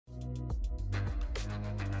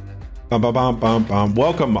Bum, bum, bum, bum, bum.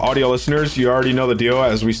 Welcome, audio listeners. You already know the deal.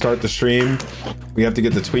 As we start the stream, we have to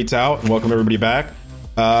get the tweets out and welcome everybody back.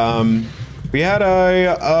 We had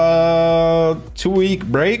a 2-week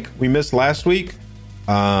break. We missed last week.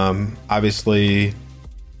 Obviously,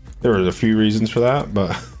 there were a few reasons for that,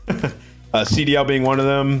 but CDL being one of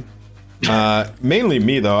them. Mainly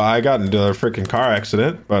me, though. I got into a freaking car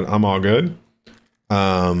accident, but I'm all good.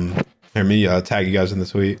 Hear me tag you guys in the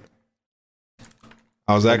tweet.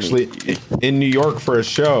 I was actually in New York for a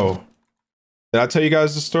show. Did I tell you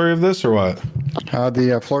guys the story of this or what?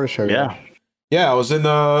 The Florida show. Yeah, I was in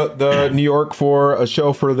the New York for a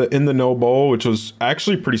show for the In the Know Bowl, which was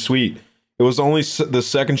actually pretty sweet. It was only the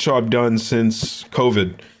second show I've done since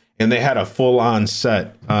COVID, and they had a full-on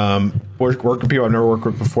set. Work with people I've never worked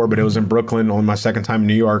with before, but it was in Brooklyn on my second time in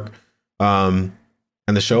New York.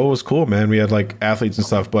 And the show was cool, man. We had like athletes and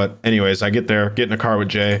stuff. But anyways, I get there, get in a car with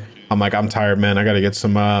Jay. I'm like, I'm tired, man. I got to get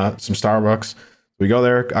some Starbucks. We go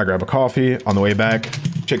there. I grab a coffee. On the way back,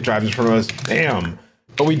 chick drives in front of us. Damn.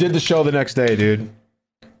 But we did the show the next day, dude.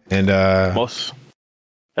 And that's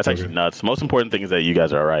actually nuts. Most important thing is that you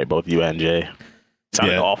guys are all right, both you and Jay.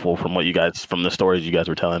 Sounded awful from the stories you guys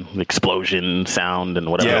were telling. The explosion sound and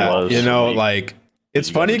whatever it was. You know, like it's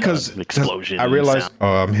funny because I realized.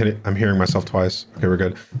 Sound. I'm hearing myself twice. Okay, we're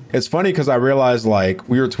good. It's funny because I realized like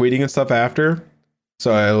we were tweeting and stuff after,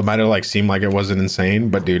 so it might have like seemed like it wasn't insane,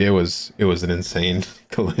 but dude, it was an insane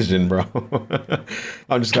collision, bro.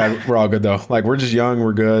 I'm just glad we're all good though. Like we're just young,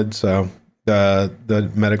 we're good. So the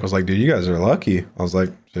medic was like, dude, you guys are lucky. I was like,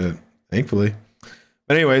 shit, thankfully.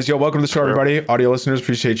 But anyways, welcome to the show, everybody. Audio listeners,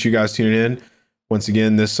 appreciate you guys tuning in. Once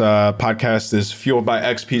again, this podcast is fueled by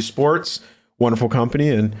XP Sports. Wonderful company,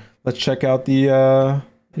 and let's check out the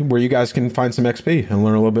where you guys can find some XP and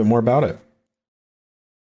learn a little bit more about it.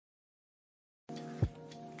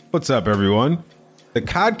 What's up, everyone? The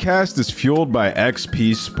Codcast is fueled by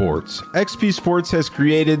XP Sports. XP Sports has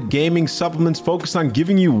created gaming supplements focused on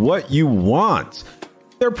giving you what you want.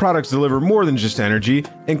 Their products deliver more than just energy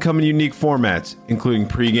and come in unique formats, including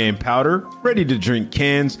pre-game powder, ready-to-drink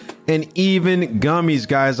cans, and even gummies,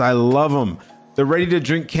 guys. I love them. The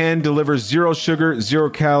ready-to-drink can delivers 0 sugar, 0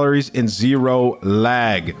 calories, and 0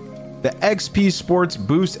 lag. The XP Sports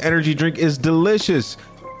Boost Energy Drink is delicious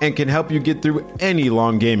and can help you get through any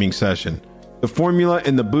long gaming session. The formula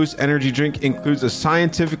in the Boost Energy Drink includes a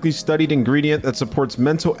scientifically studied ingredient that supports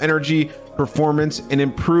mental energy, performance, and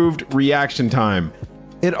improved reaction time.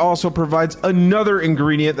 It also provides another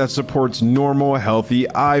ingredient that supports normal, healthy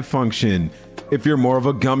eye function. If you're more of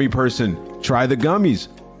a gummy person, try the gummies.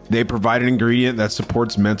 They provide an ingredient that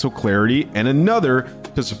supports mental clarity and another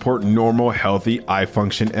to support normal, healthy eye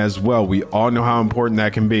function as well. We all know how important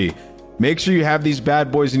that can be. Make sure you have these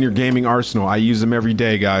bad boys in your gaming arsenal. I use them every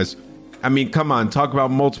day, guys. I mean, come on, talk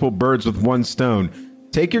about multiple birds with one stone.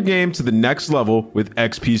 Take your game to the next level with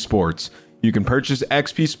XP Sports. You can purchase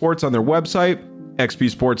XP Sports on their website,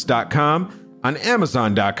 xpsports.com, on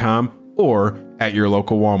amazon.com, or at your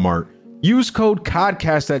local Walmart. Use code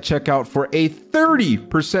CODCAST at checkout for a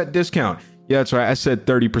 30% discount. Yeah, that's right. I said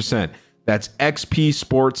 30%. That's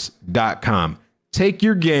xpsports.com. Take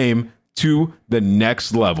your game to the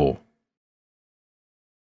next level.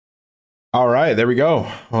 All right, there we go.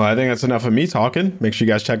 Well, I think that's enough of me talking. Make sure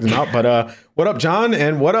you guys check them out. But what up, John?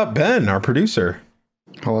 And what up, Ben, our producer?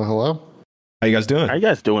 Hello, hello. How you guys doing? How you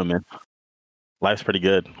guys doing, man? Life's pretty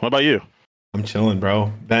good. What about you? I'm chilling,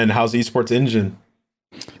 bro. Ben, how's Esports Engine?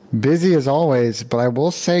 Busy as always, but I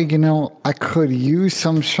will say, I could use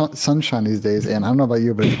some sunshine these days. And I don't know about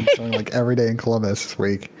you, but it's been showing like every day in Columbus this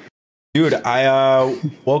week. Dude, I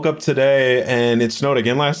woke up today and it snowed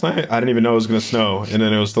again last night. I didn't even know it was going to snow. And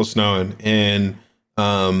then it was still snowing. And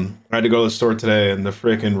I had to go to the store today and the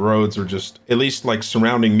freaking roads were just, at least like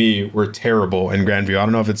surrounding me, were terrible in Grandview. I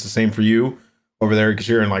don't know if it's the same for you over there because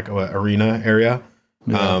you're in like an arena area.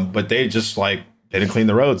 Yeah. But they just like didn't clean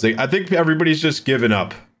the roads. I think everybody's just giving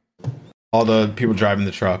up. All the people driving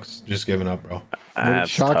the trucks just giving up, bro. Would it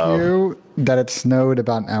shock you that it snowed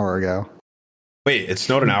about an hour ago? Wait, it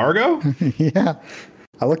snowed an hour ago? Yeah.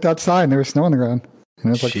 I looked outside and there was snow on the ground. And it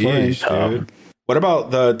was like dude. What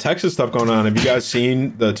about the Texas stuff going on? Have you guys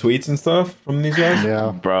seen the tweets and stuff from these guys?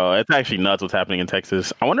 Yeah. Bro, it's actually nuts what's happening in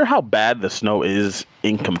Texas. I wonder how bad the snow is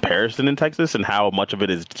in comparison in Texas and how much of it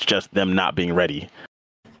is just them not being ready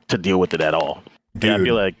to deal with it at all. Dude, yeah, I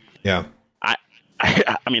feel like... Yeah.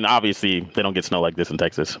 I mean, obviously, they don't get snow like this in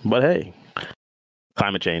Texas. But hey,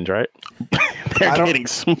 climate change, right? They're getting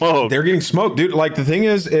smoked. They're getting smoked, dude. Like, the thing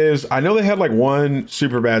is I know they had, like, one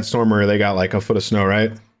super bad storm where they got, like, a foot of snow,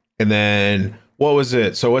 right? And then, what was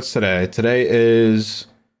it? So, what's today? Today is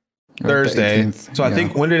Thursday. So I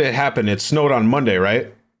think when did it happen? It snowed on Monday,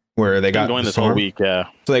 right? Where they got going the this storm. whole week, yeah.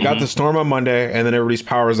 So they got the storm on Monday, and then everybody's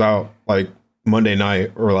power's out like Monday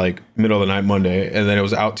night or like middle of the night Monday, and then it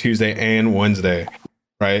was out Tuesday and Wednesday,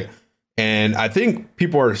 right? And I think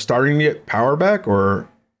people are starting to get power back, or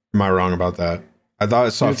am I wrong about that? I thought I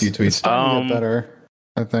saw a few tweets. It's starting to get better,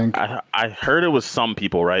 I think. I heard it was some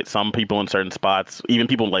people, right? Some people in certain spots, even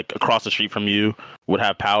people like across the street from you would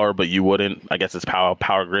have power, but you wouldn't. I guess it's how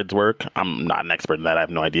power grids work. I'm not an expert in that. I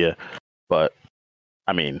have no idea. But,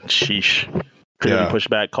 I mean, sheesh. Could push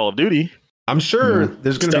back Call of Duty. I'm sure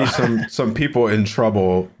there's going to be some people in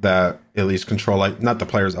trouble that at least control, like, not the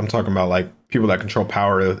players. I'm talking about, like, people that control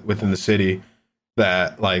power within the city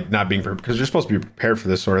that, like, not being prepared. Because you're supposed to be prepared for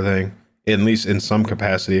this sort of thing, at least in some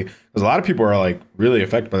capacity. Because a lot of people are, like, really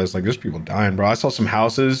affected by this. Like, there's people dying, bro. I saw some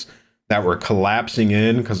houses that were collapsing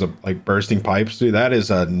in because of, like, bursting pipes. Dude, that is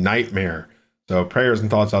a nightmare. So prayers and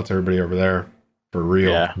thoughts out to everybody over there. For real.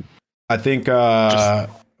 Yeah. I think, go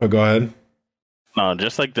ahead. No,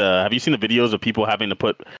 just like have you seen the videos of people having to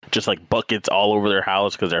put just like buckets all over their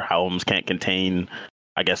house because their homes can't contain,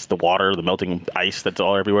 I guess, the water, the melting ice that's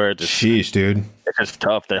all everywhere? Sheesh, dude. It's just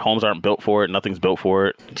tough. Their homes aren't built for it. Nothing's built for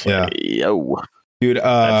it. It's like, yo. Dude,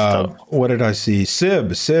 what did I see? Sib,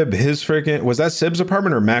 his freaking, was that Sib's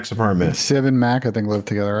apartment or Mac's apartment? Sib and Mac, I think, live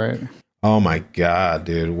together, right? Oh my God,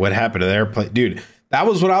 dude. What happened to their place? Dude, that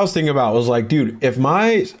was what I was thinking about. I was like, dude, if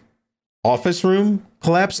my office room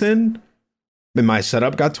collapsed in and my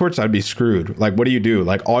setup got torched, I'd be screwed. Like, what do you do?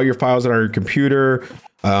 Like, all your files that are on your computer.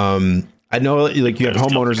 I know, like, you have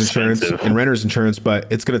homeowners insurance and renters insurance, but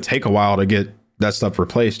it's going to take a while to get that stuff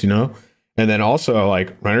replaced, you know? And then also,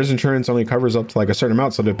 like, renters insurance only covers up to like a certain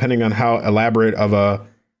amount. So depending on how elaborate of a,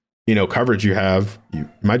 you know, coverage you have, you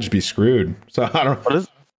might just be screwed. So I don't.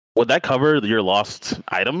 Would that cover your lost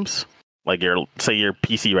items? Like your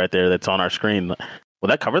PC right there that's on our screen. Would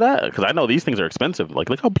that cover that? Because I know these things are expensive. Like,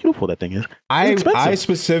 look how beautiful that thing is. I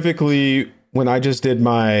specifically, when I did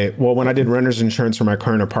renter's insurance for my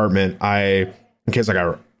current apartment, in case I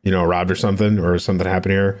got, you know, robbed or something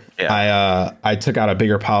happened here, I took out a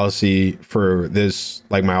bigger policy for this,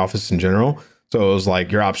 like my office in general. So it was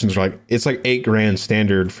like your options are like, it's like $8,000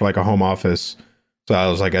 standard for like a home office. So I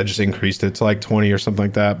was like, I just increased it to like 20 or something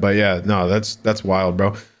like that. But yeah, no, that's wild,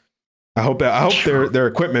 bro. I hope their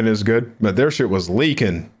equipment is good, but their shit was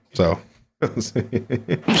leaking. So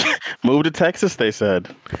move to Texas, they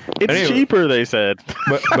said. It's cheaper, they said.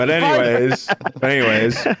 But anyways,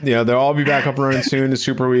 you know, they'll all be back up and running soon. The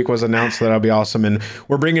Super Week was announced, so that'll be awesome. And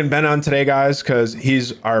we're bringing Ben on today, guys, because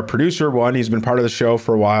he's our producer. He's been part of the show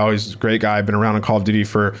for a while. He's a great guy. Been around on Call of Duty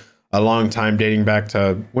for a long time, dating back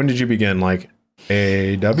to, when did you begin? Like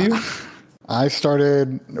AW? I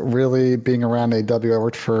started really being around AW. I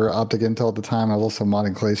worked for Optic Intel at the time. I was also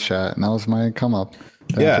modding Clay's chat, and that was my come up.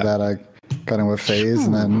 After that, I got in with FaZe,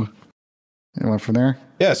 and then it went from there.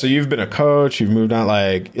 Yeah, so you've been a coach. You've moved on.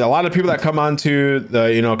 Like, a lot of people that come onto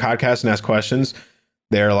the, you know, Codcast and ask questions,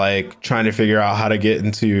 they're like trying to figure out how to get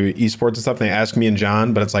into esports and stuff. They ask me and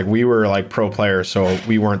John, but it's like we were like pro players, so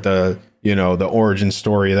we weren't the, you know, the origin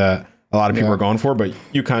story that a lot of people are going for, but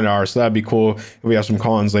you kind of are. So that'd be cool if we have some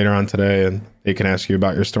call-ins later on today and they can ask you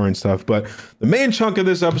about your story and stuff. But the main chunk of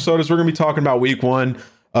this episode is we're going to be talking about week 1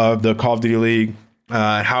 of the Call of Duty League,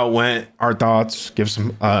 how it went, our thoughts, give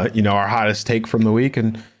some, you know, our hottest take from the week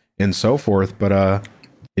and so forth. But,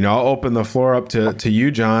 you know, I'll open the floor up to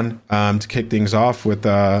you, John, to kick things off with,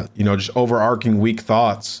 you know, just overarching week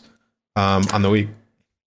thoughts on the week.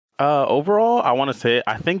 Overall, I want to say,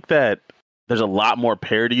 I think that there's a lot more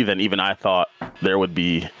parity than even I thought there would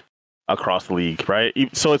be across the league, right?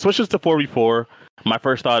 So it switches to 4v4. My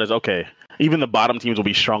first thought is, okay, even the bottom teams will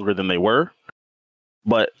be stronger than they were.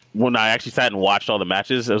 But when I actually sat and watched all the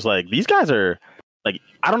matches, it was like, these guys are, like,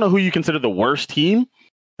 I don't know who you consider the worst team.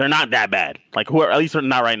 They're not that bad. Like, who are, at least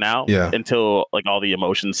not right now, until, like, all the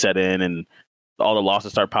emotions set in and all the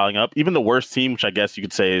losses start piling up. Even the worst team, which I guess you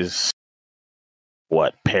could say is,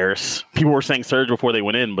 Paris? People were saying Surge before they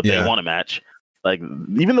went in, but they won a match. Like,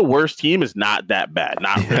 even the worst team is not that bad.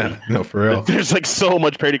 Not really. No, for real. There's like so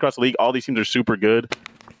much parity across the league. All these teams are super good.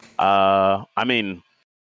 I mean,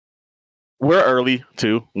 we're early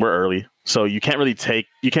too. We're early, so you can't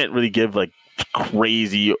really give like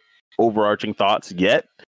crazy overarching thoughts yet.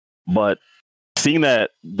 But seeing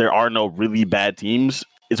that there are no really bad teams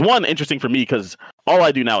is one interesting for me, because all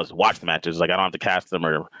I do now is watch the matches. Like, I don't have to cast them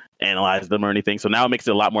or analyze them or anything. So now it makes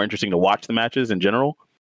it a lot more interesting to watch the matches in general.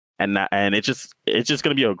 And it's just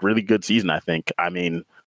going to be a really good season, I think. I mean,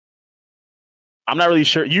 I'm not really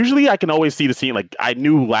sure. Usually, I can always see the scene. Like I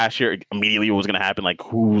knew last year immediately what was going to happen. Like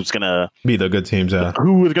who's going to be the good teams?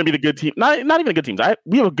 Who is going to be the good team? Not even the good teams.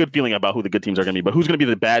 We have a good feeling about who the good teams are going to be, but who's going to be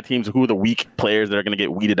the bad teams? Who are the weak players that are going to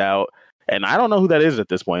get weeded out? And I don't know who that is at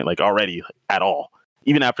this point. Like already at all.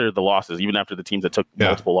 Even after the losses, even after the teams that took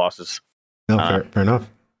multiple losses. No, fair enough.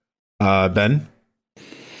 Ben.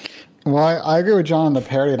 Well, I agree with John on the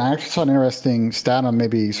parity, and I actually saw an interesting stat on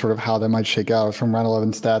maybe sort of how that might shake out from Round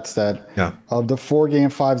 11 stats that of the 4 Game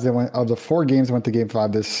 5s that went to Game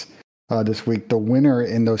 5 this week, the winner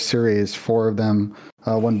in those series, 4 of them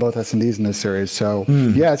won both S&Ds in this series. So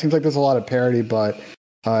it seems like there's a lot of parity, but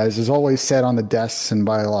as is always said on the desks and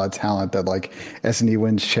by a lot of talent that like S&D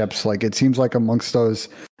wins chips. Like it seems like amongst those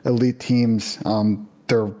elite teams,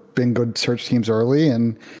 there have been good search teams early,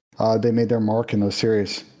 and they made their mark in those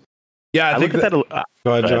series. Yeah, I think that. Go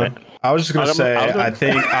ahead, John. I was just going to say, I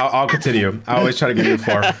think I'll continue. I always try to give you the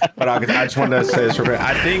floor, but I just wanted to say this real quick.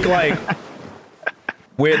 I think like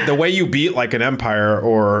with the way you beat like an Empire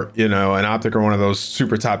or an Optic or one of those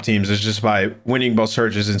super top teams is just by winning both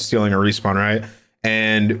searches and stealing a respawn, right?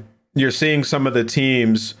 And you're seeing some of the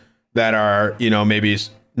teams that are maybe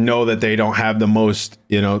know that they don't have the most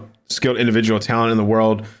skilled individual talent in the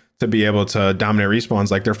world to be able to dominate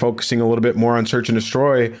respawns. Like they're focusing a little bit more on search and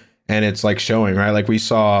destroy. And it's like showing, right? Like we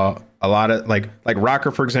saw a lot of like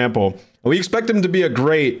Rocker, for example. We expect them to be a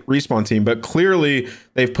great respawn team, but clearly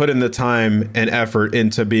they've put in the time and effort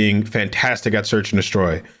into being fantastic at search and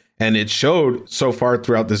destroy. And it showed so far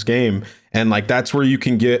throughout this game. And like that's where you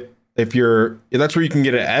can get that's where you can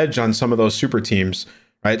get an edge on some of those super teams,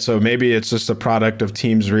 right? So maybe it's just a product of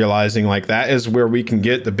teams realizing like that is where we can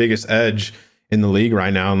get the biggest edge in the league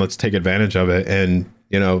right now, and let's take advantage of it. And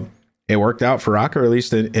it worked out for Rocker, at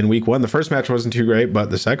least in week 1. The first match wasn't too great, but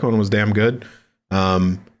the second one was damn good.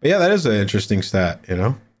 But yeah, that is an interesting stat,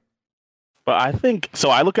 But I think so.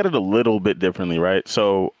 I look at it a little bit differently, right?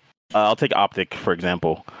 So I'll take Optic for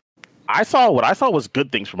example. What I saw was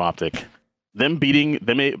good things from Optic. Them beating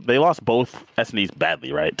they lost both S&Ds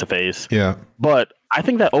badly, right, to FaZe. Yeah. But I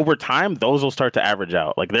think that over time those will start to average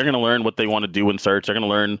out. Like they're going to learn what they want to do in search. They're going to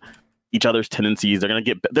learn each other's tendencies.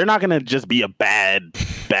 They're not going to just be a bad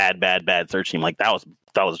search team. Like that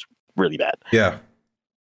was really bad. Yeah.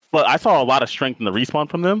 But I saw a lot of strength in the respawn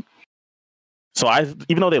from them. So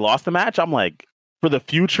even though they lost the match, I'm like, for the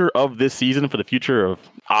future of this season, for the future of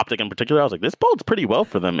Optic in particular, I was like, this bodes pretty well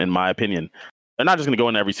for them, in my opinion. They're not just going to go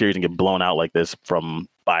into every series and get blown out like this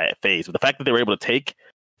by FaZe. But the fact that they were able to take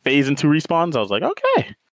FaZe in 2 respawns, I was like,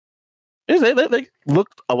 okay. They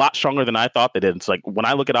looked a lot stronger than I thought they did. It's like when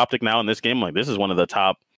I look at Optic now in this game, I'm like, this is one of the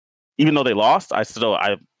top. Even though they lost,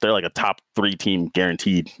 they're like a top 3 team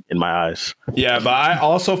guaranteed in my eyes. Yeah, but I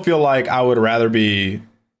also feel like I would rather be,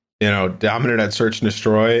 dominant at search and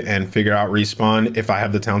destroy and figure out respawn if I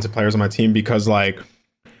have the talented players on my team, because like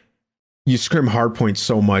you scrim hard points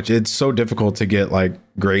so much. It's so difficult to get like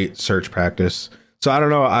great search practice. So I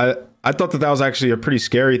don't know. I thought that was actually a pretty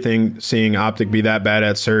scary thing, seeing Optic be that bad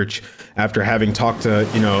at search after having talked to,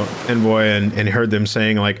 Envoy and heard them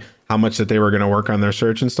saying like how much that they were going to work on their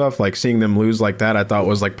search and stuff. Like seeing them lose like that, I thought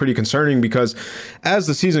was like pretty concerning, because as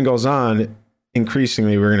the season goes on,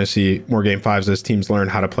 increasingly we're going to see more Game 5s as teams learn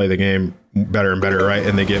how to play the game better and better, right?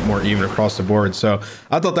 And they get more even across the board. So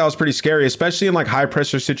I thought that was pretty scary, especially in like high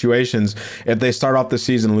pressure situations. If they start off the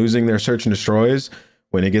season losing their search and destroys,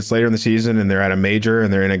 when it gets later in the season and they're at a major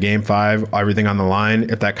and they're in a Game 5, everything on the line,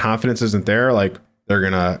 if that confidence isn't there, like they're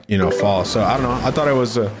gonna fall. So I don't know. I thought it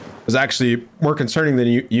was actually more concerning than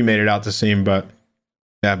you made it out to seem. But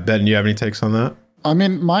yeah, Ben, do you have any takes on that? I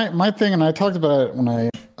mean, my thing, and I talked about it when I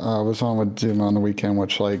was on with Zoom on the weekend,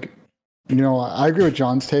 which like, I agree with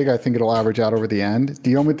John's take. I think it'll average out over the end.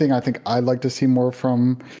 The only thing I think I'd like to see more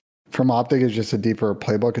from Optic is just a deeper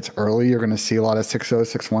playbook. It's early. You're going to see a lot of 6-0,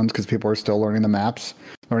 6-1s because people are still learning the maps,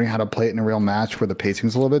 learning how to play it in a real match where the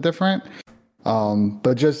pacing's a little bit different.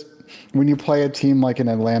 But just when you play a team like in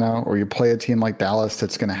Atlanta or you play a team like Dallas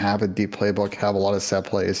that's going to have a deep playbook, have a lot of set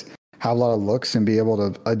plays, have a lot of looks, and be able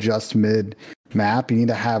to adjust mid-map, you need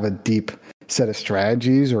to have a deep set of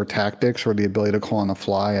strategies or tactics or the ability to call on the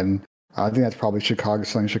fly. And I think that's probably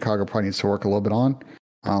something Chicago probably needs to work a little bit on.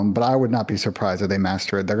 But I would not be surprised if they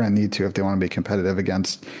master it. They're going to need to if they want to be competitive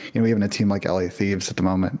against, even a team like LA Thieves at the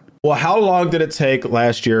moment. Well, how long did it take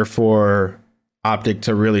last year for Optic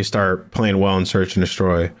to really start playing well in Search and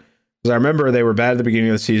Destroy? Because I remember they were bad at the beginning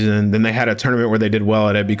of the season. Then they had a tournament where they did well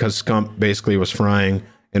at it because Scump basically was frying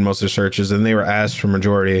in most of their searches, and they were asked for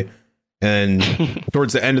majority. And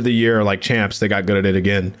towards the end of the year, like champs, they got good at it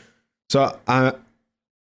again. So I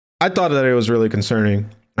thought that it was really concerning.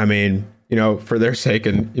 I mean, for their sake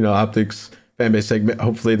and, Optic's fan base segment.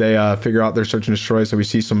 Hopefully they figure out their search and destroy, so we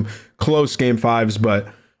see some close game fives. But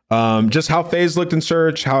just how FaZe looked in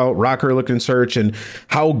search, how Rocker looked in search, and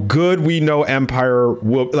how good we know Empire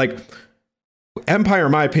will, like, Empire,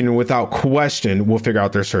 in my opinion, without question, will figure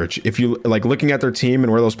out their search. If you like looking at their team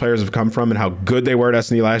and where those players have come from and how good they were at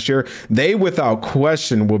S&D last year, they without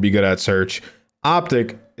question will be good at search.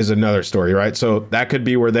 Optic is another story, right? So that could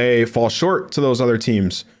be where they fall short to those other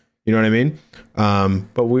teams. You know what I mean?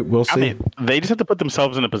 But we'll see. I mean, they just have to put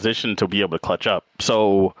themselves in a position to be able to clutch up.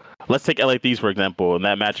 So let's take LA Thieves, for example, in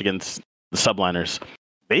that match against the Subliners.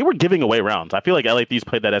 They were giving away rounds. I feel like LA Thieves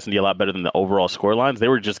played that S&D a lot better than the overall score lines. They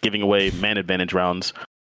were just giving away man advantage rounds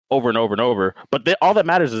over and over and over. But all that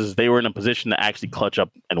matters is they were in a position to actually clutch up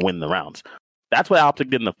and win the rounds. That's what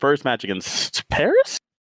Optic did in the first match against Paris?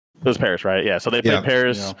 It was Paris, right? Yeah, so they played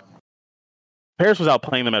Paris. Yeah. Paris was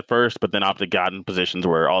outplaying them at first, but then Optic got in positions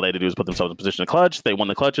where all they had to do was put themselves in position to clutch. They won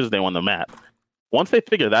the clutches. They won the map. Once they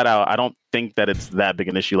figure that out, I don't think that it's that big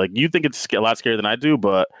an issue. Like, you think it's a lot scarier than I do,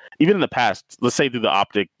 but even in the past, let's say through the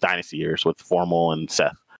Optic Dynasty years with Formal and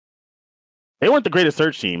Seth, they weren't the greatest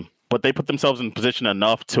search team, but they put themselves in position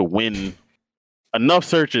enough to win enough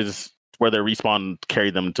searches where their respawn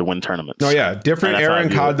carried them to win tournaments. Oh, yeah. Different era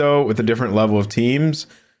and COD, though, with a different level of teams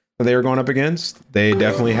that they were going up against. They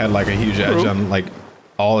definitely had, like, a huge edge on, like,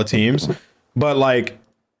 all the teams. But, like,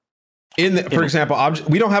 for example,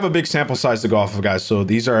 we don't have a big sample size to go off of, guys. So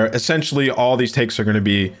these are essentially all these takes are going to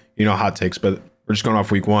be, hot takes, but we're just going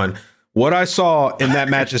off week one. What I saw in that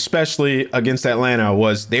match, especially against Atlanta,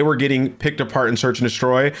 was they were getting picked apart in search and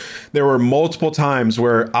destroy. There were multiple times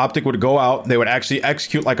where Optic would go out, they would actually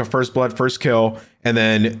execute like a first blood, first kill, and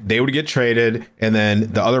then they would get traded, and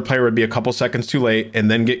then the other player would be a couple seconds too late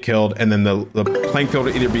and then get killed, and then the playing field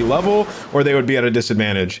would either be level or they would be at a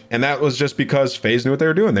disadvantage. And that was just because FaZe knew what they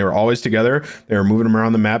were doing. They were always together. They were moving them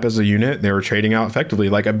around the map as a unit. They were trading out effectively.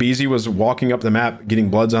 Like, Abizi was walking up the map, getting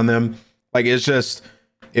bloods on them. Like, it just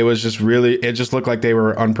looked like they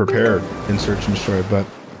were unprepared in search and destroy. But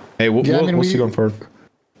hey, we'll see going forward.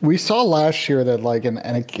 We saw last year that, like, and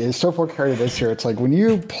it's so far carried this year. It's like when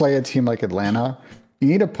you play a team like Atlanta, you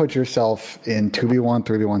need to put yourself in 2v1,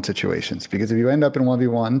 3v1 situations, because if you end up in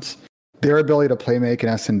 1v1s, their ability to play make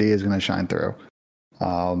and S&D is going to shine through.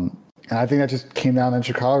 And I think that just came down in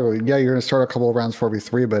Chicago. Yeah, you're going to start a couple of rounds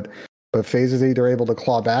 4v3, but FaZe is either able to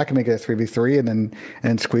claw back and make it a 3v3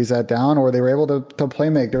 and squeeze that down, or they were able to play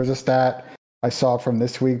make. There was a stat I saw from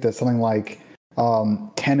this week that's something like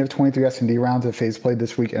 10 of 23 S&D rounds that FaZe played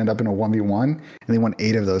this week ended up in a 1v1, and they won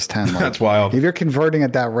 8 of those 10. Like, that's wild. If you're converting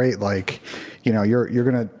at that rate, like, you're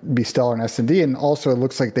going to be stellar in S&D. And also, it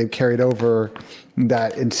looks like they've carried over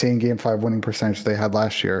that insane Game 5 winning percentage they had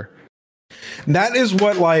last year. That is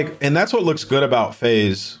what, like, and that's what looks good about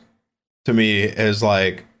FaZe to me, is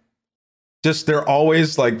like, just they're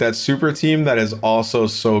always like that super team that is also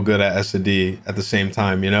so good at S&D at the same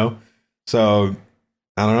time, So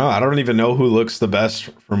I don't know. I don't even know who looks the best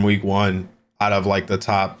from week one out of, like, the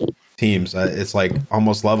top teams. It's like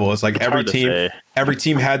almost level. It's like every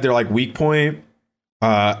team had their, like, weak point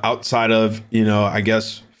outside of, I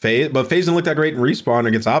guess FaZe, but FaZe didn't look that great in respawn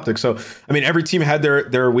against Optic. So, I mean, every team had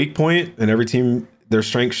their weak point, and every team, their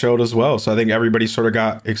strength showed as well. So I think everybody sort of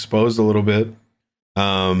got exposed a little bit.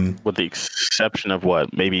 With the exception of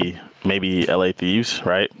what, maybe LA Thieves,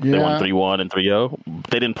 right? Yeah. They won 3-1 and 3-0.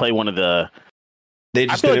 They didn't play one of the. They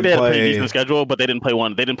just I feel didn't like they play. had a pretty decent schedule, but they didn't play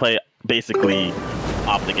one. They didn't play basically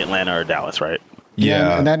Optic, Atlanta, or Dallas, right?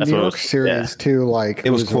 Yeah, and that New York series too, like, it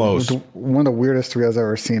was close. It was one of the weirdest 3-0s I've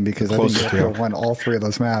ever seen, because I think they could have won all 3 of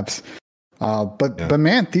those maps. But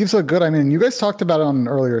man, Thieves look good. I mean, you guys talked about it on an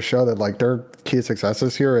earlier show that, like, their key to success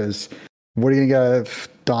this year is, what are you gonna get out of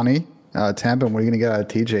Donnie, Temp, and what are you gonna get out of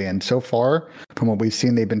TJ? And so far, from what we've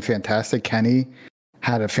seen, they've been fantastic. Kenny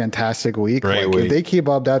had a fantastic week. If they keep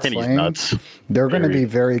up that flame, they're going to be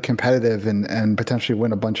very competitive and potentially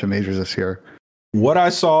win a bunch of majors this year. What I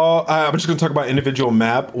saw, I'm just going to talk about individual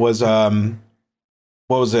map, was what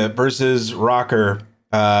was it, versus Rocker?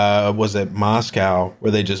 Was it Moscow,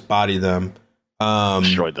 where they just bodied them,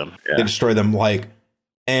 destroyed them? Yeah. They destroyed them, like,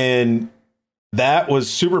 and that was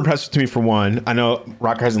super impressive to me. For one, I know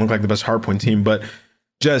Rocker hasn't looked like the best hardpoint team, but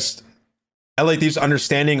just LA Thieves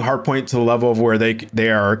understanding hardpoint to the level of where they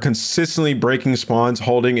are consistently breaking spawns,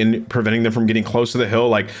 holding and preventing them from getting close to the hill.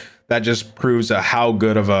 Like, that just proves how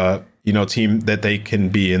good of a team that they can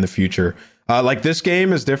be in the future. Like, this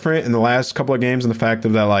game is different in the last couple of games, and the fact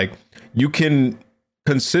of that, like, you can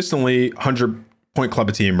consistently 100-point club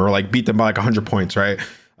a team, or, like, beat them by like 100 points, right?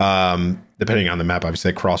 Depending on the map,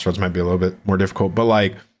 obviously, Crossroads might be a little bit more difficult, but,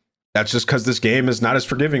 like, that's just because this game is not as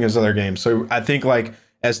forgiving as other games. So I think, like,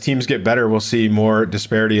 as teams get better, we'll see more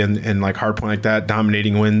disparity in like hardpoint like that,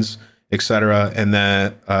 dominating wins, etc. And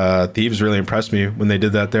that Thieves really impressed me when they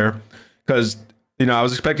did that there, because I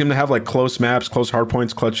was expecting them to have like close maps, close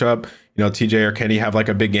hardpoints, clutch up. TJ or Kenny have like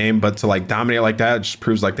a big game, but to like dominate like that, it just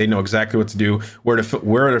proves like they know exactly what to do, where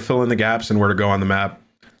to fill in the gaps, and where to go on the map.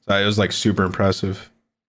 So it was like super impressive.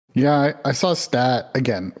 Yeah, I saw a stat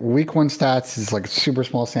again. Week 1 stats is like super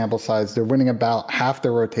small sample size. They're winning about half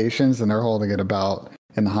their rotations, and they're holding it about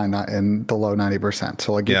in the low 90%.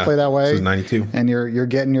 So like you play that way, 92, and you're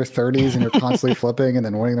getting your 30s, and you're constantly flipping and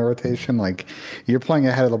then winning the rotation. Like you're playing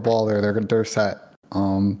ahead of the ball there. They're set,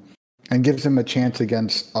 and gives them a chance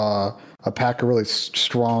against a pack of really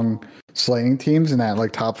strong slaying teams in that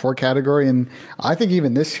like top 4 category. And I think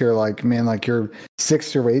even this year, like, man, like your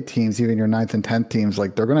 6th or 8 teams, even your 9th and 10th teams,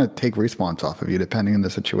 like they're going to take respawns off of you depending on the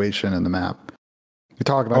situation and the map. You're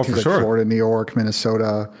talking about teams like Florida, New York,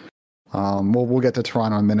 Minnesota. We'll get to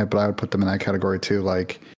Toronto in a minute, but I would put them in that category too.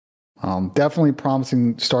 Like, definitely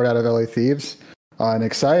promising start out of LA Thieves, and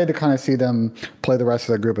excited to kind of see them play the rest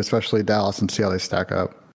of the group, especially Dallas, and see how they stack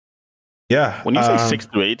up. Yeah. When you say 6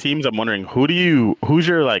 through 8 teams, I'm wondering who's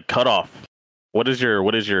your like cutoff? What is your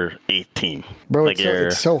 8th team? Bro, like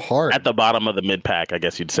it's so hard. At the bottom of the mid pack, I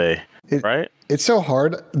guess you'd say. Right? It's so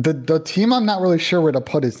hard. The team I'm not really sure where to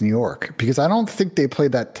put is New York, because I don't think they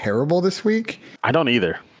played that terrible this week. I don't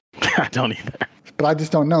either. But I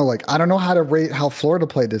just don't know. Like, I don't know how to rate how Florida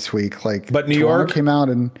played this week. Like, but New Toronto York came out,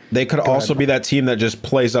 and they could also be that team that just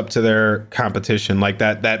plays up to their competition, like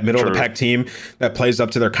that middle of the pack team that plays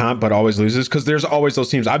up to their comp but always loses. Because there's always those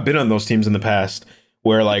teams. I've been on those teams in the past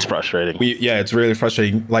where like it's frustrating. It's really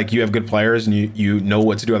frustrating. Like you have good players and you know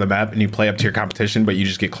what to do on the map and you play up to your competition, but you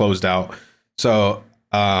just get closed out. So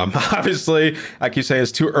obviously, I keep saying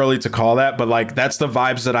it's too early to call that, but like that's the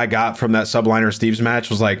vibes that I got from that Subliner Steve's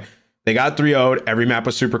match. Was like, they got 3-0'd. Every map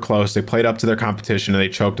was super close. They played up to their competition and they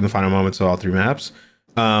choked in the final moments of all 3 maps.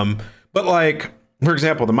 But like, for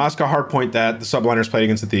example, the Moscow Hardpoint that the Subliners played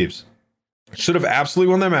against the Thieves should have absolutely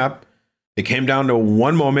won that map. It came down to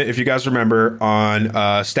one moment, if you guys remember,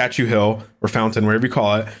 on Statue Hill or Fountain, whatever you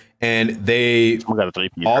call it, and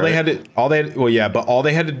all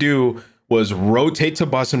they had to do was rotate to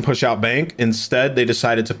bus and push out bank. Instead, they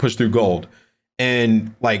decided to push through gold.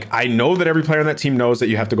 And like, I know that every player on that team knows that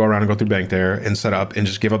you have to go around and go through bank there and set up and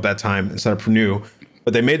just give up that time and set up for new.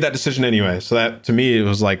 But they made that decision anyway. So that, to me, it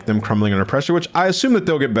was like them crumbling under pressure, which I assume that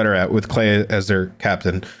they'll get better at with Clay as their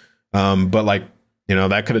captain. But like,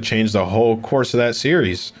 that could have changed the whole course of that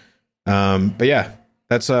series. But yeah,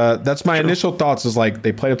 that's my initial thoughts, is like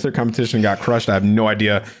they played up to their competition and got crushed. I have no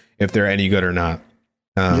idea if they're any good or not.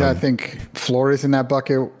 I think Florida's in that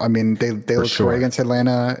bucket. I mean, they looked great against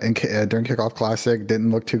Atlanta and during Kickoff Classic.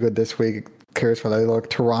 Didn't look too good this week. Curious how they look.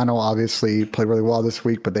 Toronto obviously played really well this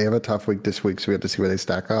week, but they have a tough week this week, so we have to see where they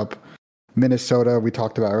stack up. Minnesota, we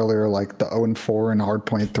talked about earlier, like the 0-4 and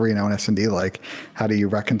Hardpoint 3-0 in S&D. Like, how do you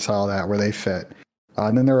reconcile that where they fit?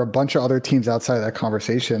 And then there are a bunch of other teams outside of that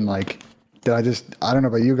conversation, like that I don't know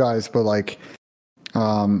about you guys, but like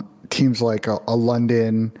teams like a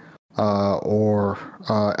London or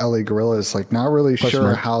LA Gorillas, like not really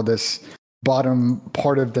sure how this bottom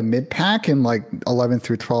part of the mid pack and like 11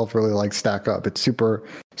 through 12 really like stack up. It's super,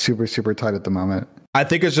 super, super tight at the moment. I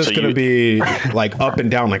think it's just going to be like up and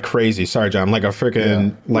down like crazy. Sorry, John. Like a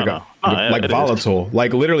freaking volatile,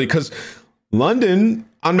 like literally, because London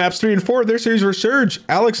on maps 3 and 4, their series were Surge.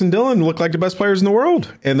 Alex and Dylan look like the best players in the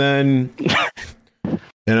world, and then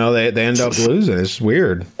they end up losing. It's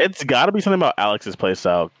weird. It's got to be something about Alex's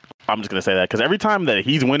playstyle. I'm just gonna say that because every time that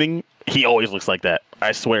he's winning, he always looks like that.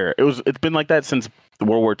 I swear, it's been like that since the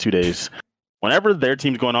World War II days. Whenever their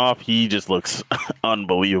team's going off, he just looks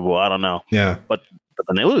unbelievable. I don't know. Yeah, but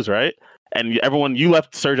then they lose, right? And you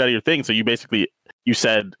left Surge out of your thing, so you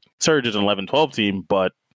said Surge is an 11-12 team,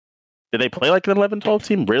 but did they play like an 11-12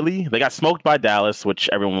 team? Really? They got smoked by Dallas, which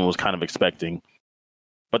everyone was kind of expecting.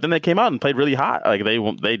 But then they came out and played really hot. Like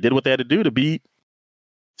they did what they had to do to beat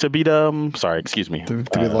to beat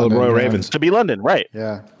Royal Ravens. To beat London, right?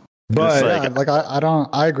 Yeah. But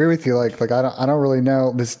I agree with you. Like I don't really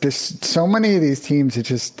know. There's so many of these teams. It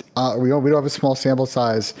just we don't have a small sample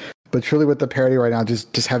size, but truly with the parity right now,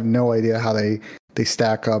 just have no idea how they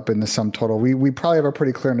stack up in the sum total. We probably have a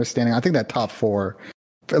pretty clear understanding. I think that top 4,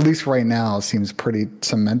 at least right now, seems pretty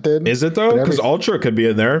cemented. Is it though? Because Ultra could be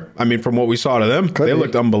in there. I mean, from what we saw to them, they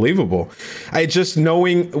looked unbelievable.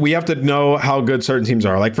 We have to know how good certain teams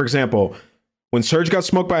are. Like, for example, when Surge got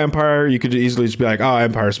smoked by Empire, you could easily just be like, oh,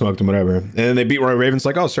 Empire smoked him, whatever. And then they beat Royal Ravens,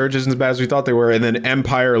 like, oh, Surge isn't as bad as we thought they were. And then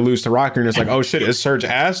Empire lose to Rocker, and it's like, oh shit, is Surge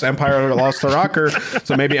ass? Empire lost to Rocker,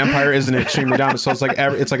 so maybe Empire isn't extremely down. So it's like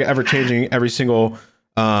ever changing. Every single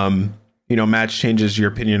match changes your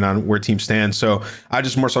opinion on where teams stand. So I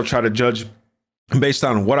just more so try to judge based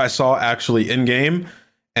on what I saw actually in game,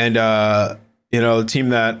 and the team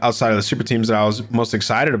that outside of the super teams that I was most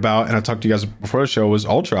excited about, and I talked to you guys before the show, was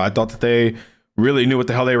Ultra. I thought that they really knew what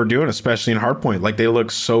the hell they were doing, especially in hardpoint. Like, they look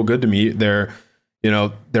so good to me. Their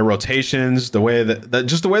rotations, the way that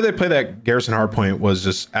they play that Garrison hardpoint was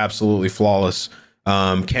just absolutely flawless.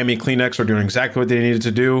 Cammy and Kleenex were doing exactly what they needed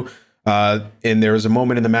to do. And there was a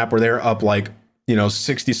moment in the map where they were up like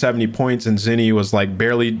 60, 70 points, and Zinni was like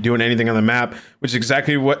barely doing anything on the map, which is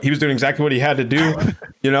exactly what he was doing, exactly what he had to do.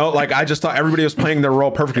 Like, I just thought everybody was playing their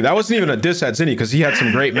role perfectly. That wasn't even a diss at Zinni, because he had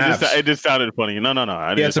some great maps. It just sounded funny. No.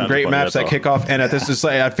 He had some great maps at kickoff, and at this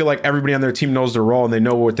display, I feel like everybody on their team knows their role and they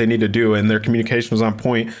know what they need to do, and their communication was on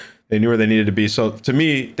point. They knew where they needed to be. So to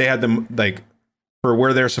me, they had them, like, for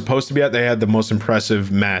where they're supposed to be at, they had the most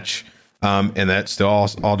impressive match. And that still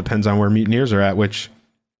all depends on where Mutineers are at, which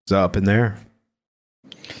is up in there.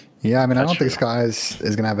 Yeah, I mean, I don't think Skies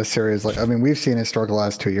is going to have a series we've seen historically the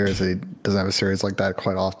last 2 years that he doesn't have a series like that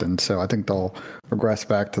quite often. So I think they'll regress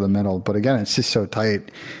back to the middle. But again, it's just so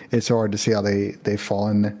tight. It's so hard to see how they fall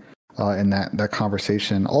in that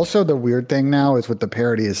conversation. Also, the weird thing now is with the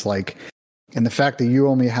parity is like, and the fact that you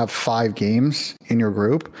only have 5 games in your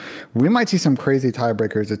group, we might see some crazy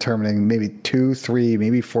tiebreakers determining maybe 2, 3,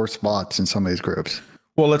 maybe 4 spots in some of these groups.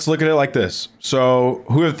 Well, let's look at it like this. So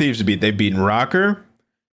who have Thieves beat? They've beaten Rocker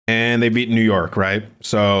and they beat New York, right?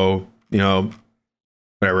 So,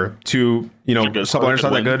 whatever. 2, Subliners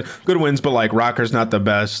not that good. Good wins, but like Rocker's not the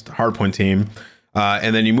best hardpoint team.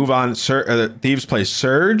 And then you move on. Thieves play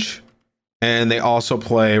Surge, and they also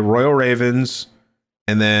play Royal Ravens,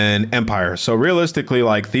 and then Empire. So realistically,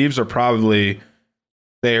 like, Thieves are probably,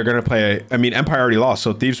 they are going to play. I mean, Empire already lost,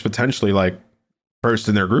 so Thieves potentially like first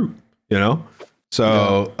in their group,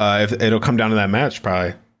 So if it'll come down to that match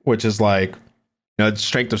probably, which is like,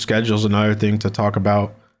 strength of schedule is another thing to talk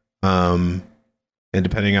about. And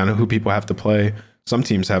depending on who people have to play, some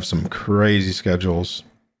teams have some crazy schedules.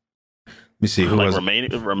 Let me see who was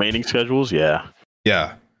remaining schedules. Yeah.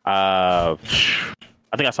 I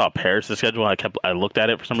think I saw Paris' schedule. I looked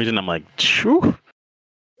at it for some reason. I'm like, phew.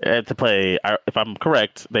 They had to play, if I'm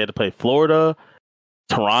correct, they had to play Florida,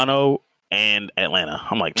 Toronto, and Atlanta.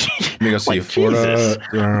 I'm like, let me go see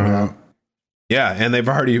Florida. Yeah, and they've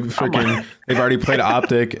already played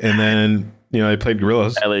Optic, and then they played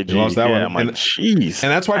Gorillas. LAG, they lost that one. I'm like, jeez.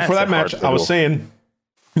 And that's why for that match, I was saying,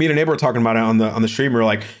 me and a neighbor were talking about it on the stream. We were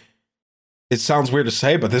like, it sounds weird to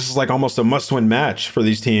say, but this is like almost a must-win match for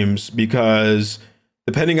these teams, because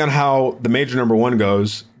depending on how the major number 1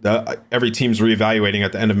 goes, every team's reevaluating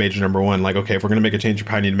at the end of major number 1. Like, okay, if we're going to make a change, you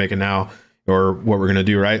probably need to make it now, or what we're going to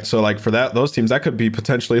do, right? So, like, for those teams, that could be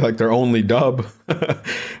potentially like their only dub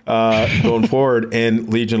going forward. And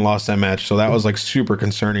Legion lost that match, so that was like super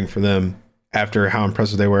concerning for them after how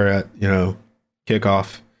impressive they were at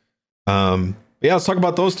kickoff. Yeah, let's talk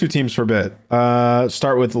about those 2 teams for a bit.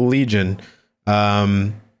 Start with Legion.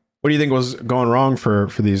 What do you think was going wrong for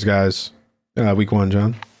these guys? Week 1,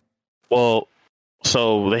 John. Well,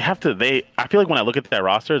 so I feel like when I look at that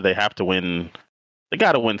roster, they have to win. They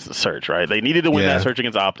got to win the search, right? They needed to win that search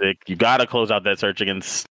against Optic. You got to close out that search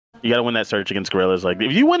against. You got to win that search against Gorillas. Like,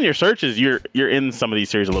 if you win your searches, you're in some of these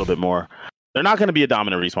series a little bit more. They're not going to be a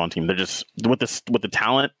dominant respawn team. They're just with the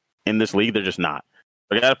talent in this league. They're just not.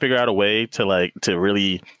 They got to figure out a way to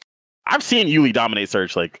really. I've seen Yuli dominate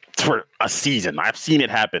search like for a season. I've seen it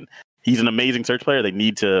happen. He's an amazing search player. They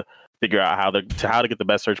need to figure out how to get the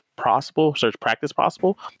best search practice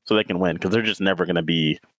possible, so they can win, because they're just never going to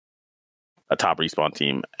be a top respawn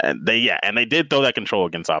team. And they did throw that control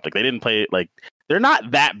against Optic. They didn't play it like, they're not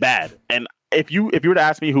that bad. And if you were to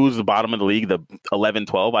ask me who's the bottom of the league, the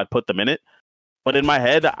 11-12, I'd put them in it. But in my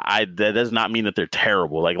head, that does not mean that they're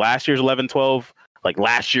terrible. Like last year's 11-12, like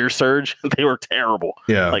last year's Surge, they were terrible.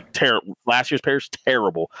 Yeah. Like terrible. Last year's Paris,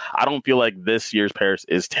 terrible. I don't feel like this year's Paris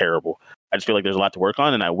is terrible. I just feel like there's a lot to work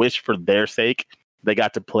on, and I wish for their sake they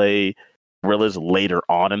got to play Gorillas later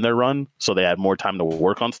on in their run, so they had more time to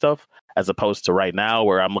work on stuff, as opposed to right now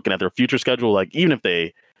where I'm looking at their future schedule. Like, even if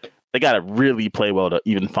they got to really play well to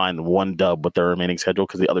even find 1 dub with their remaining schedule,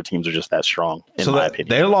 because the other teams are just that strong, in my opinion.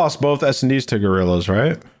 They lost both S&Ds to Gorillas,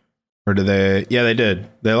 right? Or did they? Yeah, they did.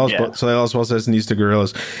 They lost both, so they lost both S&Ds to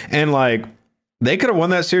Gorillas. And like, they could have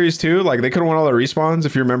won that series too. Like, they could have won all the respawns.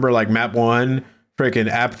 If you remember, like map 1 freaking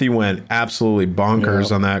apathy went absolutely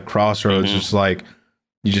bonkers on that crossroads. Just like,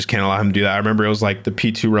 you just can't allow him to do that. I remember it was like the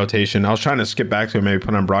P2 rotation. I was trying to skip back to it, maybe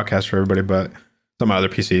put on broadcast for everybody, but some other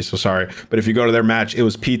PC, so sorry. But if you go to their match, it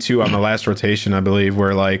was P2 on the last rotation, I believe,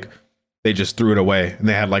 where like they just threw it away and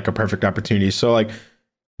they had like a perfect opportunity. So like,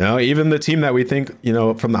 even the team that we think,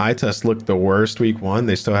 from the eye test looked the worst week one,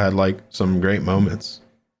 they still had like some great moments.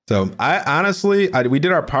 So I honestly, we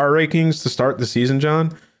did our power rankings to start the season,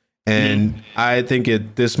 John, and I think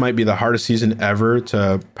this might be the hardest season ever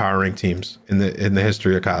to power rank teams in the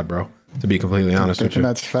history of COD, bro. To be completely honest with you,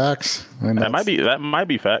 that's facts. That might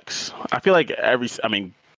be facts. I feel like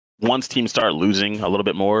once teams start losing a little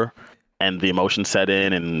bit more, and the emotions set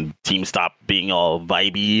in, and teams stop being all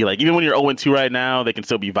vibey. Like even when you're 0-2 right now, they can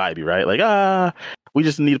still be vibey, right? Like we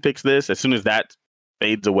just need to fix this. As soon as that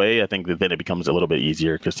fades away, I think that then it becomes a little bit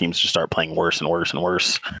easier because teams just start playing worse and worse and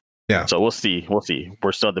worse. Yeah. So we'll see.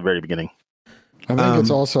 We're still at the very beginning. I think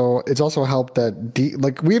it's also helped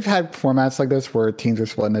that we've had formats like this where teams are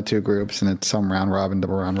split into two groups and it's some round robin,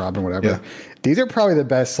 double round robin, whatever. Yeah. These are probably the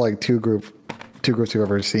best like two groups you've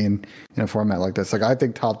ever seen in a format like this. Like I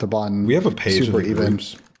think top to bottom, we have a page super of the even.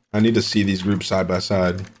 Groups. I need to see these groups side by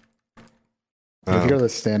side. If you go to the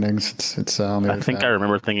standings, it's on the I think I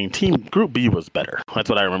remember thinking Group B was better. That's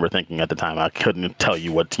what I remember thinking at the time. I couldn't tell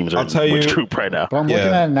you what teams are in which group right now. But I'm looking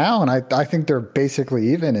at it now, and I think they're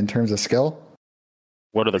basically even in terms of skill.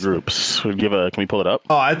 What are the groups? Can we pull it up?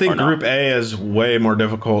 Oh, I think Group A is way more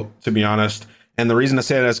difficult, to be honest. And the reason I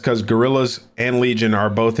say that is because Guerrillas and Legion are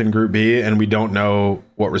both in Group B, and we don't know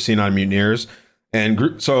what we're seeing on Mutineers.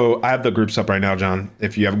 And so I have the groups up right now, John.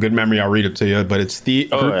 If you have a good memory, I'll read it to you. But it's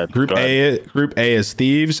Group A. Group A is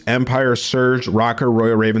Thieves, Empire, Surge, Rocker,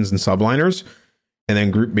 Royal Ravens, and Subliners. And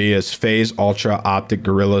then Group B is FaZe, Ultra, Optic,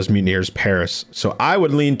 Guerrillas, Mutineers, Paris. So I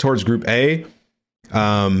would lean towards Group A.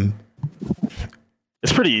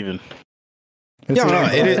 It's pretty even.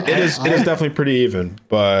 It is definitely pretty even.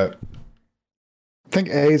 But I think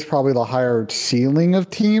A is probably the higher ceiling of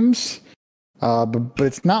teams. But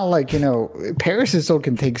it's not like, Paris still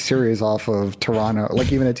can take series off of Toronto,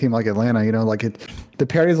 like even a team like Atlanta, the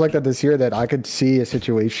parity is like that this year that I could see a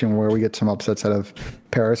situation where we get some upsets out of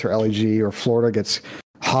Paris or LEG, or Florida gets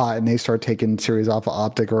hot and they start taking series off of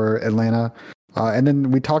Optic or Atlanta. And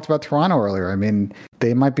then we talked about Toronto earlier. I mean,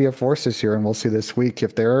 they might be a force this year, and we'll see this week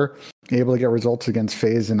if they're able to get results against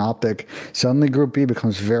FaZe and Optic. Suddenly Group B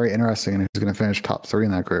becomes very interesting, and who's going to finish top 3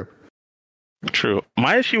 in that group. True.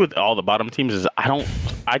 My issue with all the bottom teams is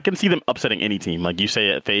I can see them upsetting any team. Like you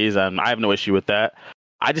say at FaZe, I have no issue with that.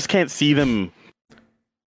 I just can't see them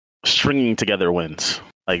stringing together wins.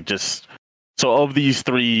 So of these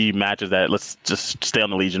 3 matches let's just stay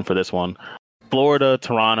on the Legion for this one. Florida,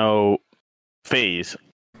 Toronto, FaZe.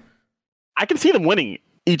 I can see them winning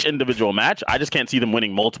each individual match. I just can't see them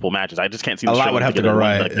winning multiple matches. I just can't see them. A lot would have to go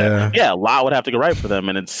right. Like a lot would have to go right for them,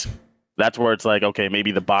 and that's where it's like, okay,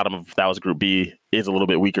 maybe the bottom of that was Group B is a little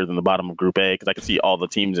bit weaker than the bottom of Group A, because I can see all the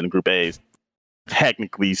teams in Group A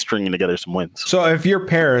technically stringing together some wins. So if you're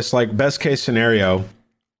Paris, like best case scenario,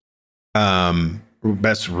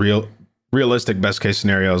 realistic best case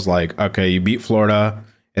scenario is like, okay, you beat Florida,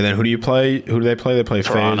 and then who do you play? Who do they play? They play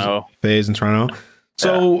Toronto. FaZe and Toronto.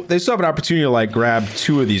 So they still have an opportunity to like grab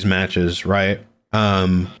 2 of these matches, right?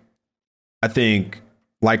 I think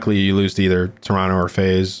likely you lose to either Toronto or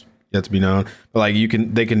FaZe. Yet to be known, but like I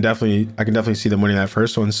can definitely see them winning that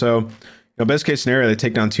first one. So, best case scenario, they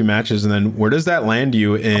take down 2 matches, and then where does that land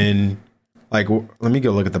you in? Like, let me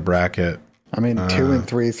go look at the bracket. I mean, 2 and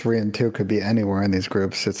 3, 3 and 2 could be anywhere in these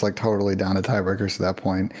groups. It's like totally down to tiebreakers at that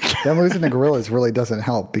point. Then losing the Guerrillas really doesn't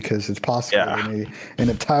help, because it's possible in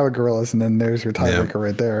a tie with Guerrillas, and then there's your tiebreaker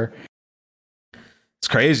right there. It's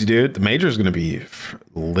crazy, dude. The major is going to be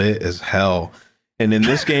lit as hell. And then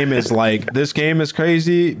this game is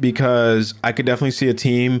crazy because I could definitely see a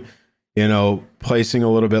team, placing a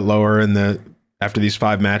little bit lower after these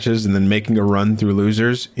 5 matches and then making a run through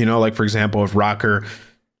losers. Like for example, if Rocker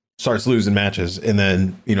starts losing matches and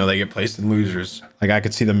then, they get placed in losers, like I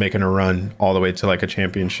could see them making a run all the way to like a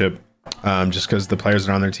championship, just because the players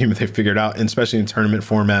that are on their team that they figured out, and especially in tournament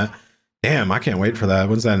format. Damn, I can't wait for that.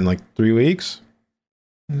 When's that, in like 3 weeks?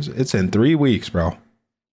 It's in 3 weeks, bro.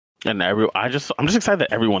 And I'm just excited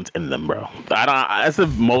that everyone's in them, bro. That's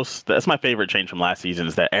my favorite change from last season,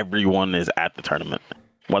 is that everyone is at the tournament.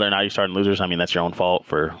 Whether or not you start in losers, I mean, that's your own fault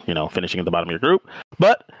for, finishing at the bottom of your group.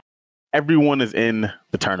 But everyone is in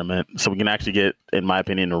the tournament, so we can actually get, in my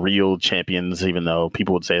opinion, real champions, even though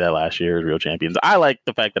people would say that last year, real champions. I like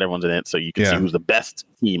the fact that everyone's in it, so you can see who's the best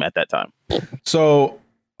team at that time. So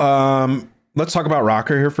let's talk about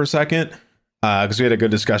Rocker here for a second. because we had a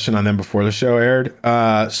good discussion on them before the show aired.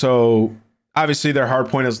 So obviously their hard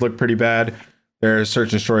point has looked pretty bad. Their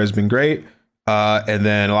search and destroy has been great. And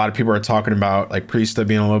then a lot of people are talking about like Priesta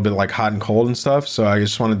being a little bit like hot and cold and stuff. So I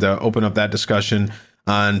just wanted to open up that discussion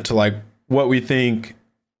on to like what we think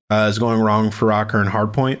is going wrong for Rocker and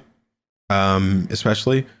Hardpoint,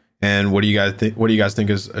 especially. And what do you guys think? What do you guys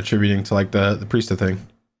think is attributing to like the Priesta thing?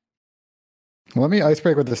 Let me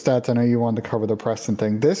icebreak with the stats. I know you wanted to cover the Preston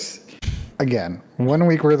thing. This, again, 1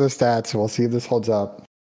 week worth of stats. We'll see if this holds up.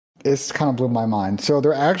 It's kind of blew my mind. So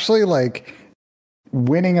they're actually like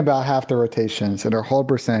winning about half the rotations, and their hold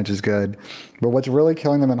percentage is good. But what's really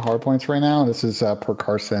killing them in hard points right now, and this is per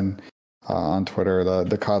Carson on Twitter,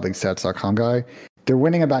 the CODLeagueStats.com guy, they're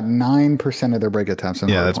winning about 9% of their break attempts.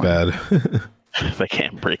 Yeah, that's bad. They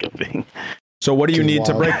can't break a thing. So what do you need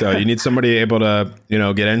to break, though? You need somebody able to,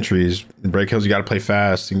 get entries. Break hills, you got to play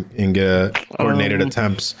fast and get coordinated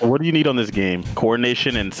attempts. What do you need on this game?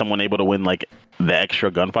 Coordination and someone able to win, like, the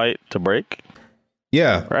extra gunfight to break?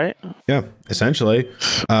 Yeah. Right? Yeah, essentially.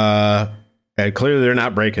 And clearly they're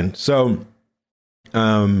not breaking. So,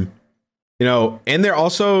 and they're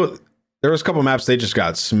also, there was a couple maps they just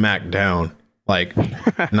got smacked down. Like,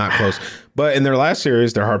 not close. But in their last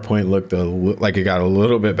series, their hard point looked like it got a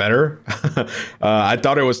little bit better. I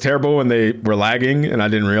thought it was terrible when they were lagging, and I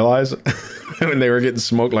didn't realize when they were getting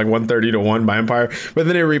smoked like 130-1 by Empire. But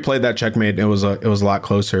then they replayed that checkmate, and it was a lot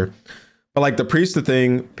closer. But like the Priesta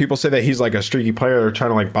thing, people say that he's like a streaky player. They're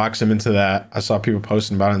trying to like box him into that. I saw people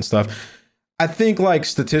posting about it and stuff. I think like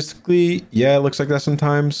statistically, yeah, it looks like that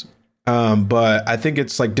sometimes. But I think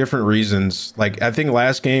it's like different reasons. Like I think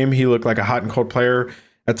last game he looked like a hot and cold player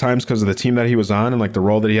at times because of the team that he was on and like the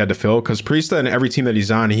role that he had to fill. Because Priesta and every team that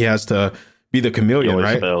he's on, he has to be the chameleon,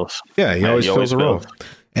 right? Fills. Yeah, he always fills a role.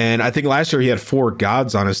 And I think last year he had 4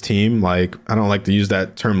 gods on his team. Like, I don't like to use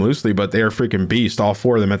that term loosely, but they are freaking beast, all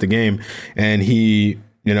 4 of them at the game. And he,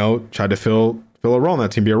 tried to fill a role in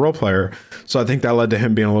that team, be a role player. So I think that led to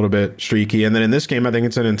him being a little bit streaky. And then in this game, I think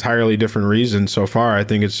it's an entirely different reason so far. I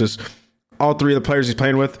think it's just all 3 of the players he's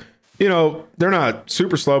playing with, they're not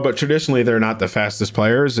super slow, but traditionally they're not the fastest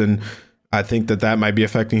players. And I think that might be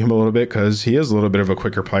affecting him a little bit because he is a little bit of a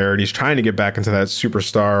quicker player and he's trying to get back into that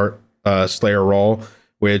superstar Slayer role,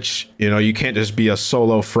 which, you can't just be a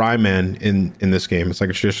solo Fryman in this game. It's like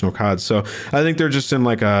a traditional COD. So I think they're just in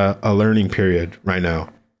like a learning period right now.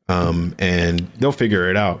 And they'll figure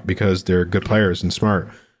it out because they're good players and smart.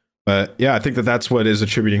 But yeah, I think that's what is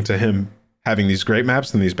attributing to him having these great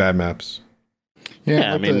maps and these bad maps.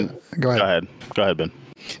 Yeah, go ahead. Go ahead, Ben.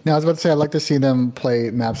 No, I was about to say I'd like to see them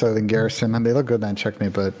play maps other than Garrison, and they look good on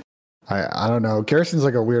Checkmate, but I don't know. Garrison's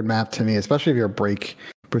like a weird map to me, especially if your break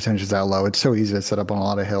percentage is that low. It's so easy to set up on a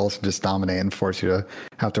lot of hills and just dominate and force you to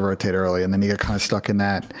have to rotate early, and then you get kind of stuck in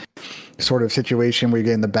that sort of situation where you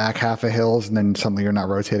get in the back half of hills, and then suddenly you're not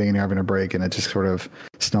rotating and you're having a break, and it just sort of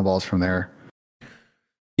snowballs from there.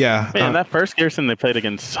 Yeah. Man, that first Garrison they played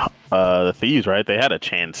against the Thieves, right? They had a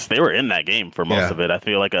chance. They were in that game for most of it. I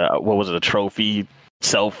feel like a trophy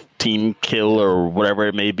self-team kill or whatever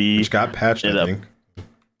it may be. Which got patched, I think.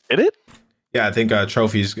 Did it? Yeah, I think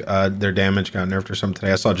trophies, their damage got nerfed or something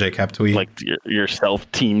today. I saw JCap tweet. Like your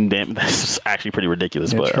self-team damage. That's actually pretty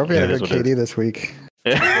ridiculous. Yeah, but Trophy had a good KD this week.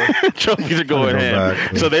 Trophies are going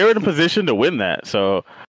in. So they were in a position to win that. So,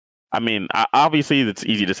 I mean, obviously it's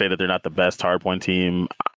easy to say that they're not the best hardpoint team.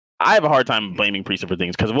 I have a hard time blaming Priesta for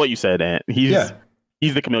things because of what you said, Ant. He's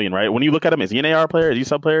the chameleon, right? When you look at him, is he an AR player? Is he a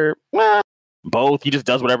sub player? Well, both. He just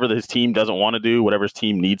does whatever his team doesn't want to do, whatever his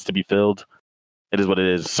team needs to be filled. It is what it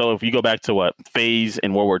is. So if you go back to FaZe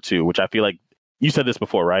in World War II, which I feel like you said this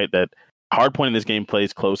before, right? That hardpoint in this game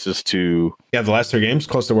plays closest to the last 3 games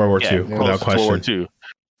close to World War II, without question. World War II.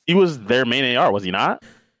 He was their main AR, was he not?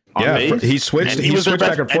 He switched. He switched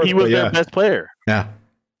back and forth. And he was their best player. Yeah.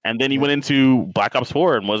 And then he went into Black Ops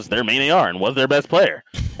 4 and was their main AR and was their best player.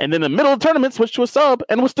 And then in the middle of the tournament, switched to a sub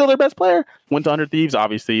and was still their best player. Went to 100 Thieves,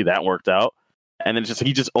 obviously, that worked out. And then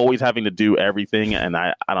he's just always having to do everything. And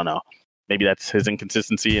I don't know. Maybe that's his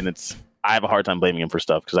inconsistency. And I have a hard time blaming him for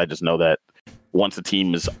stuff because I just know that once the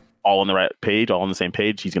team is all on the right page, all on the same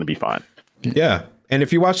page, he's going to be fine. Yeah. And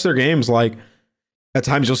if you watch their games, like, at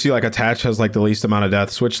times you'll see like Attach has like the least amount of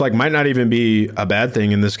deaths, which like might not even be a bad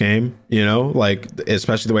thing in this game, like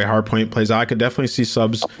especially the way Hardpoint plays out. I could definitely see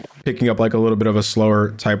subs picking up like a little bit of a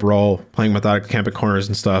slower type role, playing without camping corners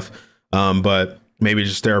and stuff. But maybe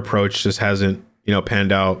just their approach just hasn't,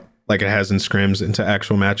 panned out like it has in scrims into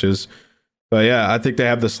actual matches. But yeah, I think they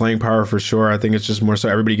have the slaying power for sure. I think it's just more so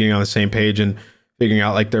everybody getting on the same page and figuring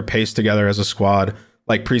out like their pace together as a squad.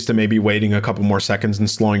 like Priesta maybe waiting a couple more seconds and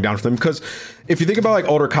slowing down for them. Because if you think about like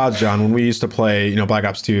older CODs, John, when we used to play, Black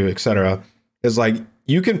Ops 2, etc., is like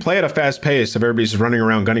you can play at a fast pace if everybody's running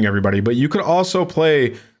around gunning everybody, but you could also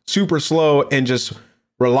play super slow and just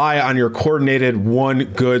rely on your coordinated one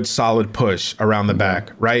good solid push around the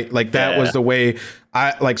back, right? Like that was the way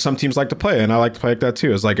I like some teams like to play, and I like to play like that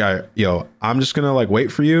too. It's like I'm just gonna like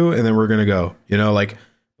wait for you and then we're gonna go.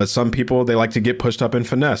 But some people, they like to get pushed up and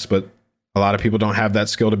finesse, but a lot of people don't have that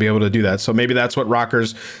skill to be able to do that. So maybe that's what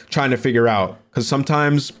Rocker's trying to figure out. Because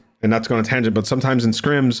sometimes, and not to go on a tangent, but sometimes in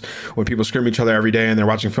scrims, when people scrim each other every day and they're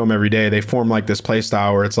watching film every day, they form like this play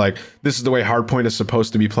style where it's like, this is the way hardpoint is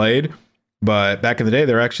supposed to be played. But back in the day,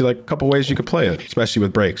 there are actually like a couple ways you could play it, especially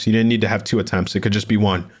with breaks. You didn't need to have 2 attempts. It could just be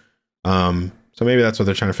 1. So maybe that's what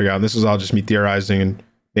they're trying to figure out. And this is all just me theorizing and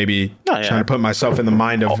maybe trying to put myself in the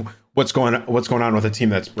mind of what's going on with a team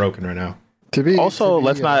that's broken right now. Let's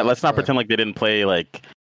not pretend like they didn't play. Like,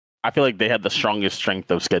 I feel like they had the strongest strength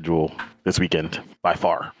of schedule this weekend by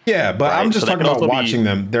far. Yeah, but right? I'm just talking about watching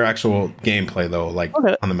them, their actual gameplay though, like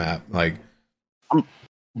on the map. Like,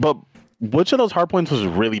 but which of those hard points was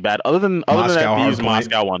really bad? Other than that,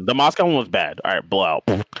 Moscow one. The Moscow one was bad. All right, blowout.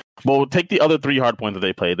 But we'll take the other 3 hard points that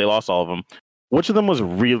they played. They lost all of them. Which of them was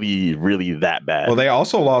really, really that bad? Well, they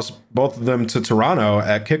also lost both of them to Toronto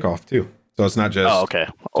at kickoff too. So it's not just. Oh, okay.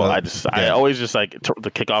 Well, I always just like the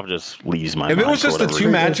kickoff just leaves my mind. If it was just the 2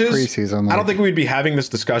 matches, I don't think we'd be having this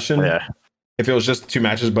discussion. Yeah. If it was just the 2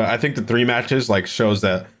 matches, but I think the 3 matches like shows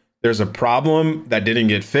that there's a problem that didn't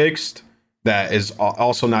get fixed that is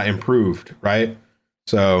also not improved, right?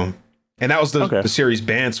 So, and that was the series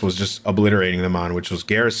Bance was just obliterating them on, which was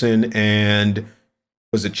Garrison and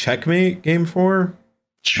was it Checkmate Game 4?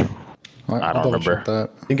 I don't remember.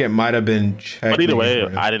 I think it might have been Checkmate. But either way,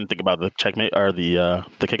 I didn't think about the Checkmate or the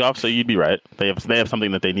kickoff, so you'd be right. They have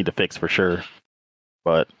something that they need to fix for sure.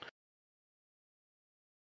 But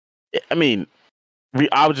I mean,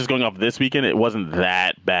 I was just going off this weekend. It wasn't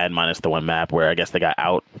that bad, minus the 1 map where I guess they got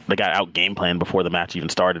out game planned before the match even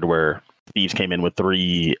started, where Thieves came in with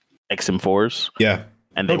 3 XM4s. Yeah.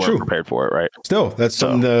 And they weren't prepared for it, right? Still, that's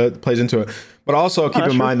something that plays into it. But also keep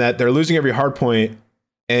in mind that they're losing every hard point,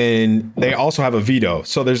 and they also have a veto.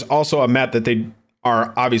 So there's also a map that they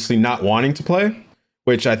are obviously not wanting to play,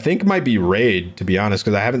 which I think might be Raid, to be honest,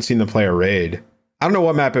 because I haven't seen them play a Raid. I don't know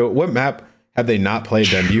what map have they not played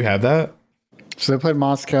then? Do you have that? So they played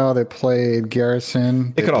Moscow, they played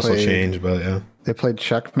Garrison. It could also change, but yeah. They played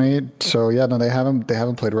Checkmate. So yeah, no, they haven't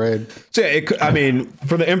played Raid. So yeah,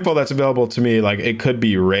 for the info that's available to me, like it could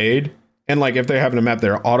be Raid. And like if they're having a map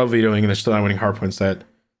they're auto vetoing and they're still not winning hardpoints, that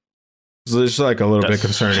is just like a little bit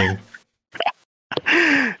concerning.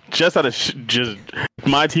 just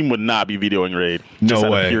my team would not be vetoing Raid. No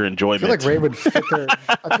way. Pure enjoyment. I feel like Raid would fit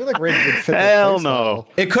their. Hell no.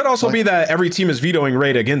 It could also be that every team is vetoing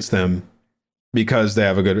Raid against them because they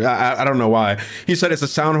have a good. I don't know why. He said it's a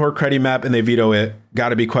sound whore creddy map and they veto it. Got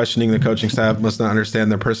to be questioning the coaching staff. Must not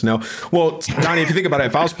understand their personnel. Well, Donnie, if you think about it,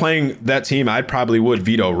 if I was playing that team, I probably would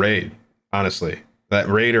veto Raid. Honestly, that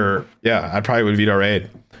Raider, I probably would veto Raid.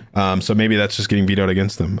 So maybe that's just getting vetoed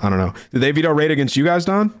against them. I don't know. Did they veto Raid against you guys,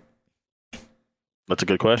 Don? That's a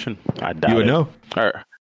good question. I doubt you would know.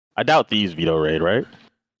 I doubt these veto Raid, right?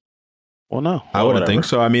 Well, no. I wouldn't think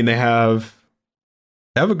so. I mean, they have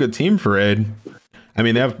a good team for Raid. I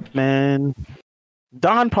mean, they have. Man,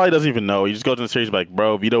 Don probably doesn't even know. He just goes in the series like,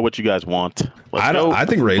 bro, veto what you guys want. I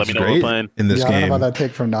think Raid's great in this game. I don't know about that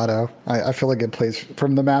take from Nato. I feel like it plays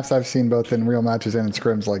from the maps I've seen both in real matches and in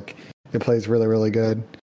scrims. Like it plays really, really good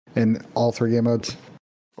in all 3 game modes.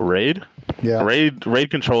 Raid? Yeah. Raid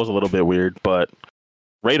controls a little bit weird, but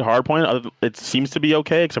Raid hardpoint, it seems to be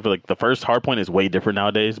okay, except for like the first hardpoint is way different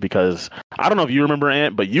nowadays because I don't know if you remember,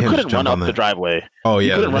 Ant, but you couldn't run up the driveway. Oh yeah,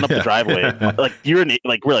 you couldn't run up the driveway.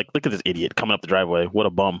 Like we're like, look at this idiot coming up the driveway. What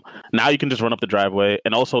a bum! Now you can just run up the driveway,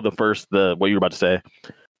 and also what you were about to say,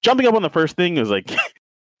 jumping up on the first thing is like that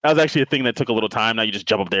was actually a thing that took a little time. Now you just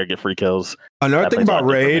jump up there and get free kills. Another thing about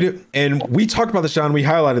Raid, and we talked about this, John. We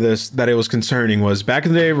highlighted this that it was concerning. Was back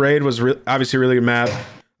in the day, Raid was obviously a really good map.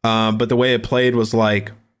 But the way it played was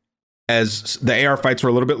like, as the AR fights were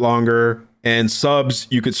a little bit longer and subs,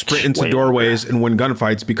 you could sprint into doorways and win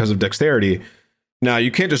gunfights because of dexterity. Now you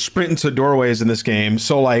can't just sprint into doorways in this game.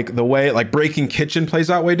 So like the way like breaking kitchen plays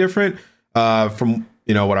out way different from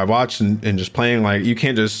what I've watched and just playing. Like you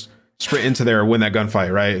can't just sprint into there and win that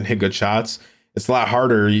gunfight, right, and hit good shots. It's a lot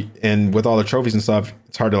harder, and with all the trophies and stuff,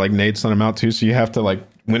 it's hard to like nade stun them out too. So you have to like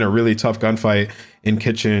win a really tough gunfight in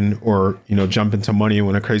kitchen, or jump into money and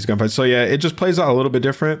win a crazy gunfight. So yeah, it just plays out a little bit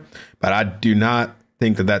different. But I do not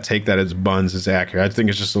think that take that as buns is accurate. I think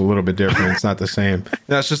it's just a little bit different. It's not the same.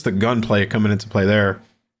 That's just the gunplay coming into play there.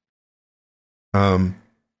 I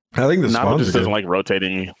think the Nano spawns just doesn't like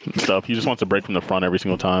rotating stuff. He just wants to break from the front every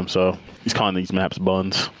single time. So he's calling these maps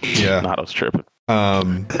buns. Yeah, Nano's tripping.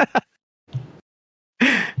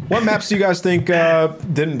 What maps do you guys think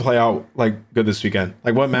didn't play out like good this weekend?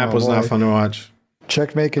 Like what map was not fun to watch?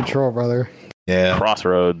 Checkmate Control, brother. Yeah,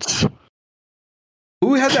 Crossroads.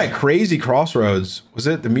 Who had that crazy Crossroads? Was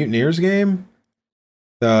it the Mutineers game?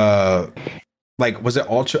 Was it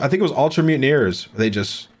Ultra? I think it was Ultra Mutineers. They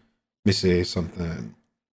just let me see something.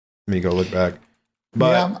 Let me go look back.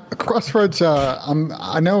 But yeah, Crossroads.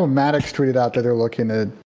 I know Maddox tweeted out that they're looking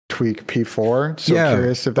to tweak P4. So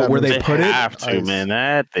curious if that where they put it. Have to, man.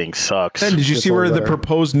 That thing sucks. And did you see where the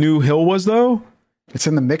proposed new hill was though? It's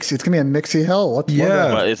in the mix. It's gonna be a Mixie Hill.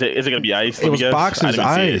 But is it gonna be ice? It was boxes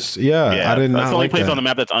ice. Yeah, I did not. That's the only like place that. on the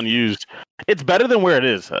map that's unused. It's better than where it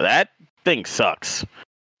is. That thing sucks.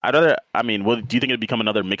 Do you think it'd become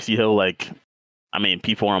another Mixie Hill?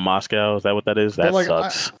 P4 in Moscow. Is that what that is? That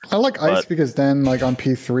sucks. I like ice because then, like on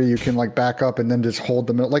P3, you can like back up and then just hold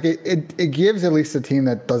the middle. Like it gives at least a team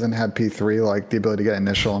that doesn't have P3 like the ability to get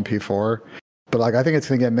initial on P4. But like I think it's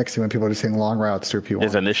gonna get mixy when people are just taking long routes through P1.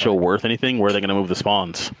 Is initial worth anything? Where are they gonna move the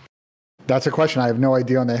spawns? That's a question. I have no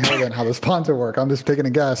idea on the hill and how the spawns will work. I'm just taking a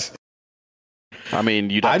guess.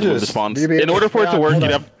 You'd have to move the spawns in order for it to work.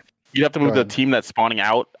 You'd have to move the team that's spawning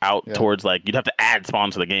out towards you'd have to add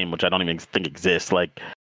spawns to the game, which I don't even think exists. Like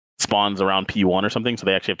spawns around P1 or something, so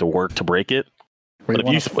they actually have to work to break it. But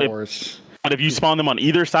if you spawn them on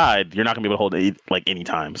either side, you're not gonna be able to hold it any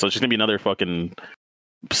time. So it's just gonna be another fucking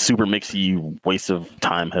super mixy waste of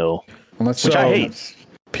time hill. Which I hate.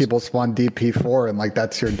 People spawn deep P4 and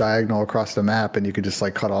that's your diagonal across the map, and you could just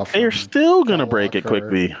cut off. They're still gonna break it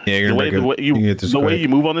quickly. Yeah, you're gonna the way you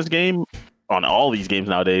move on this game. On all these games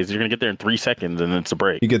nowadays, you're gonna get there in 3 seconds and it's a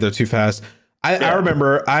break. You get there too fast. I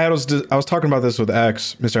remember I was talking about this with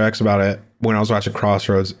Mr. X about it when I was watching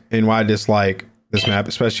Crossroads, and why I dislike this map,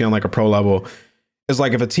 especially on a pro level, is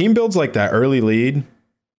if a team builds that early lead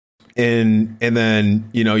and then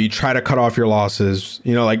you try to cut off your losses,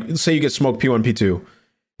 say you get smoked P1, P2, and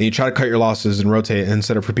you try to cut your losses and rotate and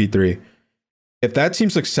set up for P3. If that team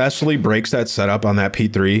successfully breaks that setup on that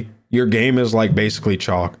P3, your game is basically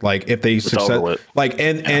chalked. If they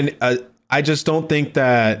I just don't think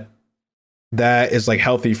that is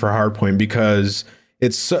healthy for Hardpoint, because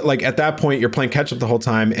it's so, at that point you're playing catch up the whole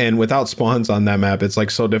time, and without spawns on that map, it's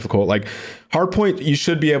so difficult. Hardpoint, you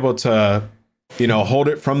should be able to, hold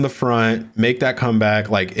it from the front, make that comeback.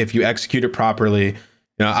 If you execute it properly,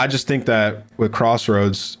 I just think that with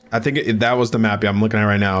Crossroads, I think that was the map I'm looking at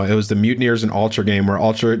right now. It was the Mutineers and Ultra game where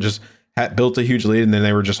Ultra just had built a huge lead, and then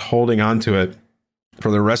they were just holding on to it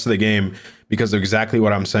for the rest of the game because of exactly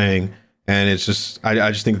what I'm saying. And it's just,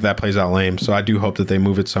 I just think that plays out lame. So I do hope that they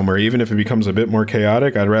move it somewhere, even if it becomes a bit more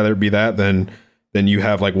chaotic. I'd rather be that than you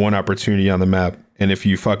have one opportunity on the map, and if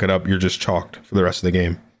you fuck it up, you're just chalked for the rest of the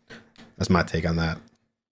game. That's my take on that.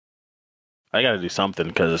 I got to do something,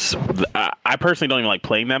 because I personally don't even like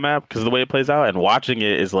playing that map because of the way it plays out, and watching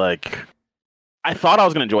it is I thought I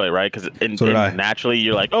was going to enjoy it, right? Because naturally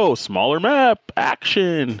you're oh, smaller map,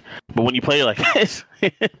 action. But when you play this,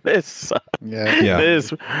 this sucks.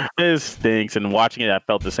 This stinks. And watching it, I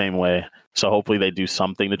felt the same way. So hopefully they do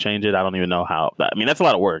something to change it. I don't even know how. That's a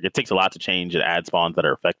lot of work. It takes a lot to change and add spawns that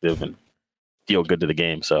are effective and feel good to the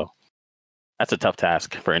game. So that's a tough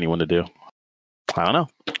task for anyone to do. I don't know.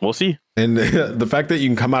 We'll see. And the fact that you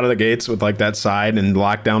can come out of the gates with that side and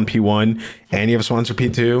lock down P1, and you have spawns for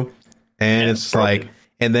P2, and it's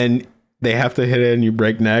and then they have to hit it and you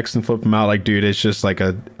break next and flip them out. Dude, it's just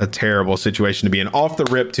a terrible situation to be in. Off the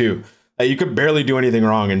rip too. You could barely do anything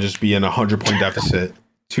wrong and just be in 100-point deficit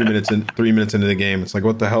 3 minutes into the game. It's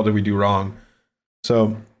what the hell did we do wrong?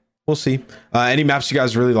 So we'll see. Any maps you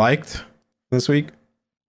guys really liked this week?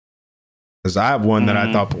 Because I have one that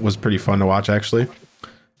I thought was pretty fun to watch, actually.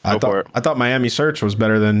 I thought Miami Search was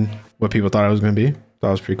better than what people thought it was going to be. Thought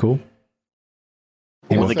it was pretty cool.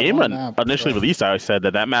 Well, the game initially released, I said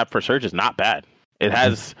that map for Search is not bad. It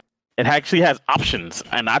actually has options,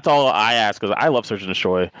 and that's all I ask, because I love Search and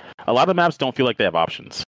Destroy. A lot of maps don't feel like they have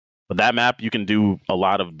options, but that map you can do a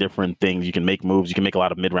lot of different things. You can make moves. You can make a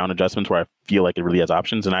lot of mid-round adjustments where I feel like it really has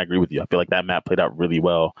options, and I agree with you. I feel like that map played out really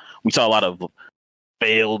well. We saw a lot of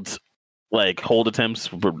failed hold attempts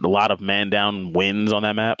for a lot of man down wins on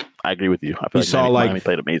that map. I agree with you. I feel Miami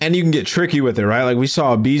played amazing. And you can get tricky with it, right? We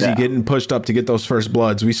saw BZ getting pushed up to get those first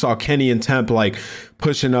bloods. We saw Kenny and Temp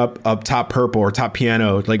pushing up top purple or top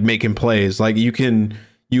piano, making plays. You can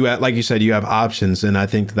you have, like you said, you have options, and I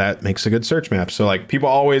think that makes a good search map. So like people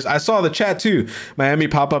always, I saw the chat too, Miami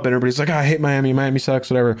pop up and everybody's like, oh, I hate Miami sucks,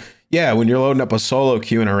 whatever. Yeah, when you're loading up a solo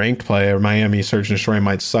queue in a ranked play, or Miami search and destroy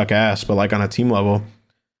might suck ass, but like on a team level,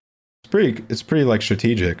 it's pretty like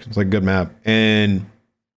strategic. It's like a good map. And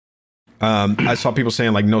I saw people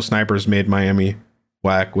saying like no snipers made Miami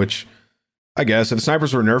whack, which I guess if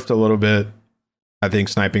snipers were nerfed a little bit, I think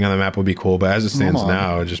sniping on the map would be cool, but as it stands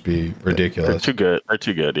now, it'd just be ridiculous. They're too good. They're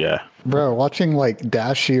too good, yeah. Bro, watching like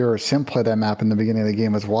Dashi or Simp play that map in the beginning of the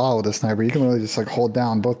game as well with a sniper, you can really just like hold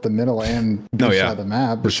down both the middle and B side of the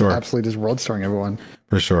map. For sure. Absolutely just road-storing everyone.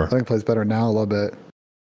 For sure. I think it plays better now a little bit.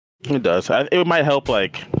 It does. It might help,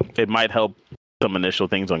 some initial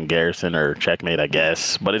things on Garrison or Checkmate, I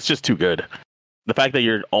guess, but it's just too good. The fact that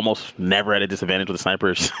you're almost never at a disadvantage with the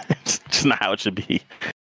snipers, it's just not how it should be.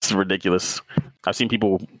 It's ridiculous. I've seen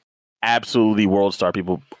people absolutely world star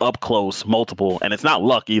people up close, multiple, and it's not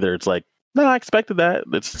luck either. It's like, no, I expected that.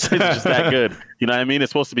 It's just that good. You know what I mean? It's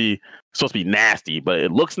supposed to be nasty, but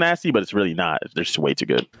it looks nasty, but it's really not. They're just way too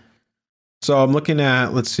good. So I'm looking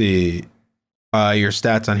at, let's see, your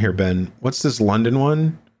stats on here, Ben. What's this London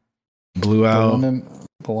one? Blew out.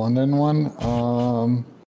 The London one.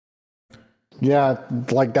 Yeah,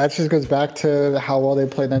 like that just goes back to how well they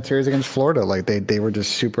played in that series against Florida. Like they were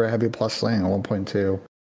just super heavy plus slaying at 1.2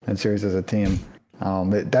 in series as a team.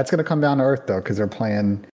 That's going to come down to earth though, because they're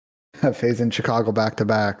playing FaZe in Chicago back to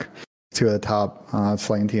back, two of the top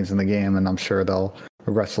slaying teams in the game, and I'm sure they'll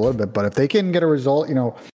regress a little bit. But if they can get a result,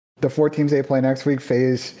 the 4 teams they play next week,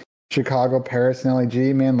 FaZe, Chicago, Paris, and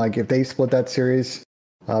LAG, man, like if they split that series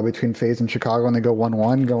between FaZe and Chicago and they go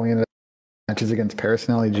 1-1 going into matches against Paris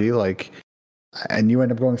and LAG, like. And you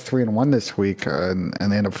end up going 3-1 this week, and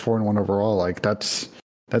they end up 4-1 overall. Like that's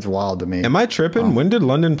wild to me. Am I tripping? When did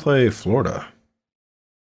London play Florida?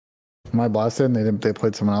 Am I blasted? They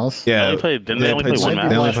played someone else. Yeah, they only played one match.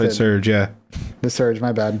 They only played Surge. Yeah, the Surge.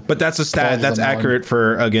 My bad. But that's a stat. That's accurate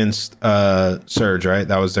for against Surge, right?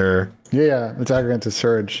 That was their. Yeah, it's accurate against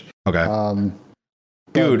Surge. Okay.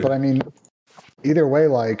 Dude, but I mean, either way,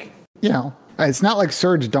 like it's not like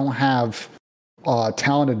Surge don't have.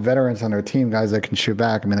 Talented veterans on their team, guys that can shoot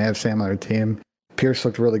back. I mean, they have Sam on their team. Pierce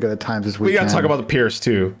looked really good at times this weekend. We got to talk about the Pierce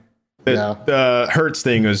too. The Hurts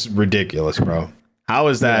thing was ridiculous, bro. How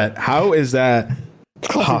is that? Yeah. How is that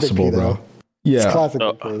possible, bro? Yeah. It's classic.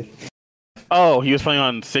 He was playing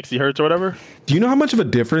on 60 Hertz or whatever. Do you know how much of a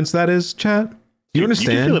difference that is, chat? Do you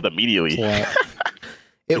understand? You can feel it immediately.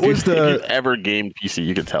 If you've ever gamed PC,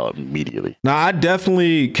 you can tell it immediately. Now, I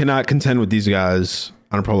definitely cannot contend with these guys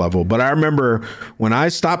on a pro level, but I remember when I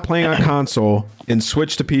stopped playing on console and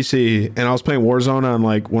switched to PC and I was playing Warzone on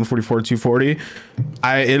like 144, 240,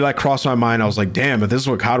 it like crossed my mind. I was like, damn, if this is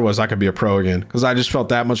what COD was, I could be a pro again, because I just felt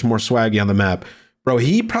that much more swaggy on the map. Bro,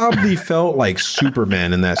 he probably felt like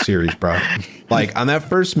Superman in that series, bro. Like on that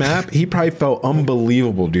first map, he probably felt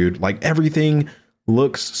unbelievable, dude. Like everything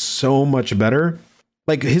looks so much better.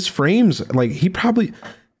 Like his frames, like he probably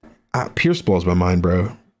Pierce blows my mind,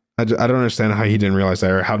 bro. I don't understand how he didn't realize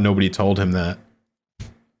that, or how nobody told him that.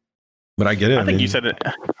 But I get it. I think you said it.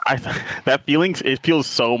 That feeling, it feels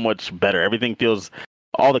so much better. Everything feels,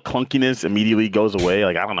 all the clunkiness immediately goes away.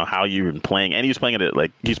 Like I don't know how you've been playing, and he was playing it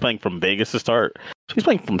like he's playing from Vegas to start. He's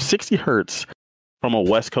playing from 60 hertz from a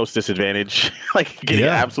West Coast disadvantage, like getting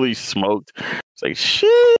absolutely smoked. It's like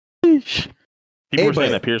sheesh. People were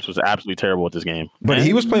saying that Pierce was absolutely terrible at this game, but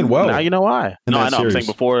he was playing well. Now you know why. No, I know. Series. I'm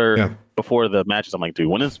saying before the matches, I'm like, dude,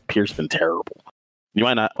 when has Pierce been terrible? He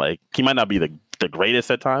might not be the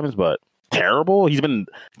greatest at times, but terrible. He's been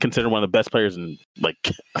considered one of the best players in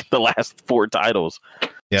like the last 4 titles.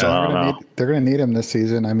 Yeah, so they're gonna need him this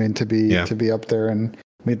season. I mean, to be up there and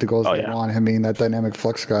meet the goals they want. Him being that dynamic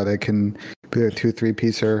flux guy that can be a 2-3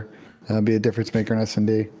 piecer. Be a difference maker in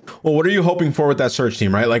S&D. Well, what are you hoping for with that Surge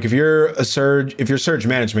team, right? Like if you're Surge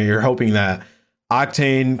management, you're hoping that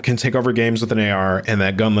Octane can take over games with an AR and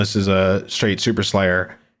that Gunless is a straight Super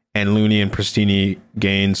Slayer and Looney and Pristini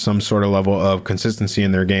gain some sort of level of consistency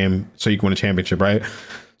in their game so you can win a championship, right?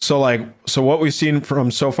 So what we've seen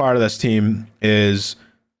from so far to this team is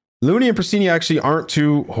Looney and Pristini actually aren't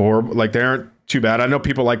too horrible. Like they aren't too bad. I know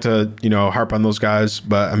people like to, harp on those guys,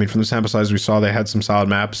 but I mean, from the sample size we saw, they had some solid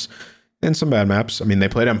maps and some bad maps. I mean, they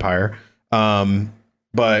played Empire.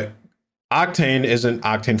 But Octane isn't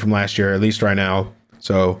Octane from last year, at least right now.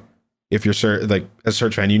 So if you're like a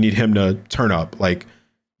Surge fan, you need him to turn up. Like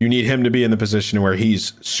you need him to be in the position where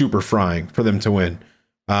he's super frying for them to win,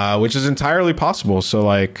 which is entirely possible. So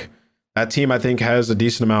like that team, I think, has a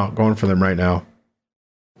decent amount going for them right now,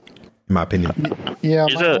 in my opinion. Yeah.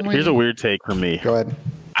 Here's a weird take from me. Go ahead.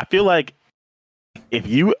 I feel like if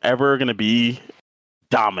you ever going to be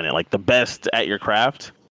dominant, like the best at your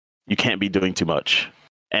craft, you can't be doing too much.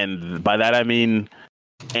 And by that I mean,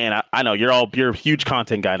 and I know you're a huge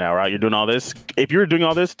content guy now, right? You're doing all this. If you're doing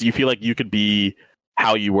all this, do you feel like you could be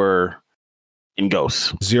how you were in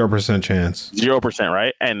Ghosts? 0% chance. 0%,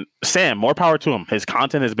 right? And Sam, more power to him. His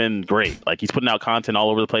content has been great. Like, he's putting out content all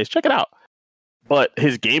over the place. Check it out. But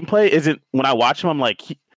his gameplay isn't. When I watch him, I'm like,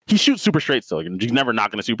 he shoots super straight still. He's never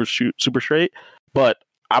not going to shoot super straight. But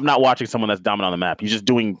I'm not watching someone that's dominant on the map.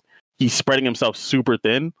 He's spreading himself super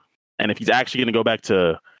thin. And if he's actually going to go back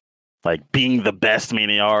to like being the best main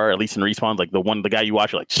AR, at least in respawns, like the guy you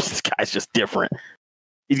watch, you're like, this guy's just different.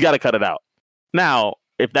 He's got to cut it out. Now,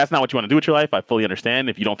 if that's not what you want to do with your life, I fully understand.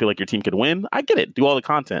 If you don't feel like your team could win, I get it. Do all the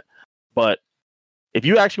content. But if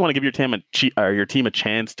you actually want to give your team a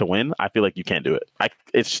chance to win, I feel like you can't do it.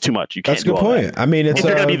 It's just too much. You can't. That's a good point. I mean, if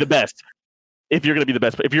you're going to be the best, if you're going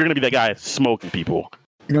to be that guy smoking people.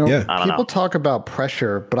 People talk about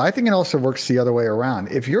pressure, but I think it also works the other way around.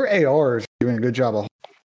 If your AR is doing a good job of,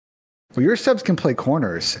 your subs can play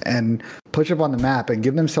corners and push up on the map and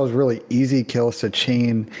give themselves really easy kills to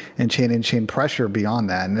chain pressure beyond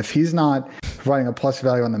that. And if he's not providing a plus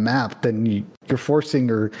value on the map, then you're forcing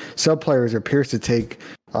your sub players or peers to take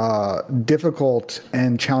difficult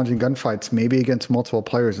and challenging gunfights, maybe against multiple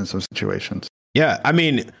players in some situations. Yeah, I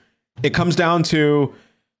mean, it comes down to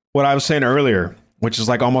what I was saying earlier, which is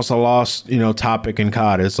like almost a lost, topic in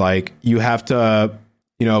COD. It's like you have to,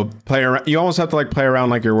 play around. You almost have to like play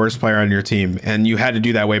around like your worst player on your team, and you had to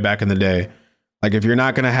do that way back in the day. Like if you're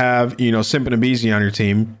not going to have, Simp and Abizi on your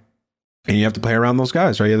team, and you have to play around those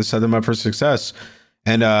guys, right? You have to set them up for success.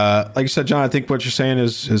 And like you said, John, I think what you're saying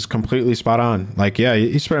is completely spot on. Like, yeah,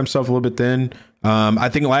 he spread himself a little bit thin. I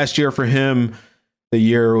think last year for him, the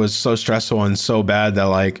year was so stressful and so bad that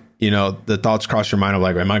like, the thoughts cross your mind of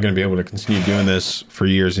like, am I going to be able to continue doing this for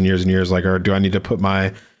years and years and years? Like, or do I need to put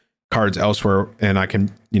my cards elsewhere and I can,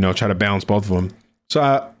 try to balance both of them?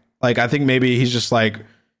 So I think maybe he's just like,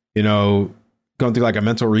 going through like a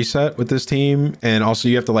mental reset with this team. And also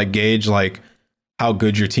you have to like gauge like how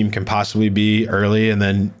good your team can possibly be early. And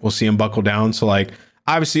then we'll see him buckle down. So like,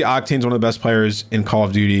 obviously Octane's one of the best players in Call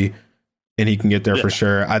of Duty, and he can get there for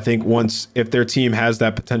sure. I think if their team has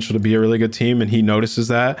that potential to be a really good team and he notices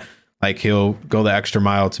that, like he'll go the extra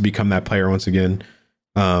mile to become that player once again.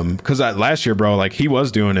 Because last year, bro, like he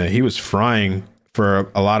was doing it. He was frying for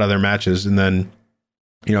a lot of their matches. And then,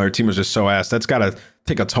 their team was just so ass. That's got to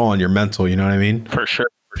take a toll on your mental. You know what I mean? For sure.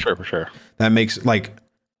 That makes like,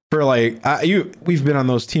 we've been on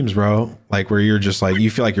those teams, bro, like where you're just like, you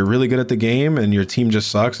feel like you're really good at the game and your team just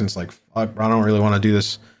sucks. And it's like, fuck, bro, I don't really want to do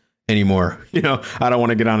this anymore. I don't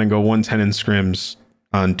want to get on and go 110 in scrims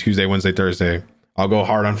on Tuesday, Wednesday, Thursday. I'll go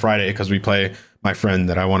hard on Friday because we play my friend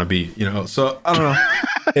that I want to beat, So I don't know.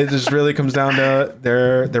 It just really comes down to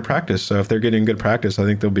their practice. So if they're getting good practice, I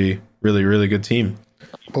think they'll be really, really good team.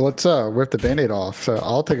 Well, let's rip the Band-Aid off. So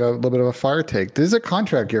I'll take a little bit of a fire take. This is a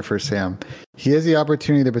contract year for Sam. He has the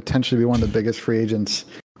opportunity to potentially be one of the biggest free agents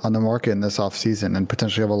on the market in this offseason and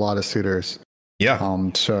potentially have a lot of suitors. Yeah.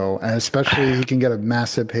 And especially he can get a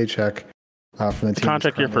massive paycheck from the team.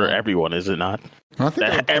 Contract year for everyone, is it not? I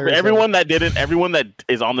think everyone that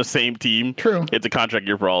is on the same team. True. It's a contract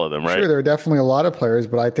year for all of them, right? Sure, there are definitely a lot of players,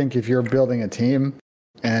 but I think if you're building a team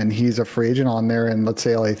and he's a free agent on there, and let's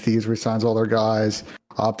say LA Thieves resigns all their guys,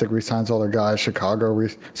 Optic resigns all their guys,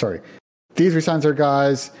 Thieves resigns their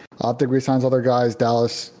guys, Optic resigns all their guys,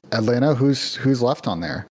 Dallas, Atlanta, who's left on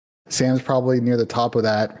there? Sam's probably near the top of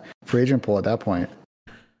that free agent pool at that point.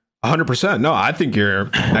 100%. No, I think you're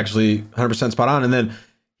actually 100% spot on. And then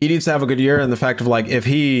he needs to have a good year. And the fact of like, if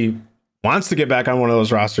he wants to get back on one of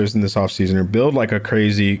those rosters in this offseason or build like a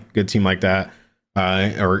crazy good team like that,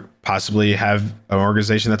 or possibly have an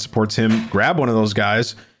organization that supports him, grab one of those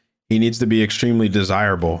guys, he needs to be extremely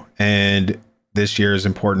desirable. And this year is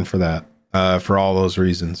important for that, for all those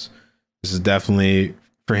reasons. This is definitely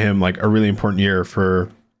for him, like a really important year for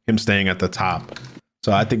him staying at the top.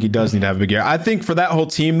 So I think he does need to have a big year. I think for that whole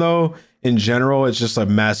team, though, in general, it's just a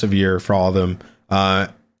massive year for all of them.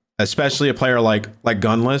 Especially a player like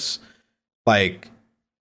Gunless. Like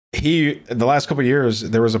the last couple of years,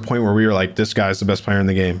 there was a point where we were like, this guy's the best player in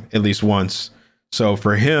the game, at least once. So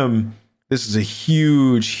for him, this is a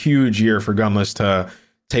huge, huge year for Gunless to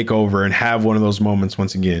take over and have one of those moments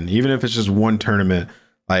once again. Even if it's just one tournament,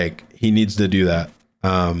 like he needs to do that.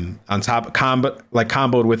 On top,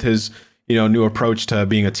 comboed with his new approach to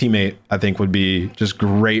being a teammate, I think would be just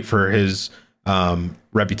great for his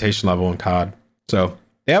reputation level in COD. So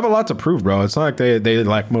they have a lot to prove, bro. It's not like they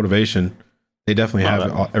lack motivation. They definitely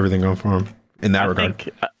have everything going for them in that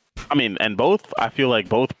regard. I mean, and both, I feel like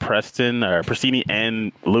both Prestini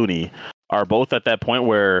and Looney are both at that point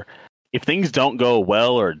where if things don't go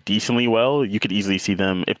well or decently well, you could easily see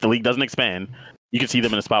them, if the league doesn't expand, you could see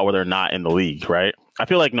them in a spot where they're not in the league, right? I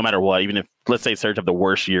feel like no matter what, even if, let's say, Surge have the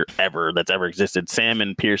worst year ever that's ever existed, Sam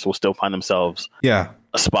and Pierce will still find themselves a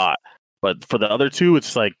spot. But for the other two,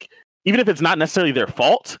 it's like, even if it's not necessarily their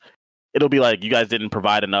fault, it'll be like, you guys didn't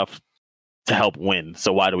provide enough to help win,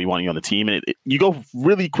 so why do we want you on the team? And you go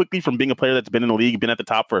really quickly from being a player that's been in the league, been at the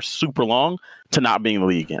top for super long, to not being in the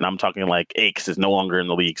league. And I'm talking like Aches is no longer in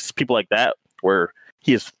the league. People like that, where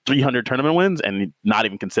he has 300 tournament wins and not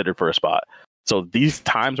even considered for a spot. So these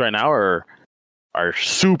times right now are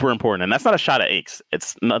super important. And that's not a shot at Aches.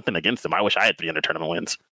 It's nothing against him. I wish I had 300 tournament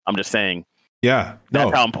wins. I'm just saying, that's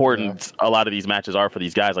how important a lot of these matches are for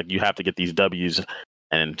these guys. Like, you have to get these W's,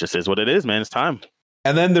 and it just is what it is, man. It's time.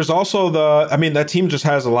 And then there's also that team just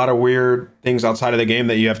has a lot of weird things outside of the game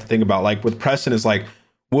that you have to think about. Like with Preston, is like,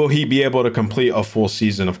 will he be able to complete a full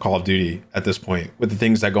season of Call of Duty at this point with the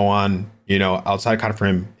things that go on, outside kind of for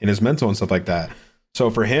him in his mental and stuff like that. So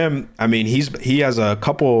for him, I mean, he has a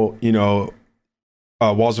couple,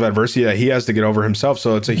 walls of adversity that he has to get over himself.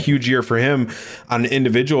 So it's a huge year for him on an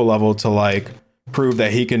individual level to like prove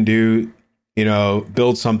that he can do,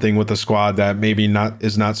 build something with a squad that maybe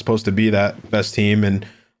is not supposed to be that best team, and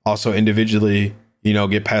also individually,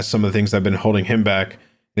 get past some of the things that have been holding him back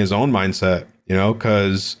in his own mindset,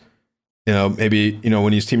 because, maybe,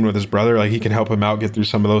 when he's teaming with his brother, like he can help him out, get through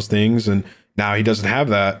some of those things. And now he doesn't have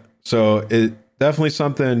that. So it definitely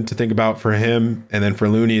something to think about for him. And then for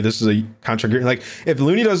Looney, this is a contract. Like if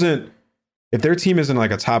their team isn't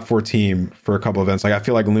like a top 4 team for a couple events, like I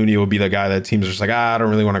feel like Looney will be the guy that teams are just like, I don't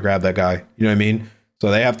really want to grab that guy. You know what I mean? So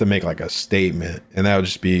they have to make like a statement, and that would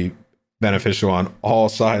just be beneficial on all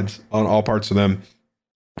sides, on all parts of them.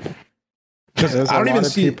 Because I don't even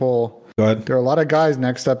see people. Go ahead. There are a lot of guys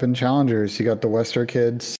next up in challengers. You got the Wester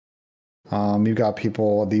kids. You got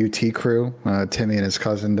people, the UT crew, Timmy and his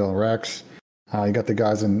cousin Dylan Rex. You got the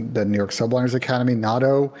guys in the New York Subliners Academy.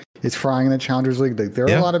 Nato is frying in the Challengers League. There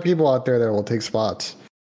are a lot of people out there that will take spots.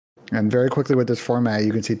 And very quickly with this format,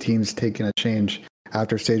 you can see teams taking a change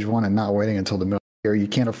after stage 1 and not waiting until the middle of the year. You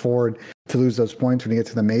can't afford to lose those points when you get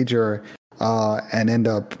to the major and end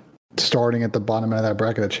up starting at the bottom of that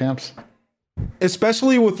bracket of champs.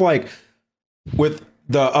 Especially with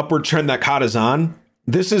the upward trend that COD is on.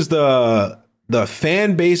 This is the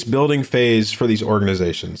fan base building phase for these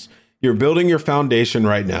organizations. You're building your foundation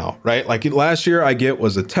right now, right? Like last year, I get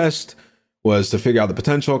was a test, was to figure out the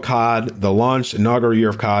potential of COD, the launch, inaugural year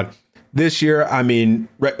of COD. This year, I mean,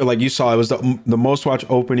 like you saw, it was the most watched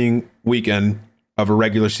opening weekend of a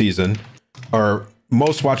regular season, or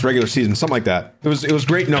most watched regular season, something like that. It was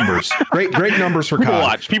great numbers, great numbers for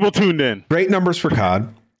COD. People tuned in. Great numbers for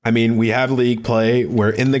COD. I mean, we have league play. We're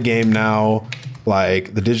in the game now.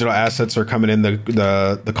 Like the digital assets are coming in,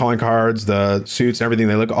 the calling cards, the suits, everything.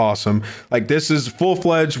 They look awesome. Like this is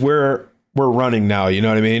full-fledged. We're running now. You know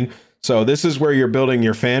what I mean? So this is where you're building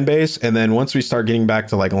your fan base. And then once we start getting back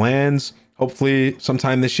to like LANs, hopefully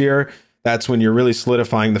sometime this year, that's when you're really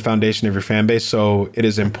solidifying the foundation of your fan base. So it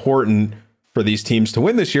is important for these teams to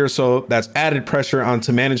win this year. So that's added pressure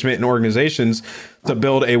onto management and organizations to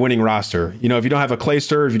build a winning roster. If you don't have a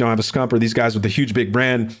Clayster, if you don't have a Scump, or these guys with a huge big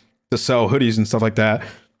brand to sell hoodies and stuff like that,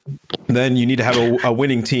 then you need to have a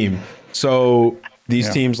winning team. So these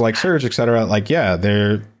teams like Surge, et cetera,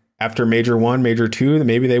 they're after Major 1, Major 2,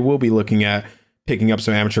 maybe they will be looking at picking up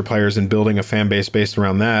some amateur players and building a fan base based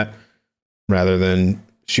around that, rather than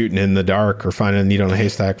shooting in the dark or finding a needle in a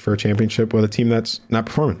haystack for a championship with a team that's not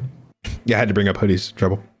performing. Yeah, I had to bring up hoodies,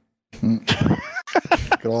 Trouble.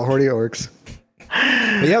 Good old hoodie orcs.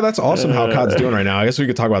 But yeah, that's awesome how COD's doing right now. I guess we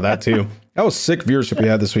could talk about that too. That was sick viewership we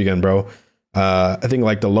had this weekend, bro. I think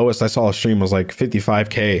like the lowest I saw a stream was like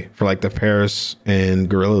 55K for like the Paris and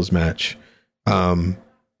Gorillas match.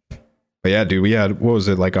 But yeah, dude, we had, what was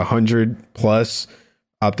it, like 100 plus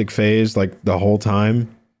optic phase like the whole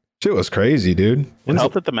time. Shit was crazy, dude. It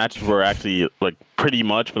helped that the matches were actually like pretty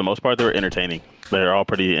much for the most part they were entertaining. They're all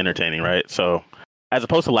pretty entertaining, right? So as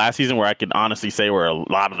opposed to last season where I could honestly say where a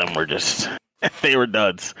lot of them were just they were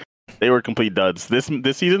duds. They were complete duds. This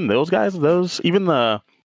season, those guys, even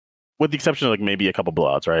with the exception of like maybe a couple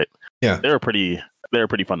blowouts, right? Yeah, they were pretty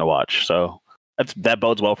fun to watch. So that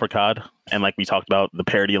bodes well for COD. And like we talked about, the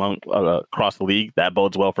parity across the league, that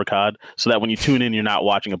bodes well for COD. So that when you tune in, you're not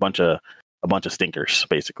watching a bunch of stinkers,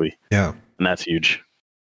 basically. Yeah, and that's huge.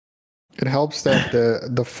 It helps that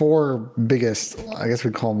the 4 biggest, I guess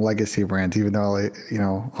we call them legacy brands, even though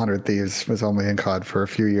 100 Thieves was only in COD for a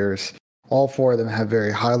few years. All 4 of them have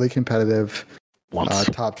very highly competitive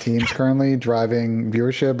top teams currently, driving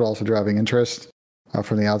viewership, but also driving interest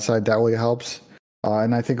from the outside. That really helps.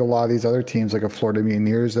 And I think a lot of these other teams, like a Florida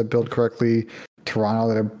Mutineers that build correctly, Toronto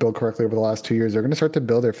that have built correctly over the last 2 years, they're going to start to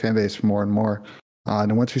build their fan base more and more.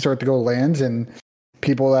 And once we start to go lands and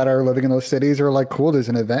people that are living in those cities are like, cool, there's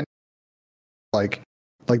an event. Like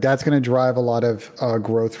that's going to drive a lot of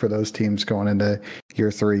growth for those teams going into year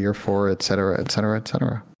 3, year 4, et cetera, et cetera, et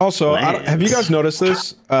cetera. Also, have you guys noticed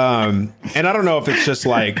this? And I don't know if it's just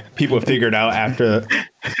like people have figured out after.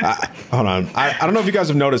 Hold on. I don't know if you guys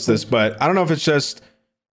have noticed this, but I don't know if it's just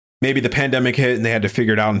maybe the pandemic hit and they had to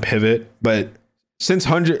figure it out and pivot. But since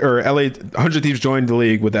 100 Thieves joined the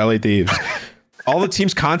league with the LA Thieves, all the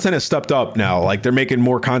team's content has stepped up now. Like they're making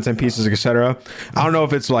more content pieces, etc. I don't know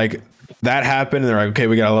if it's like that happened and they're like, okay,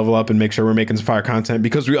 we got to level up and make sure we're making some fire content,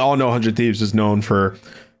 because we all know 100 Thieves is known for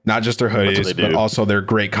not just their hoodies, but also their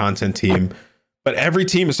great content team. But every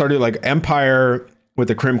team has started, like Empire with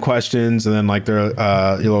the Crim questions, and then like their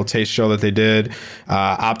little taste show that they did.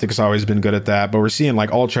 Optic has always been good at that, but we're seeing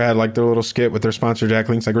like Ultra had like their little skit with their sponsor Jack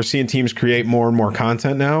Links. Like we're seeing teams create more and more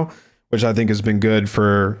content now, which I think has been good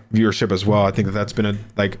for viewership as well. I think that's been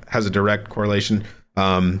has a direct correlation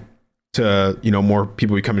to, you know, more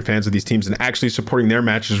people becoming fans of these teams and actually supporting their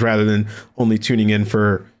matches rather than only tuning in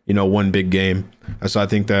for, you know, one big game. So I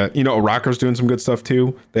think that, you know, Rocker's doing some good stuff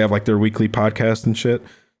too. They have like their weekly podcast and shit.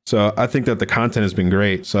 So I think that the content has been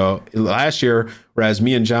great. So last year, whereas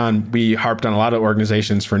me and John, we harped on a lot of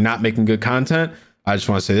organizations for not making good content, I just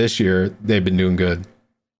want to say this year, they've been doing good.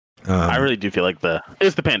 I really do feel like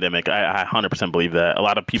it's the pandemic. I 100% believe that. A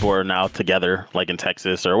lot of people are now together, like in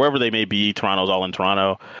Texas or wherever they may be. Toronto's all in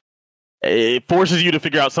Toronto. It forces you to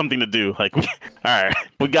figure out something to do. Like, all right,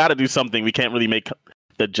 we got to do something. We can't really make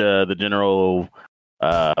the general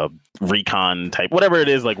recon type, whatever it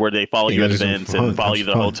is, like where they follow you at events and follow you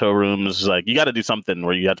to the hotel rooms. Like, you got to do something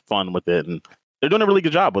where you have fun with it. And they're doing a really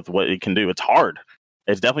good job with what it can do. It's hard.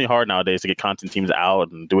 It's definitely hard nowadays to get content teams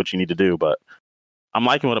out and do what you need to do. But I'm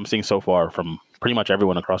liking what I'm seeing so far from pretty much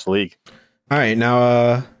everyone across the league. All right,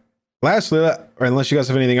 now, lastly, or unless you guys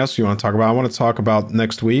have anything else you want to talk about, I want to talk about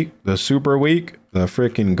next week, the Super Week, the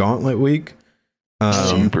freaking Gauntlet Week.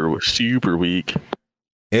 Super Week.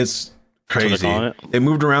 It's crazy. They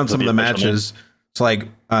moved around some of the matches. It's like,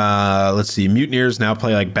 let's see, Mutineers now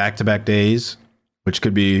play like back-to-back days, which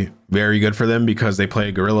could be very good for them because they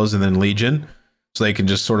play Guerrillas and then Legion. So they can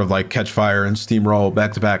just sort of like catch fire and steamroll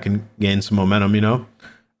back-to-back and gain some momentum, you know?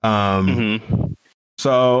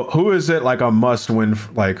 So who is it like a must win?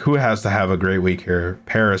 Like who has to have a great week here?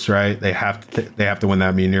 Paris, right? They have to win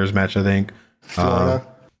that Mutineers match, I think. Florida.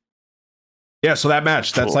 Yeah, so that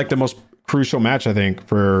match, that's like the most crucial match, I think,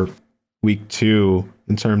 for week 2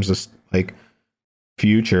 in terms of like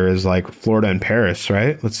future is like Florida and Paris,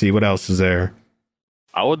 right? Let's see what else is there.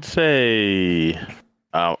 I would say,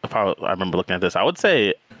 if I remember looking at this, I would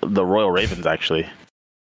say the Royal Ravens actually.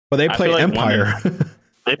 Well, they play like Empire.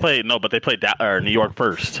 They play New York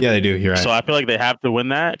first. Yeah, they do. You're right. So I feel like they have to win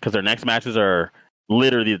that because their next matches are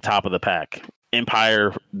literally the top of the pack.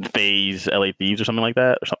 Empire, FaZe, LA Thieves, or something like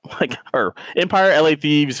that, or Empire, LA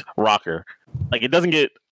Thieves, Rocker. Like it doesn't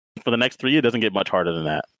get for the next 3. It doesn't get much harder than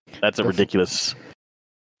that. That's a ridiculous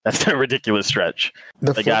stretch.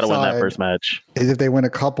 They got to win that first match. Is if they win a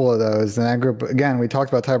couple of those, then that group again. We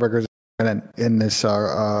talked about tiebreakers in this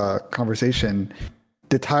conversation.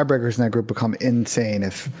 The tiebreakers in that group become insane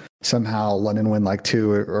if somehow London win like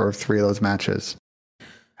 2 or 3 of those matches.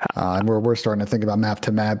 And we're starting to think about map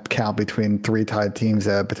to map count between 3 tied teams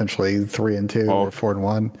at potentially 3-2 or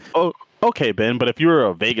 4-1. Oh, okay, Ben. But if you were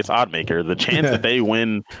a Vegas odd maker, the chance that they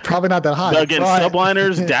win probably not that high against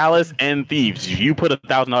Subliners, Dallas, and Thieves, you put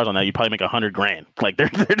 $1,000 on that, you probably make $100,000. Like they're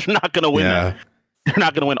not going to win. Yeah. They're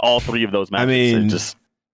not going to win all 3 of those matches. I mean,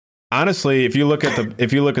 honestly, if you look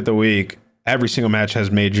at the week, every single match has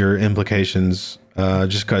major implications.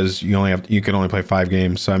 Just because you can only play 5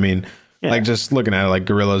 games. So I mean. Yeah. Like just looking at it, like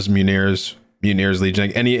Guerrillas, Mutineers, Legion,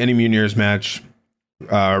 like any Mutineers match,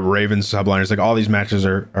 Ravens, Subliners, like all these matches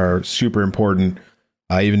are super important,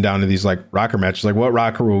 even down to these like Rocker matches. Like what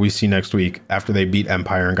Rocker will we see next week after they beat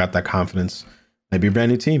Empire and got that confidence? Maybe a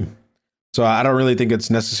brand new team. So I don't really think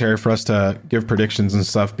it's necessary for us to give predictions and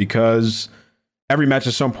stuff because every match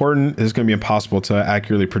is so important. It's going to be impossible to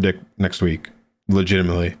accurately predict next week,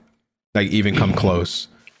 legitimately, like even come close.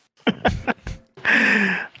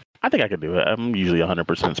 I think I could do it. I'm usually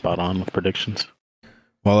 100% spot on with predictions.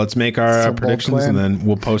 Well, let's make our predictions and then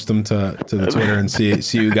we'll post them to the Twitter and see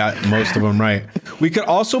who got most of them right. We could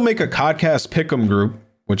also make a Codcast Pick'em group,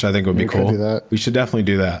 which I think would be cool. We should definitely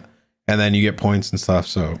do that. And then you get points and stuff.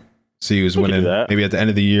 So see who's winning. Maybe at the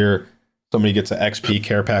end of the year, Somebody gets an XP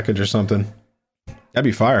care package or something. That'd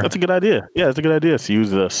be fire. That's a good idea. Yeah, that's a good idea. See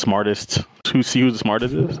who's the smartest. See who the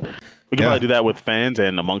smartest is. We can probably do that with fans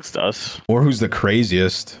and amongst us. Or who's the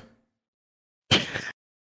craziest.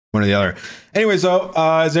 One or the other. Anyways, though,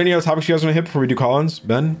 is there any other topics you guys want to hit before we do call-ins?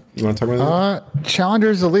 Ben, you want to talk about that?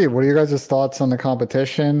 Challengers Elite. What are your guys' thoughts on the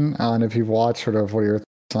competition? And if you've watched, sort of, what are your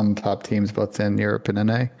thoughts on top teams both in Europe and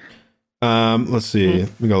NA? Let's see.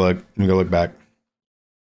 Let me go look back.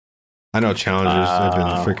 I know Challengers have been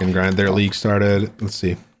freaking grind. Their league started. Let's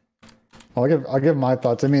see. I'll give my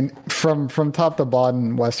thoughts. I mean, from top to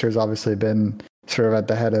bottom, Wester's obviously been sort of at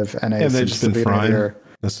the head of NA. Yeah, they've just been frying.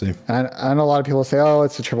 Let's see. And I know a lot of people say, "Oh,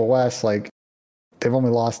 it's the Triple West." Like, they've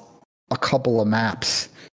only lost a couple of maps.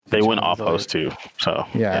 They went off host too. So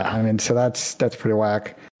yeah, I mean, so that's pretty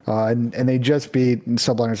whack. And they just beat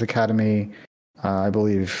Subliners Academy, I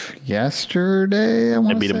believe yesterday.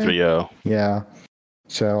 They beat them 3-0. Yeah.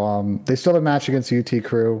 So they still have a match against UT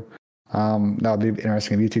Crew. That would be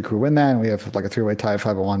interesting if UT Crew win that, and we have like a 3-way tie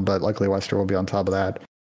 5-1, but luckily Wester will be on top of that.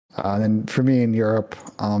 And then for me in Europe,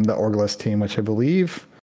 the Orgless team, which I believe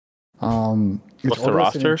what's the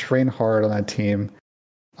roster? Train hard on that team.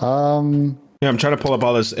 Yeah, I'm trying to pull up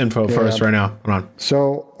all this info first right now. Hold on.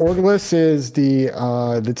 So Orgless is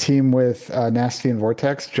the team with Nasty and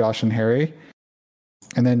Vortex, Josh and Harry.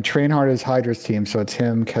 And then Train Hard is Hydra's team, so it's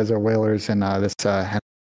him, Keza Whalers, and this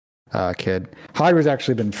kid. Hydra's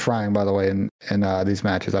actually been frying, by the way, in these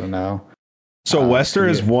matches. I don't know. So Wester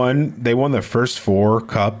has won. They won the first 4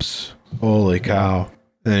 cups. Holy cow!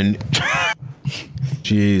 And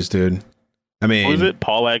jeez, dude. I mean, what was it?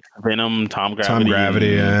 Paul X, Venom, Tom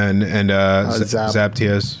Gravity, and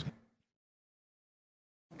Zaptius.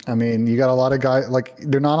 I mean, you got a lot of guys, like,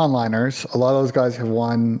 they're not onliners. A lot of those guys have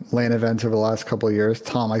won LAN events over the last couple of years.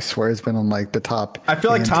 Tom, I swear, has been on like the top. I feel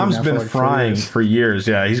like Tom's been like frying for years.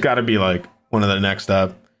 Yeah, he's got to be like one of the next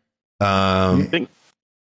up.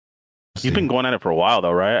 He's been going at it for a while,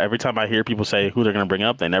 though, right? Every time I hear people say who they're going to bring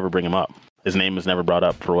up, they never bring him up. His name is never brought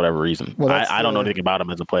up for whatever reason. Well, I don't know anything about him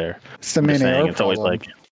as a player. It's the main AR It's always like,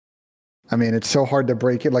 I mean, it's so hard to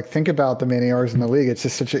break it. Like, think about the main ARs in the league. It's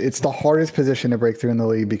just it's the hardest position to break through in the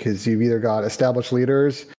league because you've either got established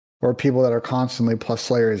leaders or people that are constantly plus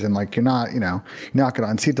slayers, and like you're not going to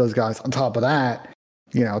unseat those guys. On top of that,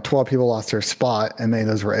 12 people lost their spot, and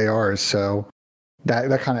those were ARs. So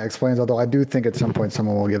that kind of explains. Although I do think at some point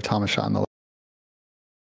someone will give Tom a shot in the league.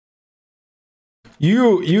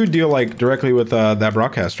 You deal like directly with that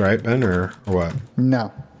broadcast, right, Ben, or what?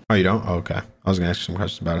 No. Oh, you don't? Oh, okay. I was gonna ask you some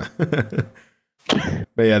questions about it.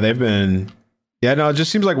 But yeah, they've been. Yeah, no, it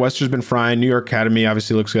just seems like Wester's been frying. New York Academy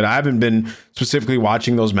obviously looks good. I haven't been specifically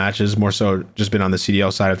watching those matches, more so just been on the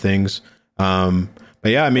CDL side of things. But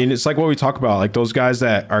yeah, I mean, it's like what we talk about, like those guys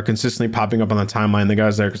that are consistently popping up on the timeline, the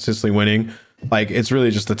guys that are consistently winning. Like, it's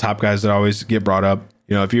really just the top guys that always get brought up.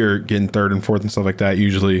 If you're getting 3rd and 4th and stuff like that,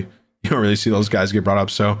 usually you don't really see those guys get brought up.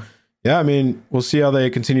 So yeah, I mean, we'll see how they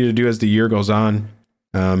continue to do as the year goes on.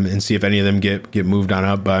 And see if any of them get moved on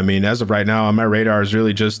up. But I mean, as of right now, on my radar is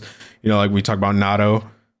really just, like we talk about Nato,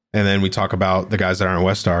 and then we talk about the guys that aren't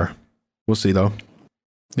Westar. We'll see though.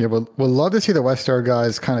 Yeah, we'll love to see the Westar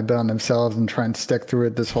guys kind of bet on themselves and try and stick through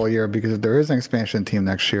it this whole year, because if there is an expansion team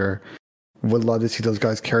next year, would love to see those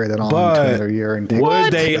guys carry that on to another year. And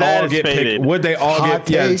would they all get picked? Would they all get?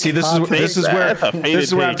 Yeah. See, this is where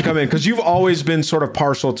I have to come in, because you've always been sort of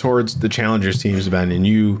partial towards the Challengers teams, Ben, and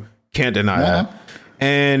you can't deny that.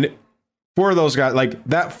 And for those guys, like,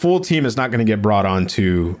 that full team is not going to get brought on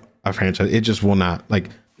to a franchise. It just will not. Like,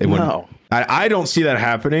 they wouldn't. No. I don't see that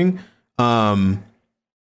happening.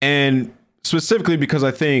 And specifically because I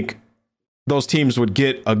think those teams would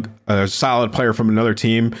get a solid player from another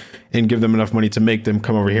team and give them enough money to make them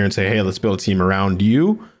come over here and say, hey, let's build a team around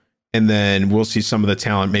you. And then we'll see some of the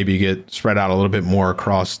talent maybe get spread out a little bit more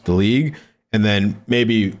across the league. And then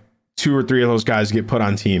maybe 2 or 3 of those guys get put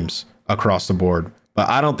on teams across the board. But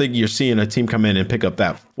I don't think you're seeing a team come in and pick up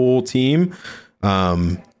that full team.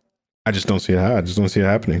 I just don't see it. I just don't see it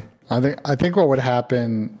happening. I think what would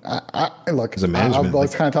happen. Look, as a management,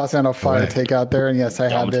 let's kind of toss out a fire to take out there. And yes, I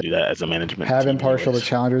have been do that as a management. Have been partial to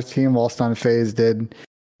Challengers team. Whilst on FaZe did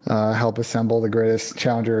help assemble the greatest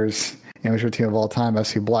Challengers amateur team of all time,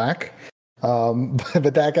 SC Black.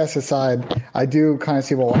 But that guess aside, I do kind of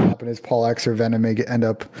see what will happen is Paul X or Venom may end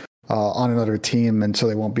up on another team, and so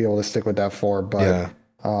they won't be able to stick with that 4. But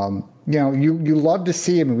you love to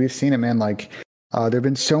see. I mean, we've seen it, man. Like, there have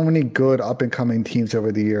been so many good up and coming teams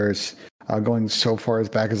over the years, going so far as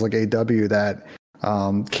back as like AW that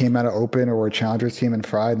came out of Open or were a Challengers team and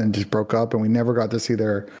fried, and then just broke up, and we never got to see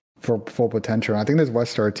their full potential. And I think this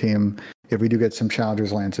Westar team if we do get some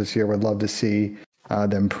challengers lands this year, would love to see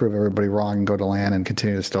them prove everybody wrong and go to land and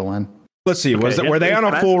continue to still win. Let's see. Okay, Were they on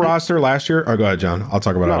a full roster last year? Or go ahead, John. I'll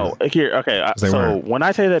talk about it. Here, okay. So when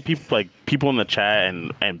I say that people in the chat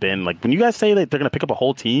and Ben, like when you guys say that they're gonna pick up a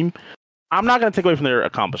whole team, I'm not gonna take away from their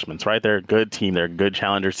accomplishments, right? They're a good team. They're a good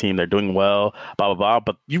challengers team. They're doing well. Blah blah blah.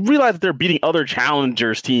 But you realize that they're beating other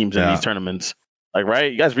challengers teams in these tournaments. Like,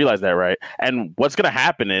 right? You guys realize that, right? And what's going to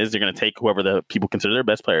happen is they're going to take whoever the people consider their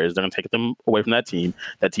best players. They're going to take them away from that team.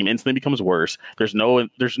 That team instantly becomes worse. There's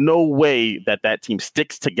no way that team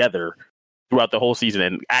sticks together throughout the whole season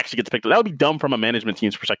and actually gets picked up. That would be dumb from a management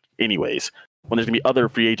team's perspective anyways, when there's going to be other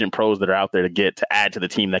free agent pros that are out there to add to the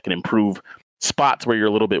team that can improve spots where you're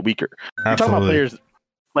a little bit weaker. You're talking about players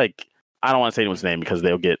like, I don't want to say anyone's name because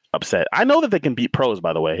they'll get upset. I know that they can beat pros,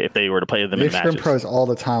 by the way, if they were to play them in matches. They scrim pros all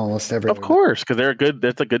the time, almost every. Of course, because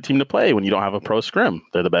that's a good team to play when you don't have a pro scrim.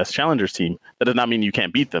 They're the best challengers team. That does not mean you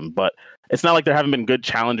can't beat them, but it's not like there haven't been good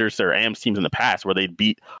challengers or AMS teams in the past where they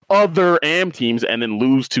beat other AM teams and then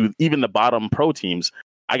lose to even the bottom pro teams.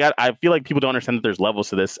 I feel like people don't understand that there's levels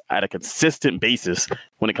to this at a consistent basis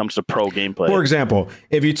when it comes to pro gameplay. For example,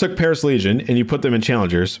 if you took Paris Legion and you put them in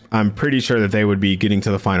challengers, I'm pretty sure that they would be getting to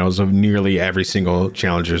the finals of nearly every single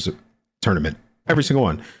challengers tournament, every single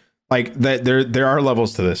one. Like that, there are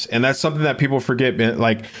levels to this, and that's something that people forget.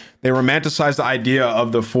 Like they romanticize the idea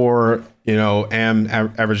of the four,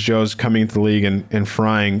 average Joes coming into the league and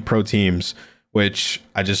frying pro teams, which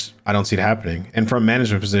I don't see it happening. And from a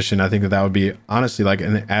management position, I think that would be honestly like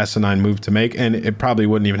an asinine move to make, and it probably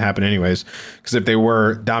wouldn't even happen anyways. Because if they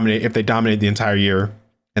dominate the entire year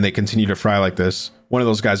and they continue to fry like this, one of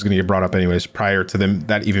those guys is going to get brought up anyways prior to them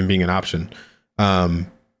that even being an option.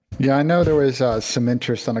 Yeah, I know there was some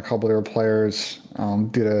interest on a couple of their players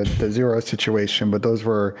due to the Zero situation, but those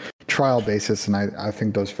were trial basis, and I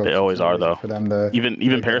think those folks. They always are, though. For them to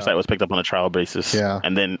even Parasite was picked up on a trial basis. Yeah,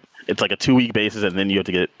 and then it's like a 2-week basis, and then you have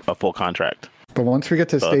to get a full contract. But once we get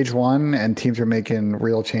to stage one and teams are making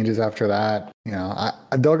real changes after that,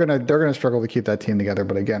 they're gonna struggle to keep that team together.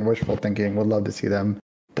 But again, wishful thinking. Would love to see them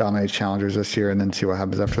dominate challengers this year, and then see what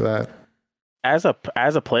happens after that. As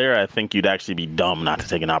a player, I think you'd actually be dumb not to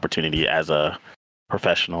take an opportunity as a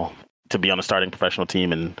professional to be on a starting professional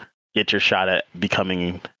team and get your shot at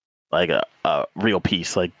becoming like a real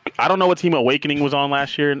piece. Like, I don't know what team Awakening was on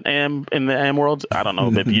last year in the AM Worlds. I don't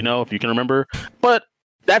know if you can remember, but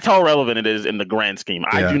that's how relevant it is in the grand scheme.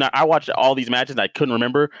 Yeah. I watched all these matches and I couldn't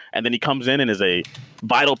remember, and then he comes in and is a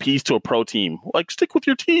vital piece to a pro team. Like, stick with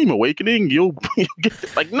your team, Awakening. You'll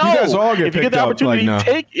get like, no. You guys all get if you get the opportunity, no.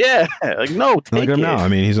 take take it. No, I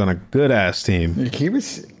mean, he's on a good ass team. He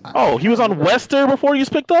was on Wester before he was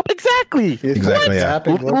picked up. Exactly. Yeah.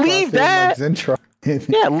 Leave that.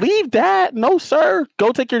 Yeah, leave that. No, sir.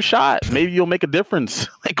 Go take your shot. Maybe you'll make a difference.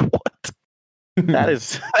 Like, what? that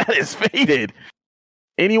is faded.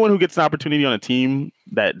 Anyone who gets an opportunity on a team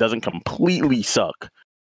that doesn't completely suck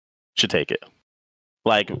should take it.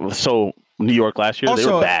 Like, so New York last year, also,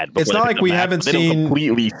 they were bad. It's not like we haven't seen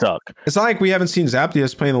completely suck. It's not like we haven't seen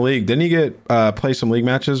Zaptius play in the league. Didn't he get play some league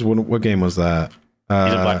matches? What game was that?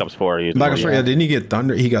 He's in Black Ops 4. Black Ops 4. Yeah, didn't he get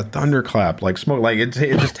thunder? He got thunderclapped like smoke. Like it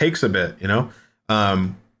just takes a bit, That's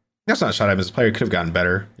not a shot at him as a player. He could have gotten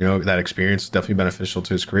better. That experience is definitely beneficial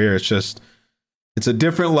to his career. It's a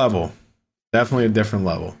different level. Definitely a different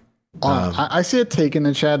level. I see a take in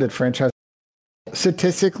the chat that franchise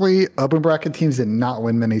statistically, open bracket teams did not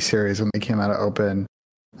win many series when they came out of open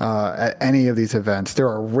at any of these events. There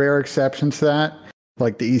are rare exceptions to that,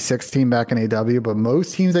 like the E6 team back in AW, but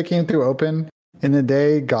most teams that came through open in the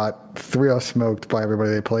day got 3-0 smoked by everybody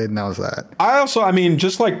they played, and that was that.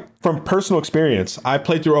 Just like from personal experience, I've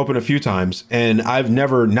played through open a few times, and I've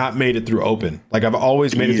never not made it through open. Like, I've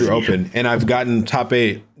always made it through open, and I've gotten top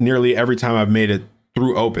 8 nearly every time I've made it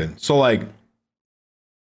through open. So, like,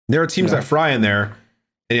 there are teams that fry in there,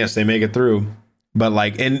 and yes, they make it through. But,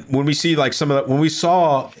 like, and when we see, like, when we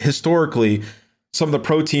saw historically some of the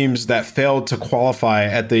pro teams that failed to qualify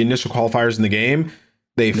at the initial qualifiers in the game,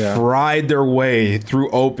 they fried their way through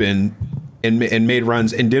open and made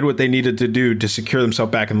runs and did what they needed to do to secure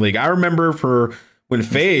themselves back in the league. I remember for when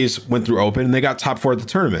FaZe went through open and they got top 4 at the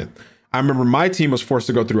tournament. I remember my team was forced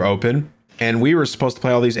to go through open, and we were supposed to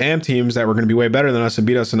play all these AM teams that were going to be way better than us and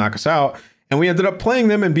beat us and knock us out. And we ended up playing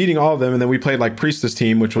them and beating all of them. And then we played like Priestess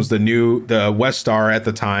team, which was the West Star at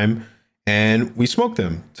the time. And we smoked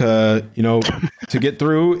them to get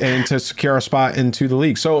through and to secure our spot into the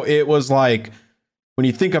league. So it was like, when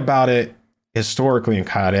you think about it historically in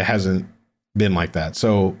COD, it hasn't been like that.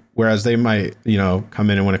 So whereas they might, come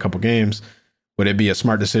in and win a couple games, would it be a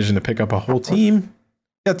smart decision to pick up a whole team?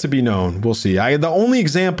 Yet to be known. We'll see. The only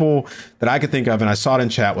example that I could think of, and I saw it in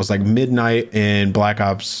chat, was like Midnight in Black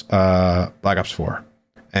Ops 4,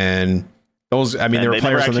 and those. I mean, there were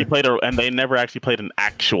players and they never actually played an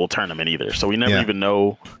actual tournament either. So we never even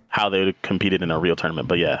know how they competed in a real tournament.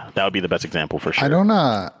 But yeah, that would be the best example for sure. I don't.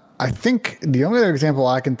 I think the only other example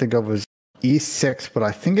I can think of was E6, but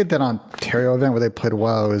I think at that Ontario event where they played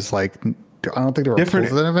WoW is like. I don't think there were different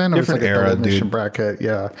pools at that event. It was like era, a double bracket.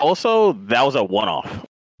 Yeah. Also, that was a one-off.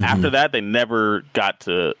 After that, they never got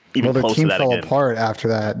to even close to that again. The team fell apart after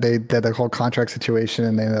that. They had the whole contract situation,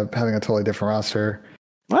 and they ended up having a totally different roster.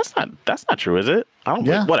 Well, that's not true, is it? I don't.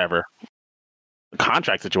 Yeah. Whatever. The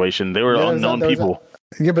contract situation. They were unknown people.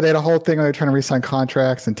 But they had a whole thing where they were trying to re-sign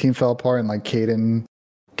contracts, and team fell apart, and like Caden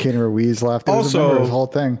Ruiz left. It was a whole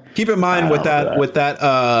thing. Keep in mind with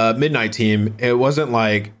that Midnight team, it wasn't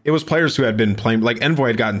like it was players who had been playing. Like Envoy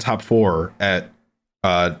had gotten top 4 at.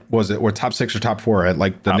 Top 6 or top 4 at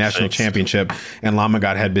like the national championship, and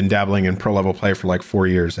Lamagot had been dabbling in pro level play for like 4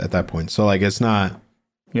 years at that point. So like it's not,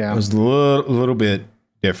 it was a little bit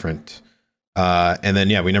different. And then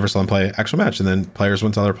we never saw them play actual match, and then players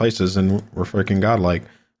went to other places and were freaking godlike,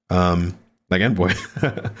 like Envoy.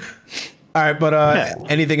 All right, but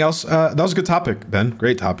anything else? That was a good topic, Ben.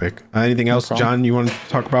 Great topic. Anything else, John? You want to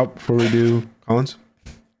talk about before we do Collins?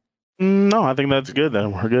 No, I think that's good.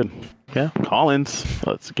 Then we're good. Yeah, Collins.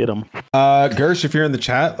 Let's get him. Gersh, if you're in the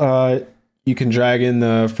chat, you can drag in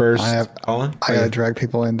the first Colin. I gotta drag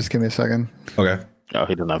people in. Just give me a second. Okay. Oh,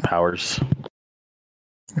 he doesn't have powers.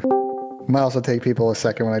 Might also take people a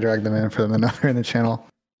second when I drag them in for them to know they're in the channel.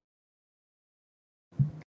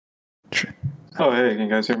 Oh, hey, can you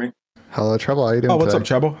guys hear me? Hello, Treble. How you doing? Oh, what's up,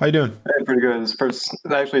 Treble? How you doing? Hey, pretty good. It's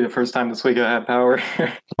actually the first time this week I had power.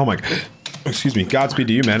 Oh my God. Excuse me. Godspeed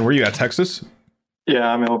to you, man. Where are you at, Texas? Yeah,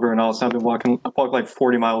 I'm over in Austin. I've walked like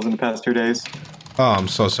 40 miles in the past 2 days. Oh, I'm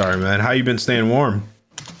so sorry, man. How you been staying warm?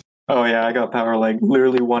 Oh yeah, I got power like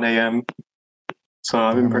literally 1 a.m. So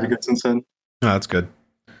I've been pretty good since then. Oh, that's good.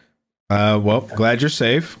 Well, glad you're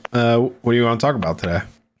safe. What do you want to talk about today?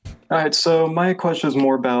 All right, so my question is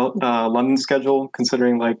more about London's schedule,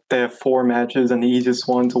 considering like they have 4 matches and the easiest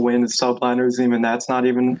one to win is Subliners, even that's not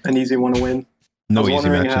even an easy one to win. No easy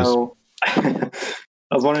matches.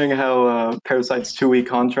 I was wondering how Parasite's 2-week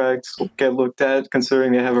contracts get looked at,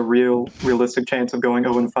 considering they have a realistic chance of going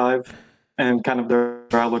 0-5, and kind of their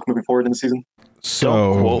outlook moving forward in the season. So,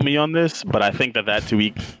 don't quote me on this, but I think that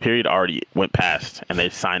 2-week period already went past, and they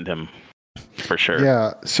signed him for sure.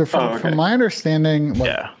 Yeah. So from my understanding,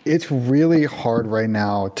 it's really hard right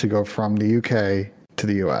now to go from the UK to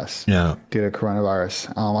the US. Yeah. Due to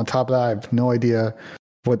coronavirus. On top of that, I have no idea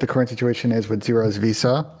what the current situation is with Zero's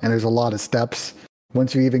visa, and there's a lot of steps.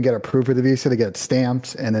 Once you even get approved for the visa to get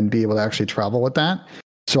stamped and then be able to actually travel with that.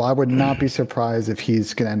 So I would not be surprised if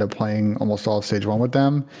he's going to end up playing almost all of stage 1 with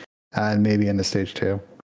them and maybe into stage 2.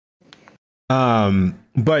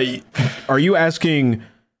 But are you asking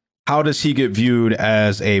how does he get viewed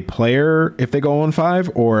as a player if they go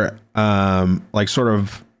 0-5, or like sort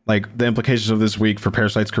of like the implications of this week for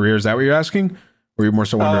Parasite's career? Is that what you're asking? Or you're more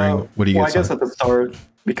so wondering what he gets? I guess at the start,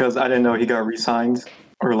 because I didn't know he got re-signed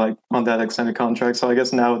or like on that extended contract. So I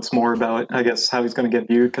guess now it's more about, I guess, how he's going to get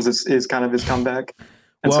viewed, because it is kind of his comeback.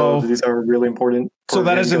 And so these are really important. So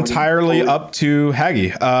that is entirely up to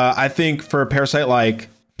Haggy. I think for a Parasite, like,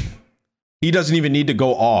 he doesn't even need to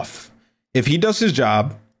go off. If he does his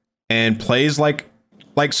job and plays like,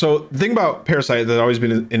 so the thing about Parasite that's always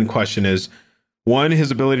been in question is, one,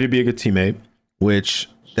 his ability to be a good teammate, which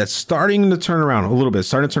that's starting to turn around a little bit,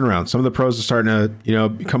 Some of the pros are starting to,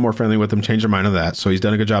 become more friendly with him, change their mind on that. So he's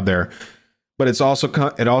done a good job there. But it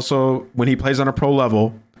also, when he plays on a pro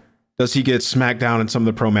level, does he get smacked down in some of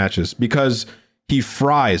the pro matches? Because he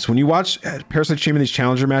fries. When you watch Parasite stream in these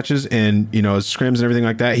challenger matches and, his scrims and everything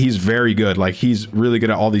like that, he's very good. Like, he's really good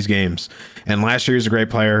at all these games. And last year, he's a great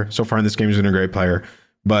player. So far in this game, he's been a great player.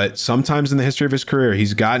 But sometimes in the history of his career,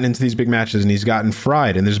 he's gotten into these big matches and he's gotten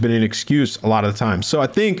fried, and there's been an excuse a lot of the time. So I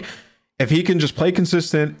think if he can just play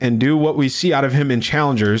consistent and do what we see out of him in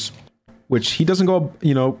challengers, which he doesn't go,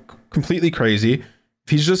 completely crazy.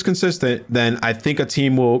 If he's just consistent, then I think a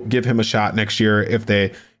team will give him a shot next year. If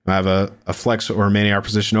they have a flex or a man-AR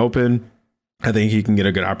position open, I think he can get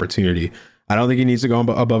a good opportunity. I don't think he needs to go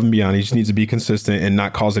above and beyond. He just needs to be consistent and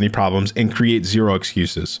not cause any problems and create zero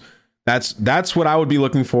excuses. That's what I would be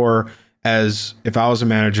looking for as if I was a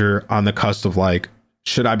manager on the cusp of like,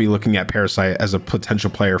 should I be looking at Parasite as a potential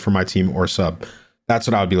player for my team or sub? That's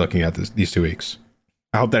what I would be looking at these 2 weeks.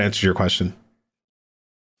 I hope that answers your question.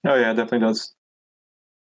 Oh yeah, it definitely does.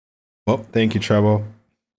 Well, thank you, Treble.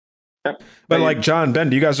 Yep. But like John, Ben,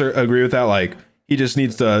 do you guys agree with that? Like, He just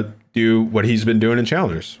needs to do what he's been doing in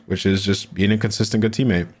Challengers, which is just being a consistent, good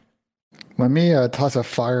teammate. Let me toss a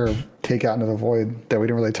fire take out into the void that we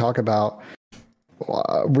didn't really talk about.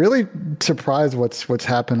 Really surprised what's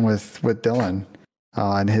happened with Dylan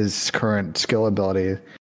and his current skill ability.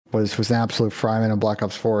 Was an absolute fryman in Black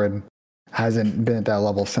Ops 4 and hasn't been at that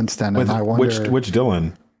level since then. And I wonder which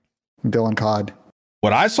Dylan? Dylan COD.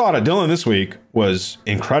 What I saw to Dylan this week was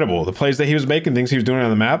incredible. The plays that he was making, things he was doing on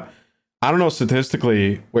the map. I don't know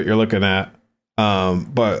statistically what you're looking at,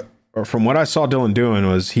 but from what I saw Dylan doing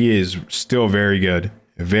was he is still very good,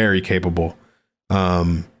 very capable.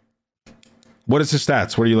 What is his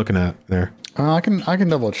stats? What are you looking at there? I can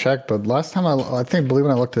double check, but last time I believe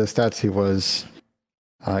when I looked at the stats, he was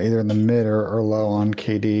either in the mid or low on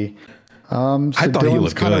KD. So I thought Dylan's he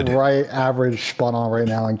looked kind good. of right, average, spot on right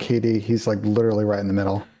now on KD. He's like literally right in the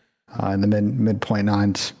middle, in the mid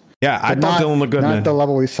 0.9s. Yeah, I thought Dylan looked good, not man. Not the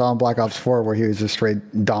level we saw in Black Ops 4 where he was just straight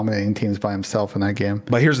dominating teams by himself in that game.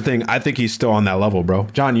 But here's the thing. I think he's still on that level, bro.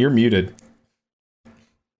 John, you're muted.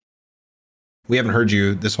 We haven't heard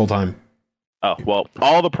you this whole time. Oh, well,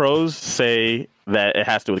 all the pros say that it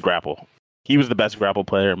has to do with grapple. He was the best grapple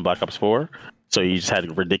player in Black Ops 4, so he just had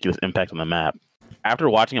a ridiculous impact on the map. After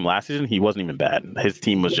watching him last season, he wasn't even bad. His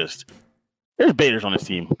team was just... There's baiters on his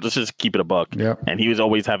team. Let's just keep it a buck. Yep. And he was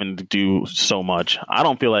always having to do so much. I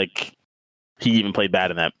don't feel like he even played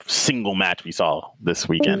bad in that single match we saw this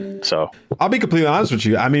weekend. So I'll be completely honest with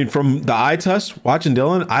you. I mean, from the eye test, watching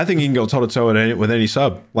Dylan, I think he can go toe-to-toe with any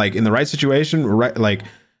sub. Like, in the right situation, right? Like,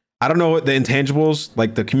 I don't know what the intangibles,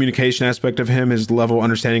 like the communication aspect of him, his level of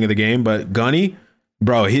understanding of the game, but Gunny,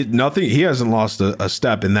 bro, he hasn't lost a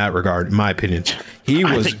step in that regard, in my opinion.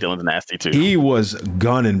 I think Dylan's nasty too. He was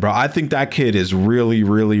gunning, bro. I think that kid is really,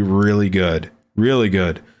 really, really good. Really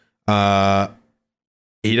good.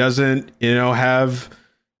 He doesn't, have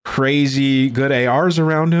crazy good ARs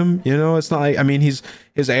around him. It's not like, I mean, his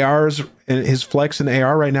ARs and his flex and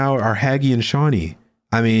AR right now are Haggy and Shawnee.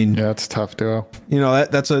 I mean, yeah, it's a tough duo.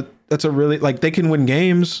 That's a really, like, they can win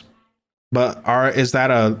games, but is that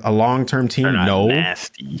a long-term team? No.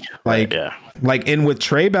 Nasty. Like, yeah. Like, and with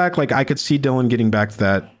Trey back, like, I could see Dylan getting back to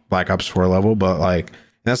that Black Ops 4 level, but like,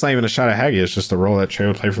 that's not even a shot at Haggy. It's just a role that Trey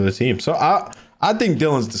would play for the team. So I think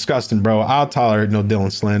Dylan's disgusting, bro. I'll tolerate no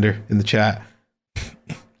Dylan slander in the chat.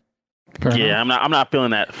 Yeah, I'm not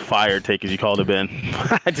feeling that fire take as you called it, Ben.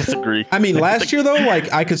 I disagree. I mean, last year though,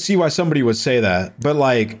 like, I could see why somebody would say that, but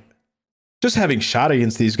like, just having shot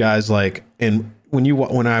against these guys, like, and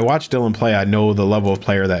when I watch Dylan play, I know the level of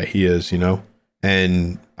player that he is,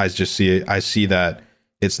 and I just see it. I see that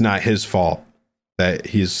it's not his fault that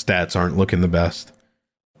his stats aren't looking the best.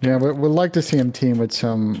 Yeah, we'd like to see him team with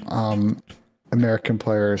some American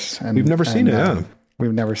players, and we've never seen it. Yeah.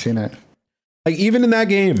 We've never seen it. Like, even in that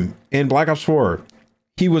game in Black Ops 4,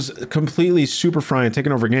 he was completely super frying,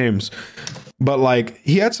 taking over games. But like,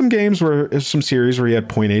 he had some games some series where he had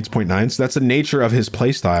 0.8s, 0.9s. That's the nature of his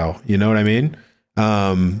play style. You know what I mean?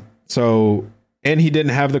 So, and he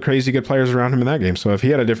didn't have the crazy good players around him in that game. So if he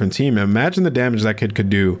had a different team, imagine the damage that kid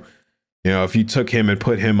could do. If you took him and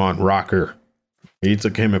put him on Rocker, you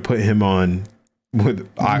took him and put him on with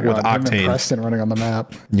Octane. Him and Preston running on the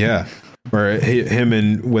map. Yeah, or him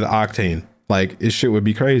and with Octane. Like, his shit would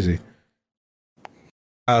be crazy.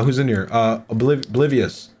 Who's in here?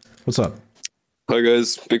 Oblivious. What's up? Hi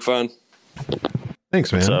guys, big fan.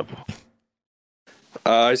 Thanks, man. What's up?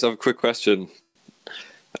 I just have a quick question.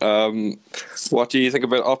 What do you think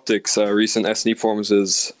about Optic's recent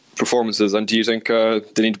SNE performances, and do you think they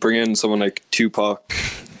need to bring in someone like Tupac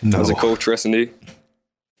as a coach for SNE?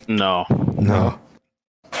 No.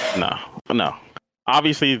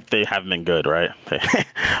 Obviously, they haven't been good, right?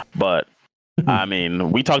 But I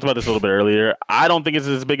mean, we talked about this a little bit earlier. I don't think it's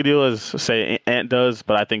as big a deal as, say, Ant does,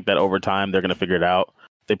 but I think that over time they're going to figure it out.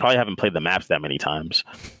 They probably haven't played the maps that many times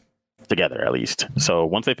together, at least. So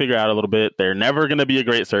once they figure out a little bit, they're never going to be a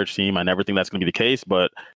great search team. I never think that's going to be the case,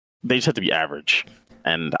 but they just have to be average.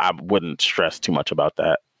 And I wouldn't stress too much about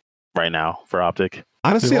that right now for Optic.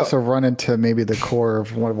 Honestly, they also run into maybe the core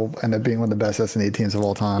of what will end up being one of the best SNE teams of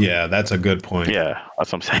all time. Yeah, that's a good point. Yeah,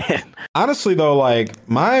 that's what I'm saying. Honestly, though, like,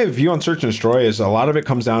 my view on Search and Destroy is a lot of it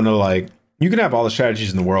comes down to, like, you can have all the strategies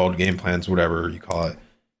in the world, game plans, whatever you call it.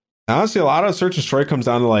 Honestly, a lot of Search and Destroy comes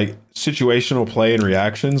down to, like, situational play and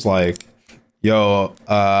reactions. Like, yo,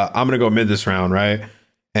 I'm going to go mid this round, right?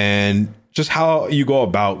 And just how you go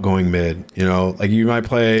about going mid, like, you might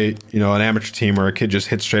play, an amateur team where a kid just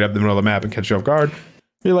hits straight up the middle of the map and catch you off guard.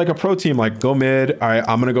 You're like a pro team, like, go mid. All right,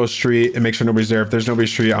 I'm going to go street and make sure nobody's there. If there's nobody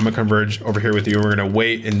street, I'm going to converge over here with you. We're going to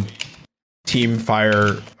wait and team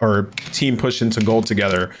fire or team push into gold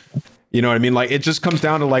together. You know what I mean? Like, it just comes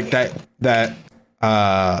down to like that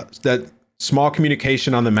small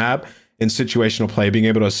communication on the map and situational play, being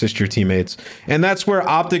able to assist your teammates. And that's where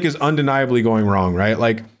Optic is undeniably going wrong, right?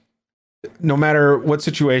 Like, no matter what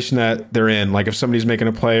situation that they're in, like if somebody's making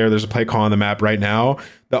a play or there's a play call on the map right now,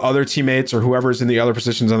 the other teammates or whoever's in the other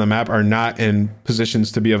positions on the map are not in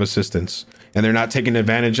positions to be of assistance. And they're not taking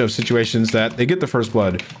advantage of situations that they get the first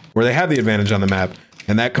blood, where they have the advantage on the map.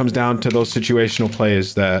 And that comes down to those situational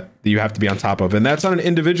plays that you have to be on top of. And that's on an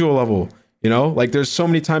individual level, you know? Like, there's so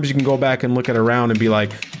many times you can go back and look at a round and be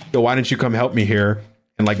like, yo, why didn't you come help me here?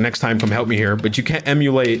 And like, next time come help me here. But you can't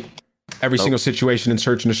emulate every single situation in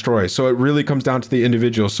search and destroy. So it really comes down to the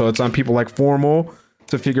individual. So it's on people like Formal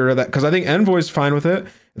to figure that, because I think Envoy's fine with it.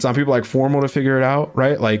 It's on people like Formal to figure it out,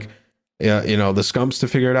 right? Like, you know, the Scumps to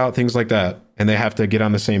figure it out, things like that. And they have to get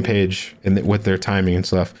on the same page with their timing and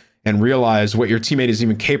stuff, and realize what your teammate is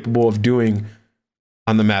even capable of doing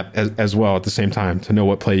on the map as well at the same time, to know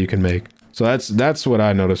what play you can make. So that's what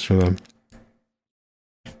I noticed from them.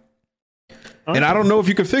 Okay. And I don't know if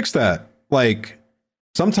you could fix that. Like,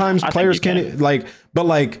 sometimes players can't, like, but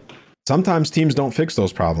like sometimes teams don't fix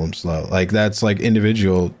those problems though. Like, that's like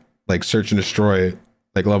individual, like search and destroy,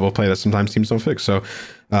 like level of play that sometimes teams don't fix. So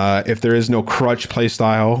if there is no crutch play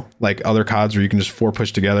style like other CODs where you can just 4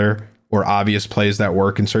 push together, or obvious plays that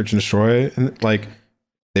work in search and destroy, and like,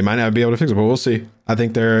 they might not be able to fix it, but we'll see. I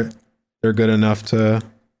think they're good enough to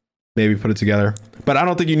maybe put it together. But I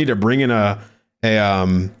don't think you need to bring in like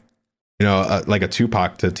a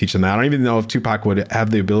Tupac to teach them that. I don't even know if Tupac would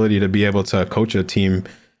have the ability to be able to coach a team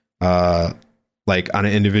like on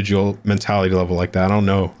an individual mentality level like that. I don't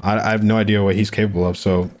know. I have no idea what he's capable of.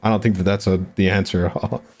 So I don't think that's the answer at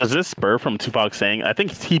all. Does this spur from Tupac saying, I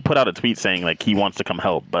think he put out a tweet saying like he wants to come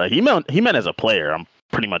help, but he meant as a player. I'm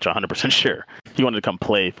pretty much 100% sure he wanted to come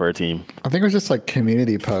play for a team. I think it was just like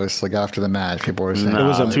community posts like after the match. People were saying,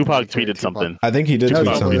 Tupac tweeted something. I think he did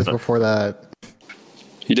tweet something. Before that.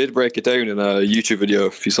 He did break it down in a YouTube video,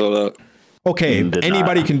 if you saw that. Okay,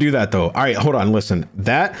 anybody can do that though. All right, hold on, listen.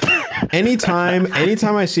 That anytime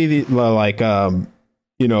I see the like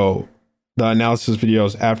you know, the analysis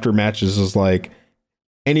videos after matches is like,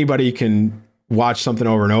 anybody can watch something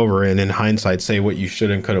over and over and in hindsight say what you should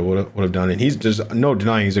and could have would have done. And he's just no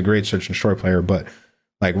denying he's a great search and destroy player, but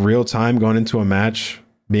like real time going into a match,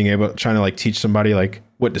 being able trying to like teach somebody like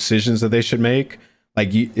what decisions that they should make,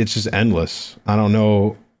 like it's just endless. I don't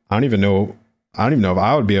even know if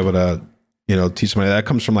I would be able to, you know, teach somebody. That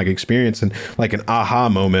comes from like experience and like an aha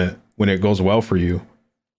moment when it goes well for you.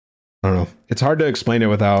 I don't know. It's hard to explain it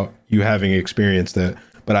without you having experienced it,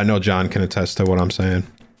 but I know John can attest to what I'm saying.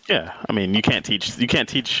 Yeah, I mean, you can't teach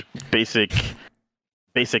basic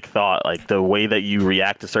thought, like the way that you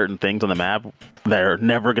react to certain things on the map. They're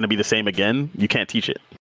never going to be the same again. You can't teach it.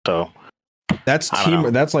 So that's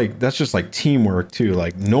team. That's just like teamwork too.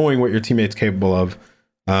 Like knowing what your teammate's capable of.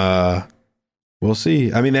 We'll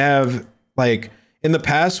see. I mean, they have like in the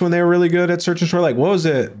past when they were really good at search and destroy. Like what was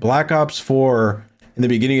it? Black Ops 4 in the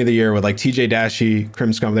beginning of the year with like TJ Dashy,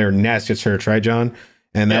 Crimscum. They were nasty at search, right, John?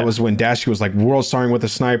 And that was when Dashy was like world starring with a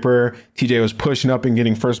sniper. TJ was pushing up and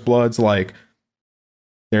getting first bloods. Like,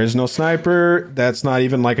 there's no sniper. That's not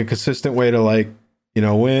even like a consistent way to like, you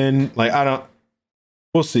know, win. Like,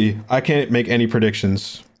 we'll see. I can't make any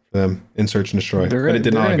predictions for them in search and destroy. They're going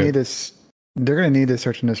to need this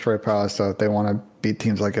search and destroy prowess though if they want to beat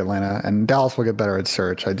teams like Atlanta, and Dallas will get better at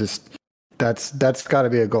search. That's got to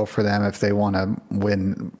be a goal for them if they want to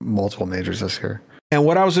win multiple majors this year. And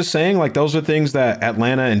what I was just saying, like those are things that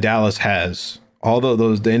Atlanta and Dallas has. All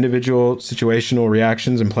the individual situational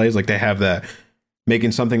reactions and plays, like they have that,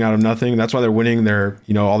 making something out of nothing. That's why they're winning their,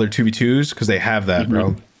 you know, all their 2v2s because they have that,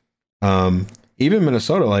 bro. Even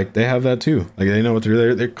Minnesota, like they have that too. Like they know what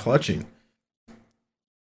they're clutching.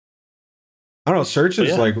 I don't know. Search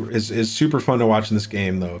is is super fun to watch in this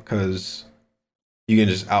game though, because you can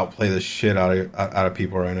just outplay the shit out of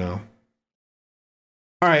people right now.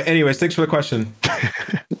 All right. Anyways, thanks for the question.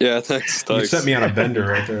 Yeah, thanks. You set me on a bender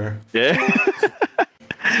right there. Yeah.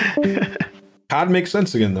 COD makes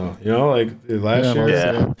sense again, though. You know, like last year.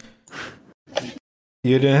 Yeah.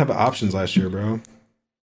 You didn't have options last year, bro.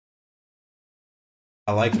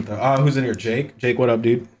 I like it, though. Who's in here? Jake? Jake, what up,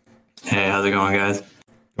 dude? Hey, how's it going, guys?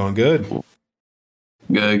 Going good.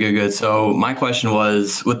 Good. So my question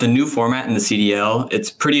was, with the new format in the CDL,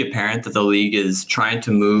 it's pretty apparent that the league is trying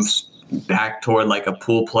to move back toward like a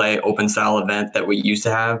pool play open style event that we used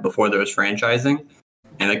to have before there was franchising.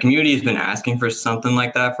 And the community has been asking for something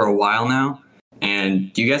like that for a while now.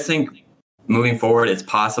 And do you guys think moving forward, it's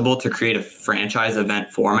possible to create a franchise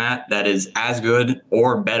event format that is as good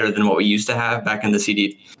or better than what we used to have back in the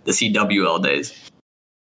CWL days.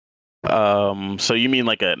 So you mean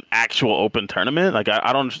like an actual open tournament? Like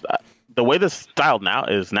I don't. The way this style now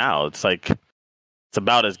is, it's like it's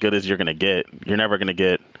about as good as you're gonna get. You're not gonna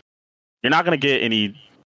get any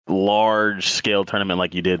large scale tournament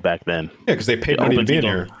like you did back then. Yeah, because they paid money to be in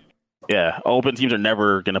here. Yeah, open teams are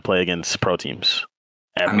never gonna play against pro teams.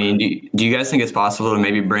 Ever. I mean, do you guys think it's possible to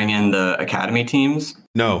maybe bring in the academy teams?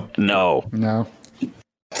 No.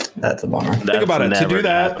 That's a bummer. Think about it. To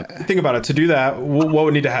do that, what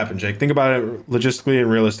would need to happen, Jake? Think about it logistically and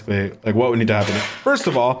realistically. Like, what would need to happen? First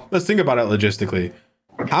of all, let's think about it logistically.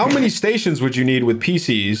 How many stations would you need with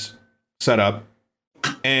PCs set up?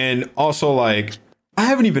 And also, like,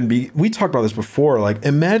 we talked about this before. Like,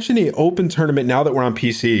 imagine an open tournament now that we're on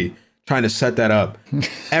PC trying to set that up.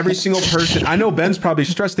 Every single person. I know Ben's probably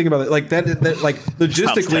stressed thinking about it. Like, that like,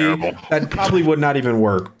 logistically, that probably would not even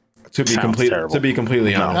work. To be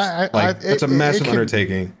completely honest, it's a massive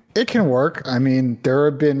undertaking. It can work. I mean, there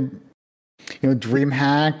have been,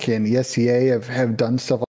 DreamHack and ESEA have done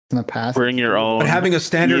stuff like this in the past. Bring your own. But having a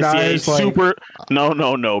standardized super.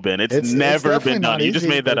 No, Ben. It's never been done. You just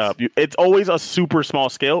made that up. It's always a super small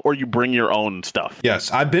scale, or you bring your own stuff. Yes,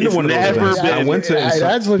 I've been to one of those events. I went to. It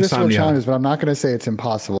adds logistical challenges, but I'm not going to say it's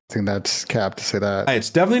impossible. I think that's capped to say that. It's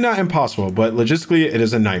definitely not impossible, but logistically, it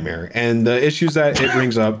is a nightmare, and the issues that it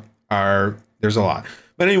brings up. There's a lot.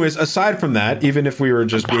 But anyways, aside from that, even if we were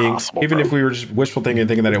just wishful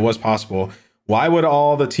thinking that it was possible, why would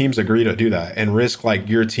all the teams agree to do that and risk like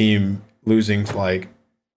your team losing to like,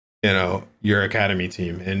 your academy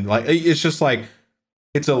team? And like, it's just like,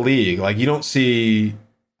 it's a league. Like you don't see,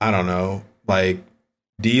 I don't know, like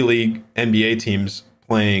D-League NBA teams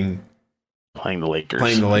playing the Lakers.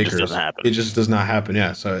 It just does not happen.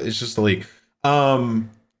 Yeah. So it's just the league.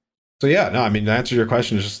 So yeah, no, I mean, the answer to your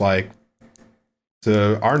question is just like,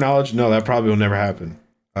 to our knowledge, no, that probably will never happen.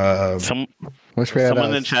 Someone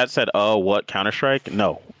in the chat said, "Oh, what Counter-Strike?"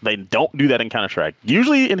 No, they don't do that in Counter-Strike.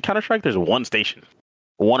 Usually in Counter-Strike, there's one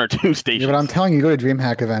or two stations. Yeah, but I'm telling you, you go to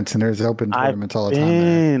DreamHack events and there's open tournaments all the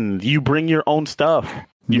time. You bring your own stuff.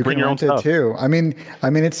 You bring your own stuff too. I mean,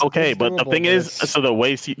 it's okay, it's but the thing is, so the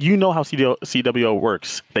way how CWO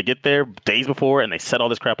works, they get there days before and they set all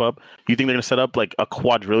this crap up. You think they're gonna set up like a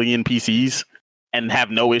quadrillion PCs and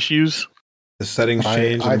have no issues? The settings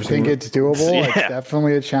change. I think it's doable. Yeah. It's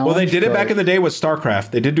definitely a challenge. Well, they did it back in the day with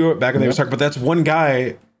StarCraft. They did do it back in the day with StarCraft, but that's one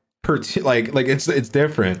guy per like it's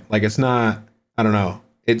different. Like it's not. I don't know.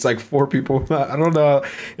 It's like 4 people. I don't know.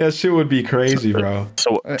 That shit would be crazy, bro.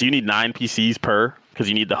 So do you need 9 PCs per? Because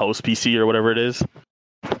you need the host PC or whatever it is.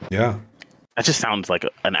 Yeah. That just sounds like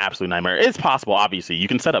an absolute nightmare. It's possible, obviously. You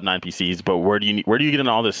can set up 9 PCs, but where do you get in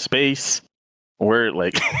all this space? Where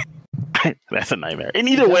like that's a nightmare. And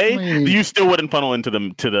either way, you still wouldn't funnel into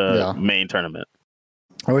the main tournament.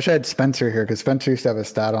 I wish I had Spencer here because Spencer used to have a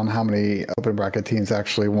stat on how many open bracket teams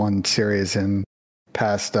actually won series in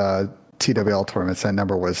past TWL tournaments. That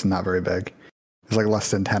number was not very big. It was like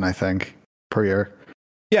less than 10, I think, per year.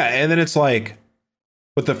 Yeah, and then it's like,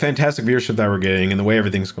 with the fantastic viewership that we're getting and the way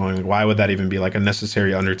everything's going, why would that even be like a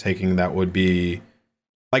necessary undertaking that would be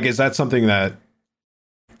like, is that something that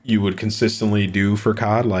you would consistently do for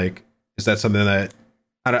COD? Like, is that something that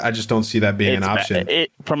I just don't see that being an option?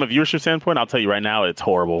 From a viewership standpoint, I'll tell you right now, it's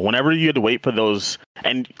horrible. Whenever you had to wait for those,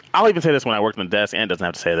 and I'll even say this when I worked on the desk, and doesn't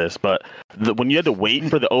have to say this, but when you had to wait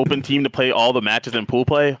for the open team to play all the matches in pool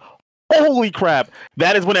play, holy crap,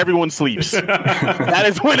 that is when everyone sleeps. That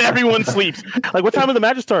is when everyone sleeps. Like, what time does the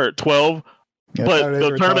matches start? 12? Yeah, but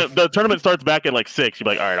the tournament starts back at like 6. You're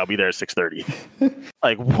like, all right, I'll be there at 6:30.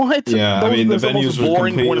 Like, what? Yeah, I mean, the venues were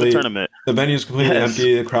boring point of the tournament. The venue's completely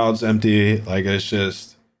empty. The crowd's empty. Like, it's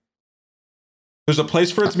just, there's a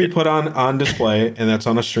place for it to be put on display, and that's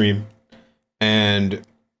on a stream. And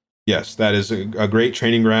yes, that is a great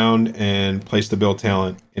training ground and place to build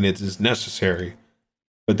talent, and it is necessary.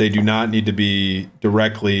 But they do not need to be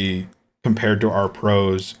directly compared to our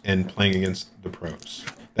pros and playing against the pros.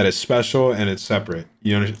 That is special and it's separate.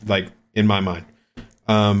 You know, like in my mind.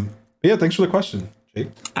 But yeah, thanks for the question, Jake.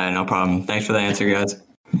 No problem. Thanks for the answer, guys.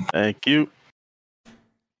 Thank you.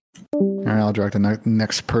 All right, I'll direct the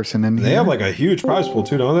next person in. They have like a huge prize pool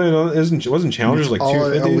too, don't they? Wasn't Challengers like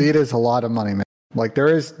 $250? Elite is a lot of money, man. Like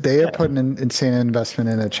they have put an insane investment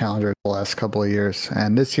in a Challenger the last couple of years,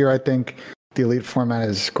 and this year I think the Elite format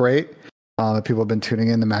is great. People have been tuning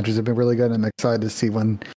in. The matches have been really good. I'm excited to see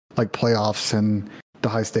when like playoffs and the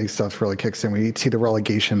high stakes stuff really kicks in. We see the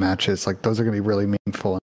relegation matches. Like those are going to be really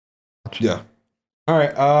meaningful. Yeah. All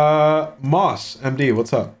right. Moss MD,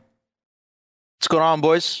 what's up? What's going on,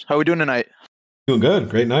 boys? How we doing tonight? Doing good.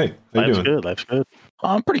 Great night. How you doing? Life's good.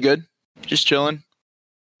 I'm pretty good. Just chilling.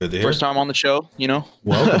 Good to hear. First time on the show, you know?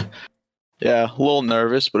 Welcome. Yeah, a little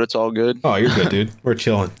nervous, but it's all good. Oh, you're good, dude. We're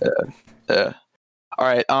chilling. Yeah. All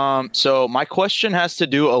right. So my question has to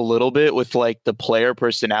do a little bit with like the player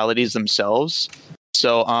personalities themselves.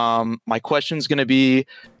 So my question's going to be,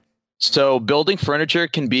 so building furniture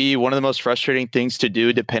can be one of the most frustrating things to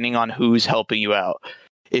do depending on who's helping you out.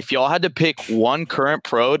 If y'all had to pick one current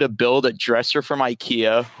pro to build a dresser from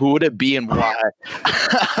IKEA, who would it be and why?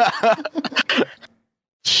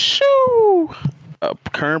 Shoo! A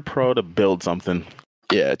current pro to build something.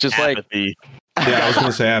 Yeah, just Apathy. Yeah, I was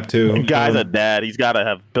gonna say app too. Guy's a dad. He's got to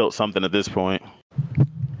have built something at this point. I'm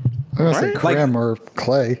gonna say Cram or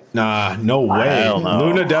Clay. Nah, no way. Hell no.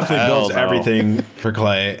 Luna definitely Hell builds no. everything for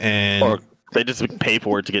Clay, and Or they just pay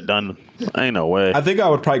for it to get done. Ain't no way. I think I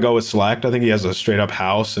would probably go with Slacked. I think he has a straight up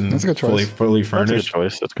house and That's a good choice. fully That's a good furnished.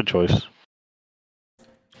 choice. That's a good choice.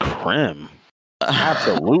 Krim.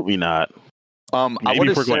 Absolutely not. I Maybe would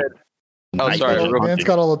if have we're said. going. Oh, sorry. Nice. Man's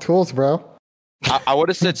got all the tools, bro. I would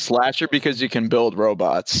have said Slasher because you can build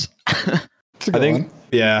robots. It's a good I think, one.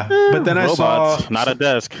 yeah. But then I Robots, saw, not a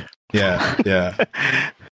desk. yeah.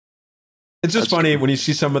 It's just funny when you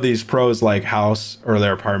see some of these pros like house or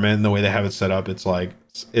their apartment and the way they have it set up. It's like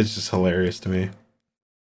it's just hilarious to me.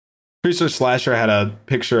 Pretty sure Slasher had a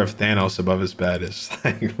picture of Thanos above his bed. It's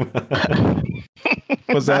like,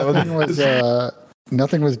 was that?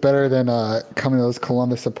 Nothing was better than coming to those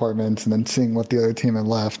Columbus apartments and then seeing what the other team had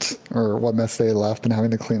left or what mess they had left and having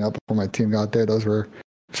to clean up before my team got there. Those were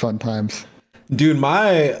fun times. Dude,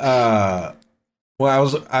 I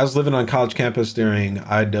was living on college campus during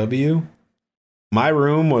IW. My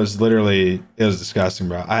room was literally, it was disgusting,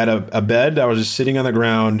 bro. I had a bed that was just sitting on the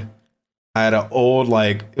ground. I had an old,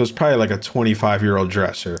 like, it was probably like a 25-year-old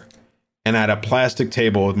dresser. And I had a plastic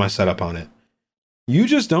table with my setup on it. You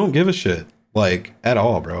just don't give a shit, like, at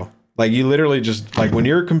all, bro. Like, you literally just, like, when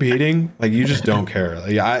you're competing, like, you just don't care.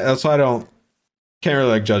 Like, that's why can't really,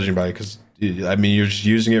 like, judge anybody, because, I mean, you're just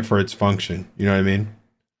using it for its function. You know what I mean?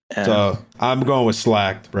 Yeah. So, I'm going with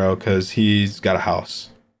Slacked, bro, because he's got a house.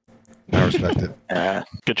 I respect it. Yeah.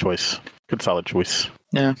 Good choice. Good solid choice.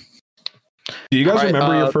 Yeah. Do you guys All right,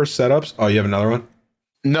 remember your first setups? Oh, you have another one?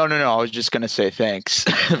 No. I was just gonna say thanks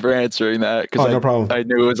for answering that because no problem. I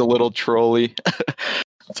knew it was a little trolly.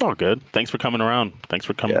 It's all good. Thanks for coming around. Thanks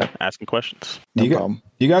for coming asking questions. No Do problem.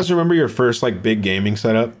 you guys remember your first like big gaming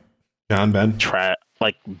setup, John, Ben?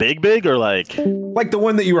 Like big or like Like the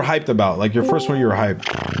one that you were hyped about, like your first one you were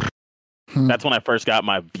hyped. that's when I first got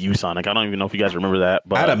my ViewSonic. I don't even know if you guys remember that,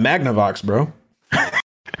 but I had a Magnavox, bro.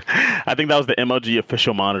 I think that was the MLG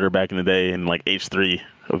official monitor back in the day in like H3.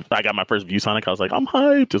 I got my first ViewSonic. I was like, I'm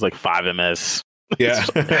hyped. It was like 5 ms. Yeah.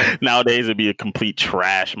 Nowadays it'd be a complete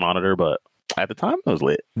trash monitor, but at the time it was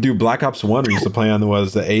lit. Dude, Black Ops 1 we used to play on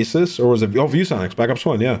was the Asus or was it ViewSonics? Black Ops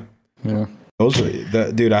 1, yeah. Yeah. Those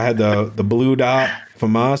were dude, I had the blue dot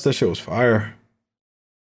FAMAS. That shit was fire.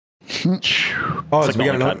 Oh, It's we like got the only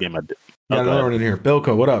another, COD game I did. we got another one in here.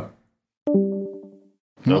 Bilko, what up?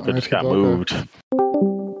 Bilko just got moved.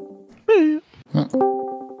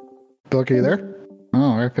 Bilko, you there? Oh,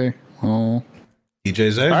 RP. Oh.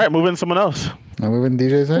 DJ's there. All right, move in someone else. Now moving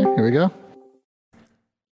DJ's there. Here we go.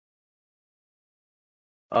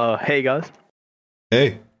 Hey guys,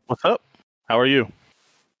 Hey, What's up? How are you?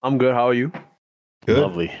 I'm good. How are you? good.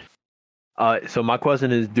 Lovely. So my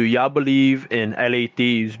question is, do y'all believe in LA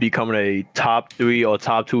Thieves becoming a top 3 or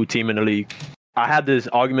top 2 team in the league? I had this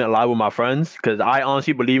argument a lot with my friends because I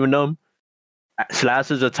honestly believe in them. Slash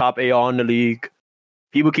is a top AR in the league.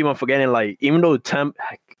 People keep on forgetting, like, even though Temp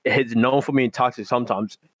is known for being toxic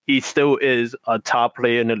sometimes, he still is a top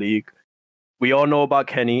player in the league. We all know about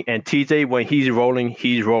Kenny and TJ. When he's rolling,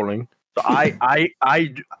 he's rolling. So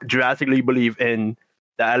I drastically believe in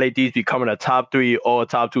the LA Thieves becoming a top 3 or a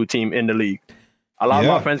top 2 team in the league. A lot of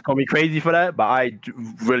my friends call me crazy for that, but I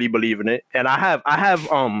really believe in it. And I have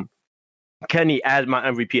Kenny as my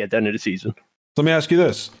MVP at the end of the season. Let me ask you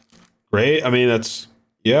this. Great. I mean,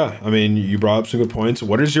 I mean, you brought up some good points.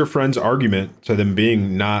 What is your friend's argument to them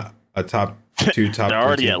being not a top 2, top They're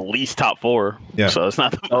already team? at least top 4. Yeah. So it's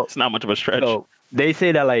not much of a stretch. So they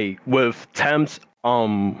say that, like, with Temp's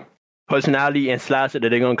personality and Slasher, that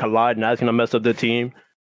they're gonna collide and that's gonna mess up the team.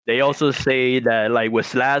 They also say that, like, with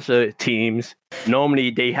Slasher teams,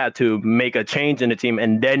 normally they have to make a change in the team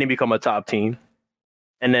and then they become a top team.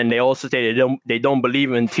 And then they also say they don't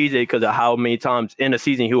believe in TJ because of how many times in the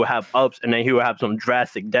season he will have ups and then he will have some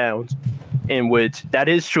drastic downs. In which that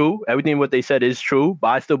is true. Everything what they said is true. But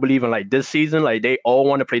I still believe in, like, this season, like, they all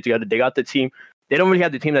want to play together. They got the team. they don't really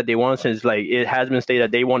have the team that they want, since like it has been stated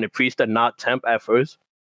that they wanted Priest and not Temp at first.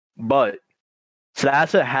 But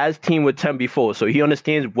Slasher has teamed with Temp before, so he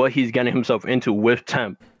understands what he's getting himself into with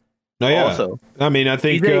Temp. No, yeah. Also, I mean, I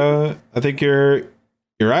think you're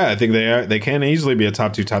right. I think they can easily be a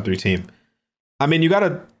top 2, top 3 team. I mean, you got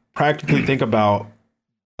to practically think about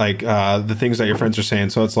like the things that your friends are saying.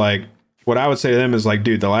 So it's like, what I would say to them is like,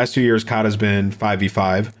 dude, the last 2 years COD has been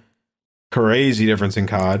 5v5, crazy difference in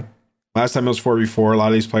COD. Last time it was 4v4. A lot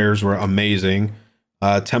of these players were amazing.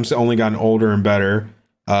 Temp's only gotten older and better.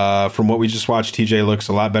 From what we just watched, TJ looks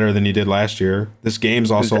a lot better than he did last year. This game's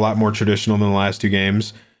also a lot more traditional than the last 2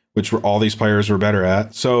 games, which all these players were better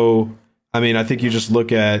at. So, I mean, I think you just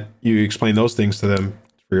you explain those things to them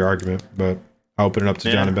for your argument, but I'll open it up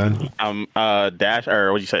to John and Ben. Dash,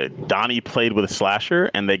 or what'd you say? Donnie played with a Slasher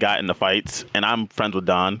and they got in the fights, and I'm friends with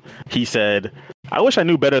Don. He said, I wish I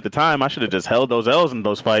knew better at the time. I should have just held those L's in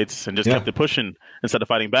those fights and just kept it pushing instead of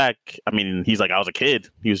fighting back. I mean, he's like, I was a kid.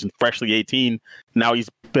 He was freshly 18. Now he's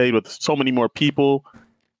played with so many more people,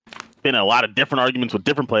 been in a lot of different arguments with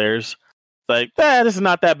different players. Like, this is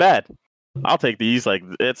not that bad. I'll take these. Like,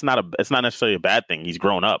 it's not necessarily a bad thing. He's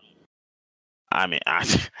grown up. I mean,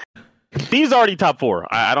 he's already top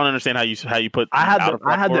 4. I don't understand how you put. I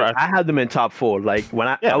had them in top 4. Like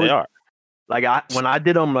when they are. Like when I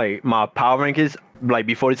did them like my power rankings, like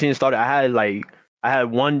before the season started, I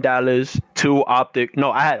had 1 Dallas, 2 Optic.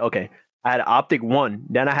 No, I had Optic 1,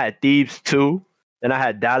 then I had Thieves 2, then I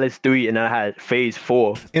had Dallas 3, and then I had FaZe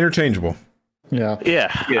 4. Interchangeable. Yeah.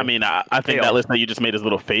 I mean, I think that list that you just made is a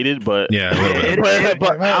little faded, but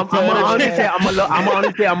but I'm honestly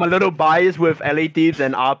say I'm a little biased with LA Thieves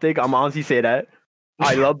and Optic. I'm honestly say that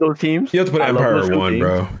I love those teams. You have to put Empire 1,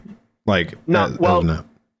 bro. Like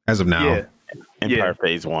as of now. Yeah. Empire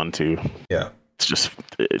FaZe 1 too. Yeah. It's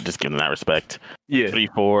just giving that respect. Yeah. 3,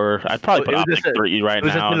 4. I'd probably put Optic 3 right now. It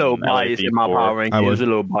was just a little bias in my power ranking. It was a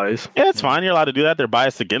little bias. Yeah, it's fine. You're allowed to do that. They're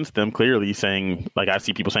biased against them, clearly saying, like, I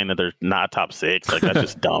see people saying that they're not top 6. Like, that's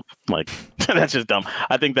just dumb. Like, that's just dumb.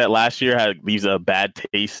 I think that last year leaves a bad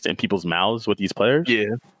taste in people's mouths with these players.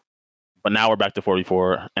 Yeah. But now we're back to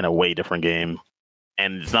 44 in a way different game.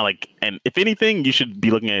 And it's not like, and if anything, you should be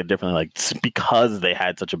looking at it differently. Like, because they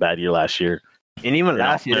had such a bad year last year. And even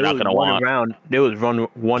last year, they was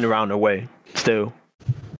one round away still.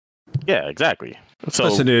 Yeah, exactly. So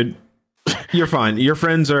listen, dude, you're fine. Your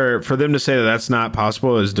friends are, for them to say that that's not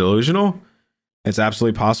possible is delusional. It's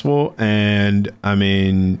absolutely possible. And I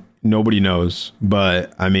mean, nobody knows,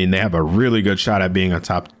 but I mean, they have a really good shot at being a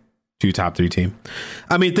top 2, top 3 team.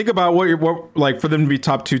 I mean, think about what like for them to be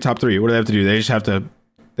top 2, top 3, what do they have to do? They just have to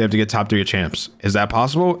get top 3 of champs. Is that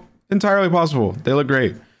possible? Entirely possible. They look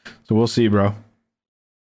great. So we'll see, bro. All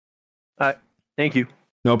right. Thank you.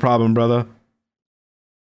 No problem, brother.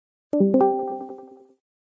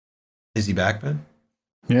 Is he back, Ben?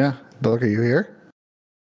 Yeah. Look, are you here?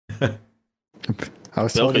 I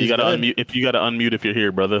was told you gotta unmute. If you gotta unmute if you're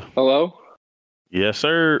here, brother. Hello? Yes,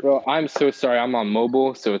 sir. Well, I'm so sorry. I'm on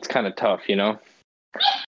mobile, so it's kind of tough, you know?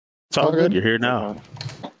 It's all good. You're here now.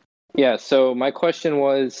 Yeah, so my question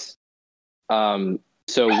was,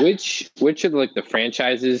 so which of like the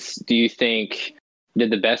franchises do you think did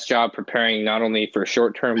the best job preparing not only for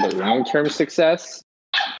short-term but long-term success?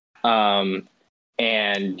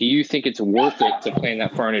 And do you think it's worth it to plan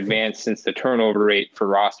that far in advance since the turnover rate for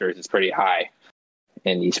rosters is pretty high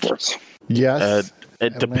in esports? Yes.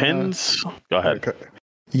 It depends. Go ahead.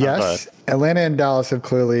 Yes. Atlanta and Dallas have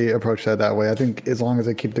clearly approached that way. I think as long as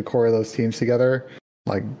they keep the core of those teams together,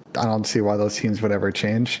 like I don't see why those teams would ever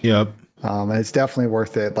change. Yep. And it's definitely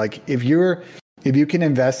worth it. Like if you can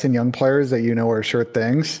invest in young players that you know are sure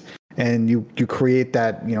things, and you create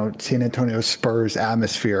that, you know, San Antonio Spurs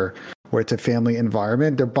atmosphere where it's a family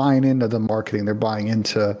environment, they're buying into the marketing, they're buying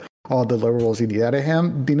into all the deliverables you need out of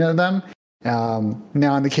them.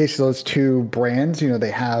 Now, in the case of those 2 brands, you know,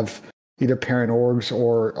 they have either parent orgs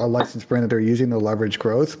or a licensed brand that they're using to leverage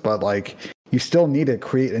growth, but like you still need to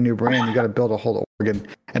create a new brand. You got to build a whole org,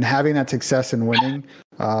 and having that success and winning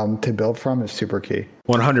to build from is super key.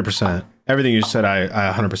 100%. Everything you said,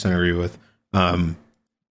 I 100% agree with.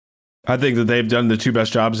 I think that they've done the 2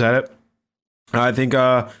 best jobs at it. I think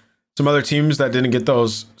some other teams that didn't get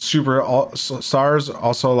those super stars,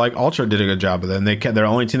 also like Ultra, did a good job of it. And they're the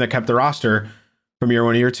only team that kept the roster from year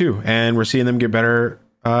 1 to year 2, and we're seeing them get better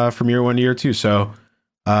from year 1 to year 2. So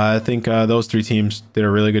I think those 3 teams did a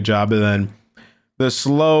really good job. And then the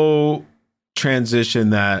slow transition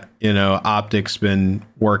that, you know, Optic's been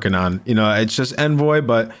working on, you know, it's just Envoy,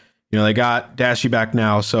 but you know, they got Dashy back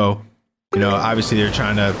now, so you know, obviously they're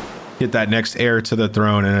trying to get that next heir to the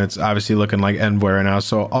throne, and it's obviously looking like Envoy right now.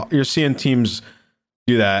 So you're seeing teams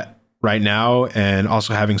do that right now, and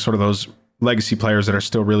also having sort of those legacy players that are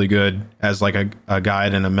still really good as like a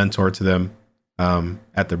guide and a mentor to them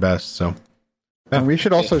at their best. So, and we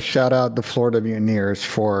should also shout out the Florida Mutineers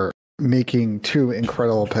for making 2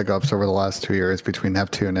 incredible pickups over the last 2 years between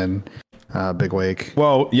Neptune and Big Wake.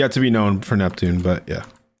 Well, yet to be known for Neptune, but yeah.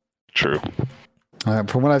 True.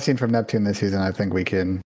 From what I've seen from Neptune this season, I think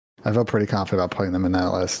I feel pretty confident about putting them in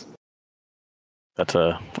that list. That's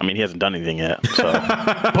I mean, he hasn't done anything yet, so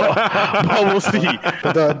but we'll see.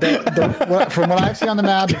 From what I've seen on the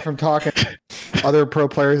map and from talking to other pro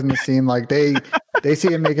players in the scene, like they see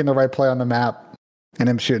him making the right play on the map and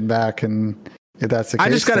him shooting back, and if that's the case, I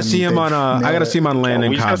just got to see him on see him on land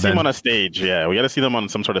and we got to see him on Ben. a stage. Yeah, we got to see them on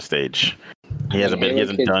some sort of stage. He hasn't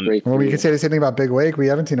done. Well, we could say the same thing about Big Wake. We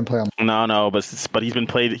haven't seen him play on. No, but he's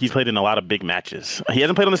played in a lot of big matches. He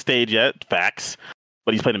hasn't played on the stage yet. Facts.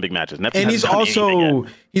 But he's played in big matches. Neptune And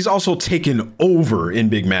he's also taken over in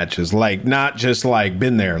big matches, like not just like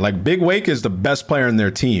been there. Like Big Wake is the best player in their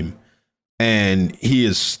team, and he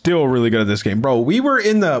is still really good at this game, bro. We were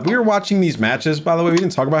watching these matches. By the way, we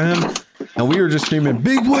didn't talk about him, and we were just screaming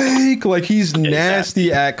Big Wake like he's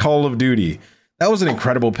nasty at Call of Duty. That was an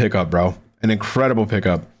incredible pickup, bro. An incredible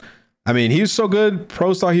pickup. I mean, he was so good.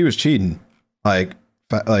 Pros thought he was cheating. Like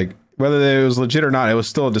whether it was legit or not, it was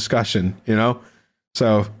still a discussion, you know.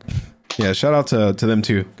 So, yeah, shout out to them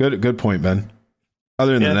too. Good point, Ben.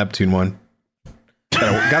 Other than the Neptune one,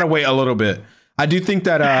 gotta wait a little bit. I do think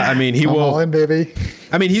that I mean he will. All in, baby.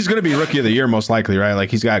 I mean he's gonna be rookie of the year most likely, right? Like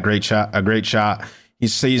he's got a great shot.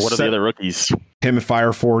 He's what are the other rookies? Him and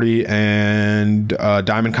Fire 40 and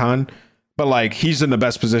Diamond Con. But like he's in the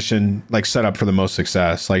best position, like set up for the most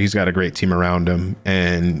success. Like he's got a great team around him,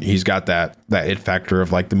 and he's got that it factor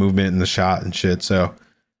of like the movement and the shot and shit. So.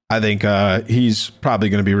 I think he's probably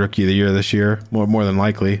going to be rookie of the year this year, more than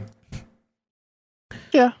likely.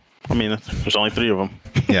 Yeah, I mean, there's only 3 of them.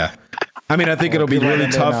 Yeah, I mean, I think it'll be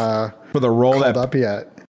really tough for the role that. Up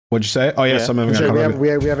yet? What'd you say? Oh yeah, some of them. We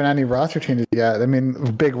haven't had any roster changes yet. I mean,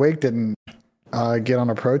 Big Wake didn't get on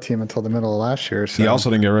a pro team until the middle of last year. So. He also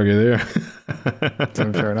didn't get rookie of the year.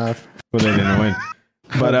 Fair enough. But they didn't win.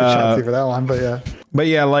 But for that one, but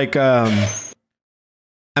yeah, like I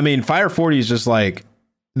mean, Fire 40 is just like.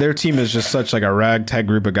 Their team is just such like a ragtag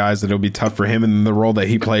group of guys that it'll be tough for him. And the role that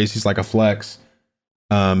he plays, he's like a flex.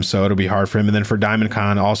 So it'll be hard for him. And then for Diamond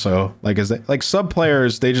Con also, like sub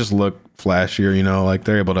players, they just look flashier, you know, like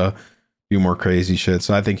they're able to do more crazy shit.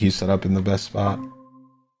 So I think he's set up in the best spot.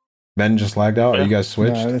 Ben just lagged out. Or you guys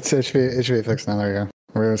switched? No, it should be fixed now. There you go.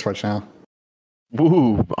 We're gonna switch now.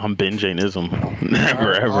 Ooh, I'm binge-ism.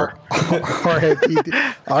 Never ever.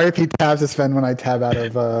 RIP tabs to spend when I tab out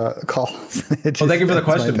of calls. Well, thank you for the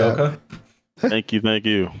question, Doka. Thank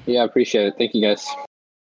you. Yeah, I appreciate it. Thank you, guys.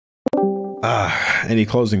 Any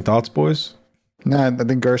closing thoughts, boys? No, I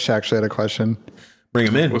think Gersh actually had a question. Bring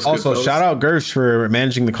him in. Also, shout out Gersh for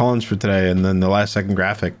managing the call-ins for today, and then the last second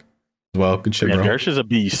graphic as well. Good shit, bro. Gersh is a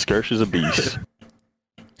beast.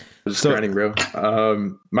 Just grinding, bro.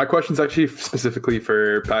 My question's actually specifically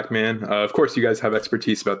for Pac-Man. Of course, you guys have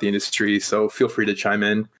expertise about the industry, so feel free to chime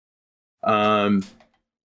in.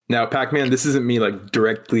 Now, Pac-Man, this isn't me like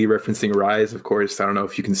directly referencing Rise, of course. I don't know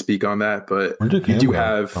if you can speak on that, but you do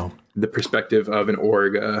have the perspective of an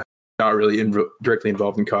org not really directly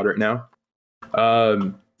involved in COD right now.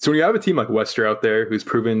 So when you have a team like Wester out there who's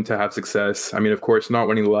proven to have success, I mean, of course, not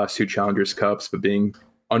winning the last 2 Challengers Cups, but being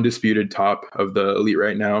undisputed top of the elite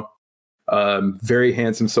right now. Very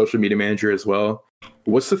handsome social media manager as well.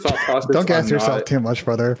 What's the thought process? Don't gas yourself too much,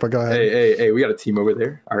 brother, but go ahead. Hey, we got a team over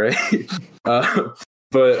there. All right.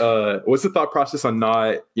 But what's the thought process on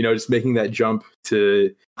not, just making that jump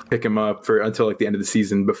to pick him up until like the end of the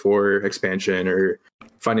season before expansion, or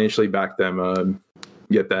financially back them,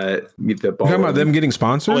 get the ball. You're talking about them getting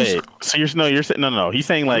sponsors? Wait, so you're saying no. He's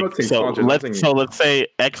saying like let's say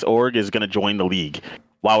X org is going to join the league.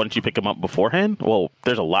 Why wouldn't you pick him up beforehand? Well,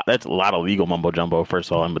 that's a lot of legal mumbo jumbo,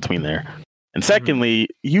 first of all, in between there. And secondly,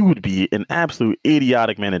 you would be an absolute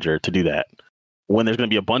idiotic manager to do that when there's going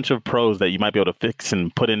to be a bunch of pros that you might be able to fix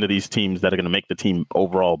and put into these teams that are going to make the team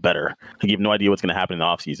overall better. Like, you have no idea what's going to happen in the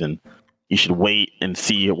offseason. You should wait and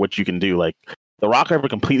see what you can do. Like, the Rock are a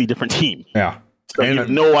completely different team. Yeah. So you have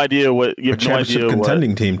no idea what you have no idea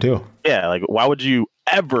contending team too. Yeah, like why would you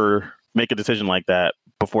ever make a decision like that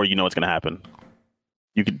before you know what's going to happen?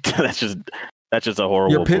 You could. That's just a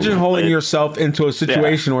horrible. You're pigeonholing yourself into a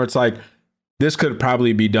situation where it's like this could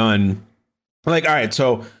probably be done. Like, all right,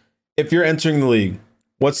 so if you're entering the league,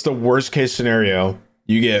 what's the worst case scenario?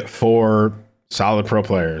 You get 4 solid pro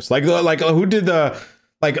players. Like who did the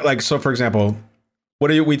like? So for example, what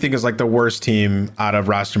do we think is like the worst team out of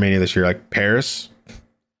Roster Mania this year? Like Paris,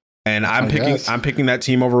 and I'm picking that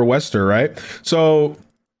team over Wester, right? So,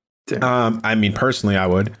 I mean, personally, I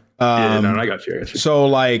would. I got you. So,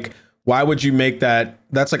 like, why would you make that?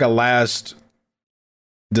 That's like a last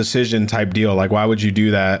decision type deal. Like, why would you do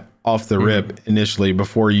that off the rip initially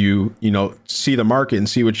before you see the market and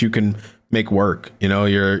see what you can make work?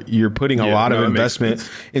 You're putting a lot of investment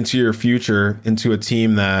into your future, into a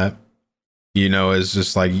team that is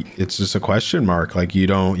just like, it's just a question mark. Like you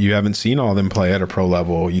haven't seen all of them play at a pro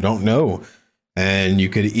level. You don't know, and you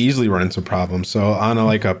could easily run into problems. So on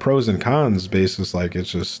a pros and cons basis, like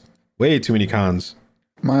it's just way too many cons.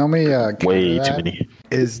 My only way too many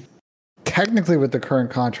is technically with the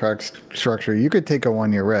current contract structure, you could take a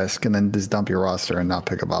 1-year risk and then just dump your roster and not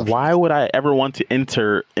pick up options. Why would I ever want to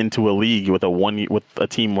enter into a league with a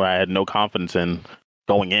team where I had no confidence in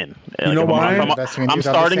going in? You know why? I'm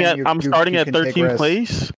starting at 13th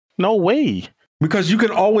place. No way. Because you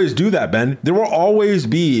can always do that, Ben. There will always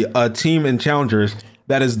be a team in Challengers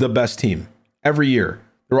that is the best team every year.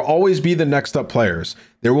 There will always be the next up players.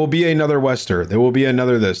 There will be another Wester. There will be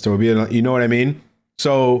another this. There will be you know what I mean?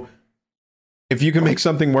 So if you can make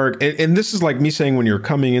something work, and this is like me saying when you're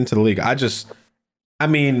coming into the league, I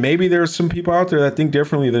mean, maybe there's some people out there that think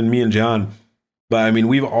differently than me and John, but I mean,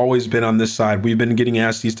 we've always been on this side. We've been getting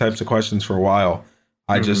asked these types of questions for a while.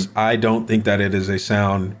 I don't think that it is a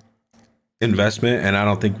sound investment, and I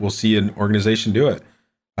don't think we'll see an organization do it.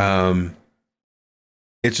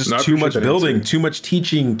 It's just too much building, too much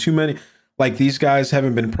teaching, too many. Like these guys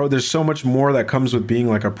haven't been pro. There's so much more that comes with being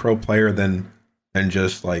like a pro player than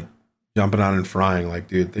just like jumping on and frying. Like,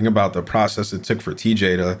 dude, think about the process it took for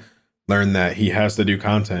TJ to learn that he has to do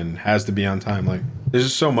content, has to be on time. Like, there's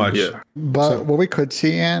just so much. Yeah. But what we could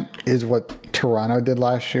see, Ant, is what Toronto did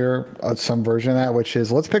last year, some version of that, which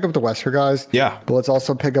is let's pick up the Wester guys. Yeah. But let's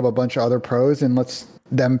also pick up a bunch of other pros and let's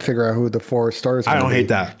them figure out who the 4 starters are. I don't hate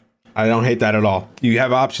that. I don't hate that at all. You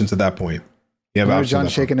have options at that point. You have options.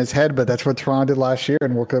 John's shaking his head, but that's what Toronto did last year,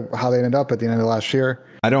 and look at how they ended up at the end of last year.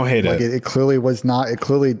 I don't hate it. It clearly was not. It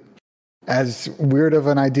clearly, as weird of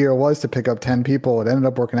an idea it was to pick up 10 people, it ended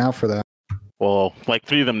up working out for them. Well, like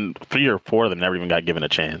 3 or 4 of them never even got given a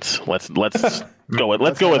chance. Let's go with that.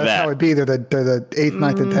 That's how it'd be. They're the 8th,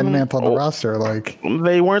 9th, and 10th man on the roster. Like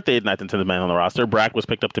they weren't the 8th, 9th, and 10th man on the roster. Brack was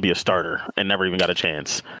picked up to be a starter and never even got a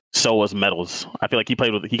chance. So was Metals. I feel like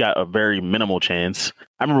he got a very minimal chance.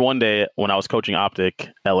 I remember one day when I was coaching Optic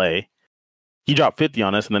LA, he dropped 50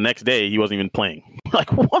 on us, and the next day he wasn't even playing.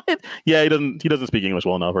 Like what? Yeah, he doesn't speak English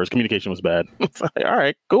well enough, or his communication was bad. It's like, all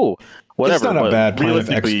right, cool. Whatever. It's not a bad plan if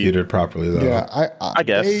executed properly, though. Yeah, I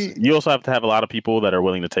guess you also have to have a lot of people that are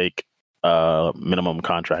willing to take minimum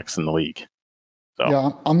contracts in the league. So.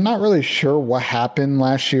 Yeah, I'm not really sure what happened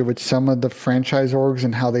last year with some of the franchise orgs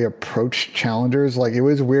and how they approached challengers. Like it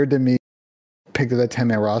was weird to me. Picked up that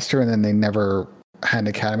 10-man roster, and then they never had an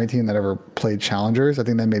academy team that ever played challengers. I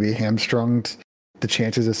think that maybe hamstrung the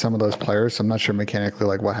chances of some of those players. So I'm not sure mechanically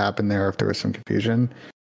like what happened there, if there was some confusion.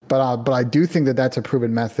 But I do think that that's a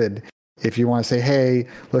proven method. If you want to say, hey,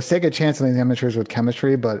 let's take a chance on these amateurs with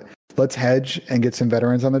chemistry, but let's hedge and get some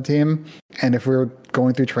veterans on the team. And if we're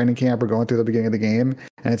going through training camp or going through the beginning of the game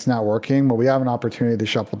and it's not working, well, we have an opportunity to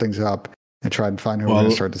shuffle things up and try and find who we're going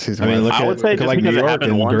to start the season with. I would say just because it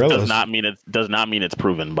happened once does not mean it's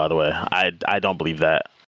proven, by the way. I don't believe that.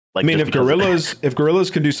 Like, I mean, if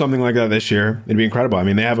Gorillas can do something like that this year, it'd be incredible. I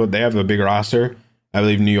mean, they have a big roster. I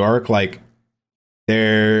believe New York, like,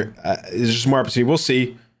 there's just more opportunity. We'll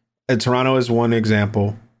see. Toronto is one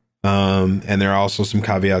example, and there are also some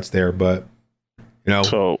caveats there. But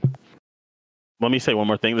so let me say one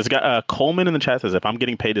more thing. This guy Coleman in the chat says, "If I'm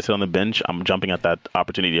getting paid to sit on the bench, I'm jumping at that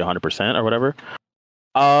opportunity 100% or whatever."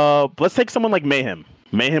 Let's take someone like Mayhem.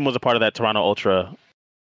 Mayhem was a part of that Toronto Ultra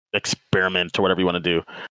experiment or whatever you want to do.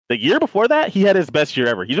 The year before that, he had his best year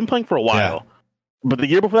ever. He's been playing for a while, but the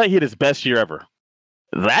year before that, he had his best year ever.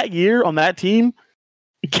 That year on that team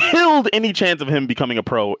killed any chance of him becoming a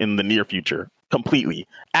pro in the near future. Completely,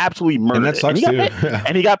 absolutely murdered. And that sucks too.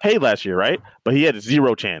 And he got paid last year, right? But he had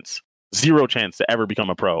zero chance to ever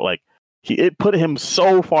become a pro. Like it put him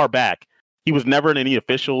so far back. He was never in any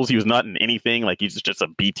officials. He was not in anything. Like he's just a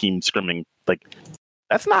B team scrimming. Like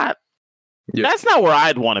that's not where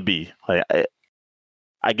I'd want to be. Like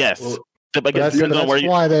I guess. Well, it depends on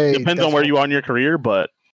where you are in your career,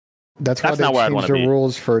 but that's why they changed the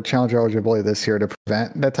rules for challenger eligibility this year to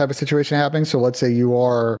prevent that type of situation happening. So let's say you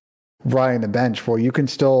are riding the bench. Well, you can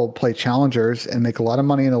still play challengers and make a lot of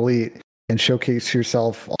money in elite and showcase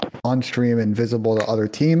yourself on stream and visible to other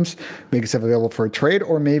teams, make yourself available for a trade,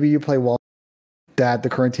 or maybe you play well that the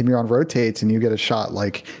current team you're on rotates and you get a shot.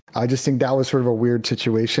 Like, I just think that was sort of a weird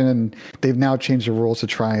situation, and they've now changed the rules to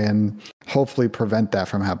try and hopefully prevent that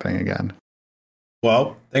from happening again.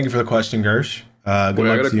 Well, thank you for the question, Gersh. I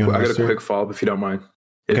got a quick follow-up if you don't mind.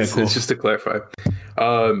 It's just to clarify.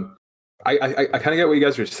 I kind of get what you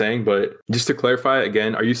guys are saying, but just to clarify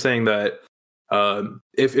again, are you saying that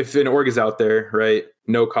if an org is out there, right,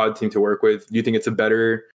 no COD team to work with, do you think it's a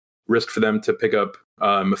better risk for them to pick up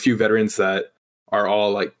a few veterans that are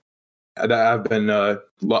all like that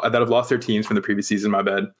have lost their teams from the previous season, my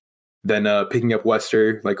bad, than picking up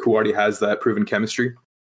Wester, like who already has that proven chemistry?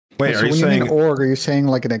 Wait, so when you mean org, are you saying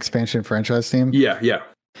like an expansion franchise team? Yeah.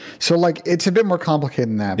 So like it's a bit more complicated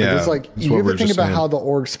than that, because like you have to think about how the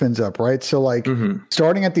org spins up, right? So like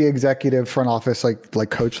starting at the executive front office, like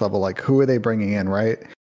coach level, like who are they bringing in, right?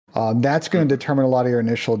 That's going to determine a lot of your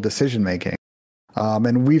initial decision making,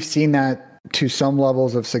 and we've seen that to some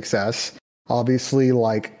levels of success. Obviously,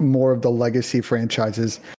 like more of the legacy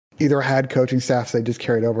franchises either had coaching staffs they just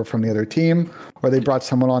carried over from the other team, or they brought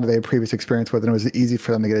someone on that they had previous experience with, and it was easy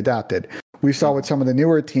for them to get adapted. We saw with some of the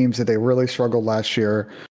newer teams that they really struggled last year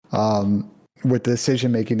with the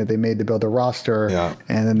decision making that they made to build a roster,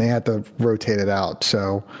 and then they had to rotate it out.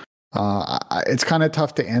 So it's kind of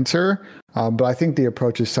tough to answer, but I think the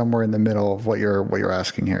approach is somewhere in the middle of what you're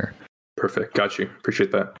asking here. Perfect, got you.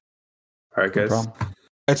 Appreciate that. All right, guys. No,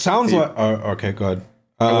 it sounds like okay, go ahead.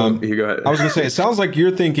 You go ahead. I was gonna say, it sounds like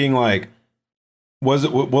you're thinking like, will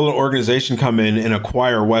an organization come in and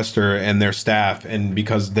acquire Wester and their staff, and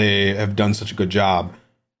because they have done such a good job?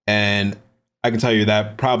 And I can tell you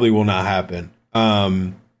that probably will not happen.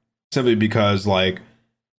 Simply because like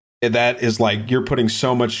that is like you're putting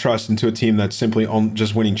so much trust into a team that's simply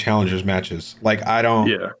just winning challengers matches. Like I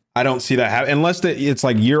don't see that happen unless it's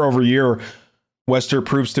like year over year. Wester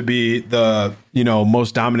proves to be the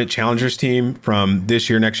most dominant challengers team from this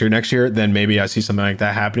year, next year, then maybe I see something like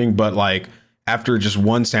that happening. But like after just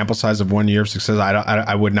one sample size of 1 year of success,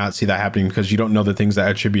 I would not see that happening, because you don't know the things that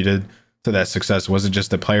attributed to that success. Was it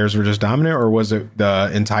just the players were just dominant, or was it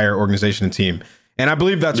the entire organization and team? And I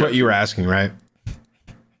believe that's what you were asking, right?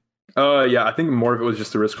 Yeah, I think more of it was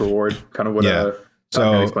just the risk reward, kind of what I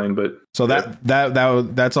explained. But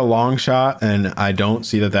that's a long shot, and I don't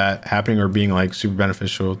see that happening or being like super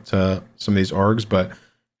beneficial to some of these orgs. But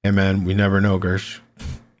hey, man, we never know, Gersh.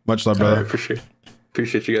 Much love, brother. Right,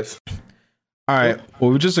 appreciate you guys. All right.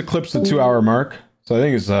 Well, we just eclipsed the 2-hour mark, so I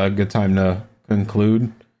think it's a good time to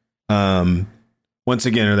conclude. Once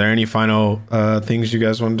again, are there any final things you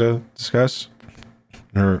guys wanted to discuss?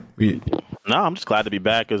 No, I'm just glad to be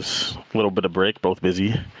back. It's a little bit of break, both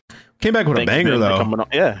busy. Came back with a banger, though.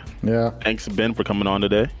 Yeah. Thanks, Ben, for coming on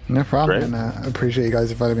today. No problem. And I appreciate you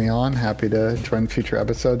guys inviting me on. Happy to join future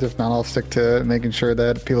episodes. If not, I'll stick to making sure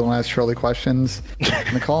that people don't ask Shirley questions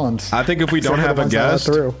in the call-ins. I think if we don't have a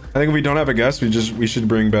guest, we should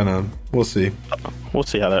bring Ben on. We'll see. We'll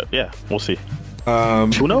see how that. Yeah, we'll see.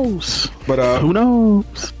 Who knows? But who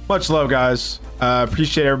knows? Much love, guys.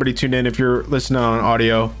 Appreciate everybody tuned in. If you're listening on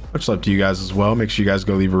audio, much love to you guys as well. Make sure you guys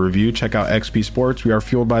go leave a review. Check out XP Sports. We are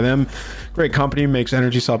fueled by them. Great company, makes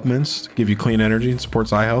energy supplements, give you clean energy, and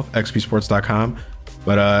supports eye health. xpsports.com.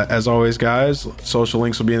 But as always, guys, social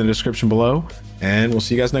links will be in the description below, and we'll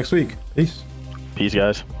see you guys next week. Peace. Peace,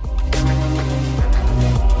 guys.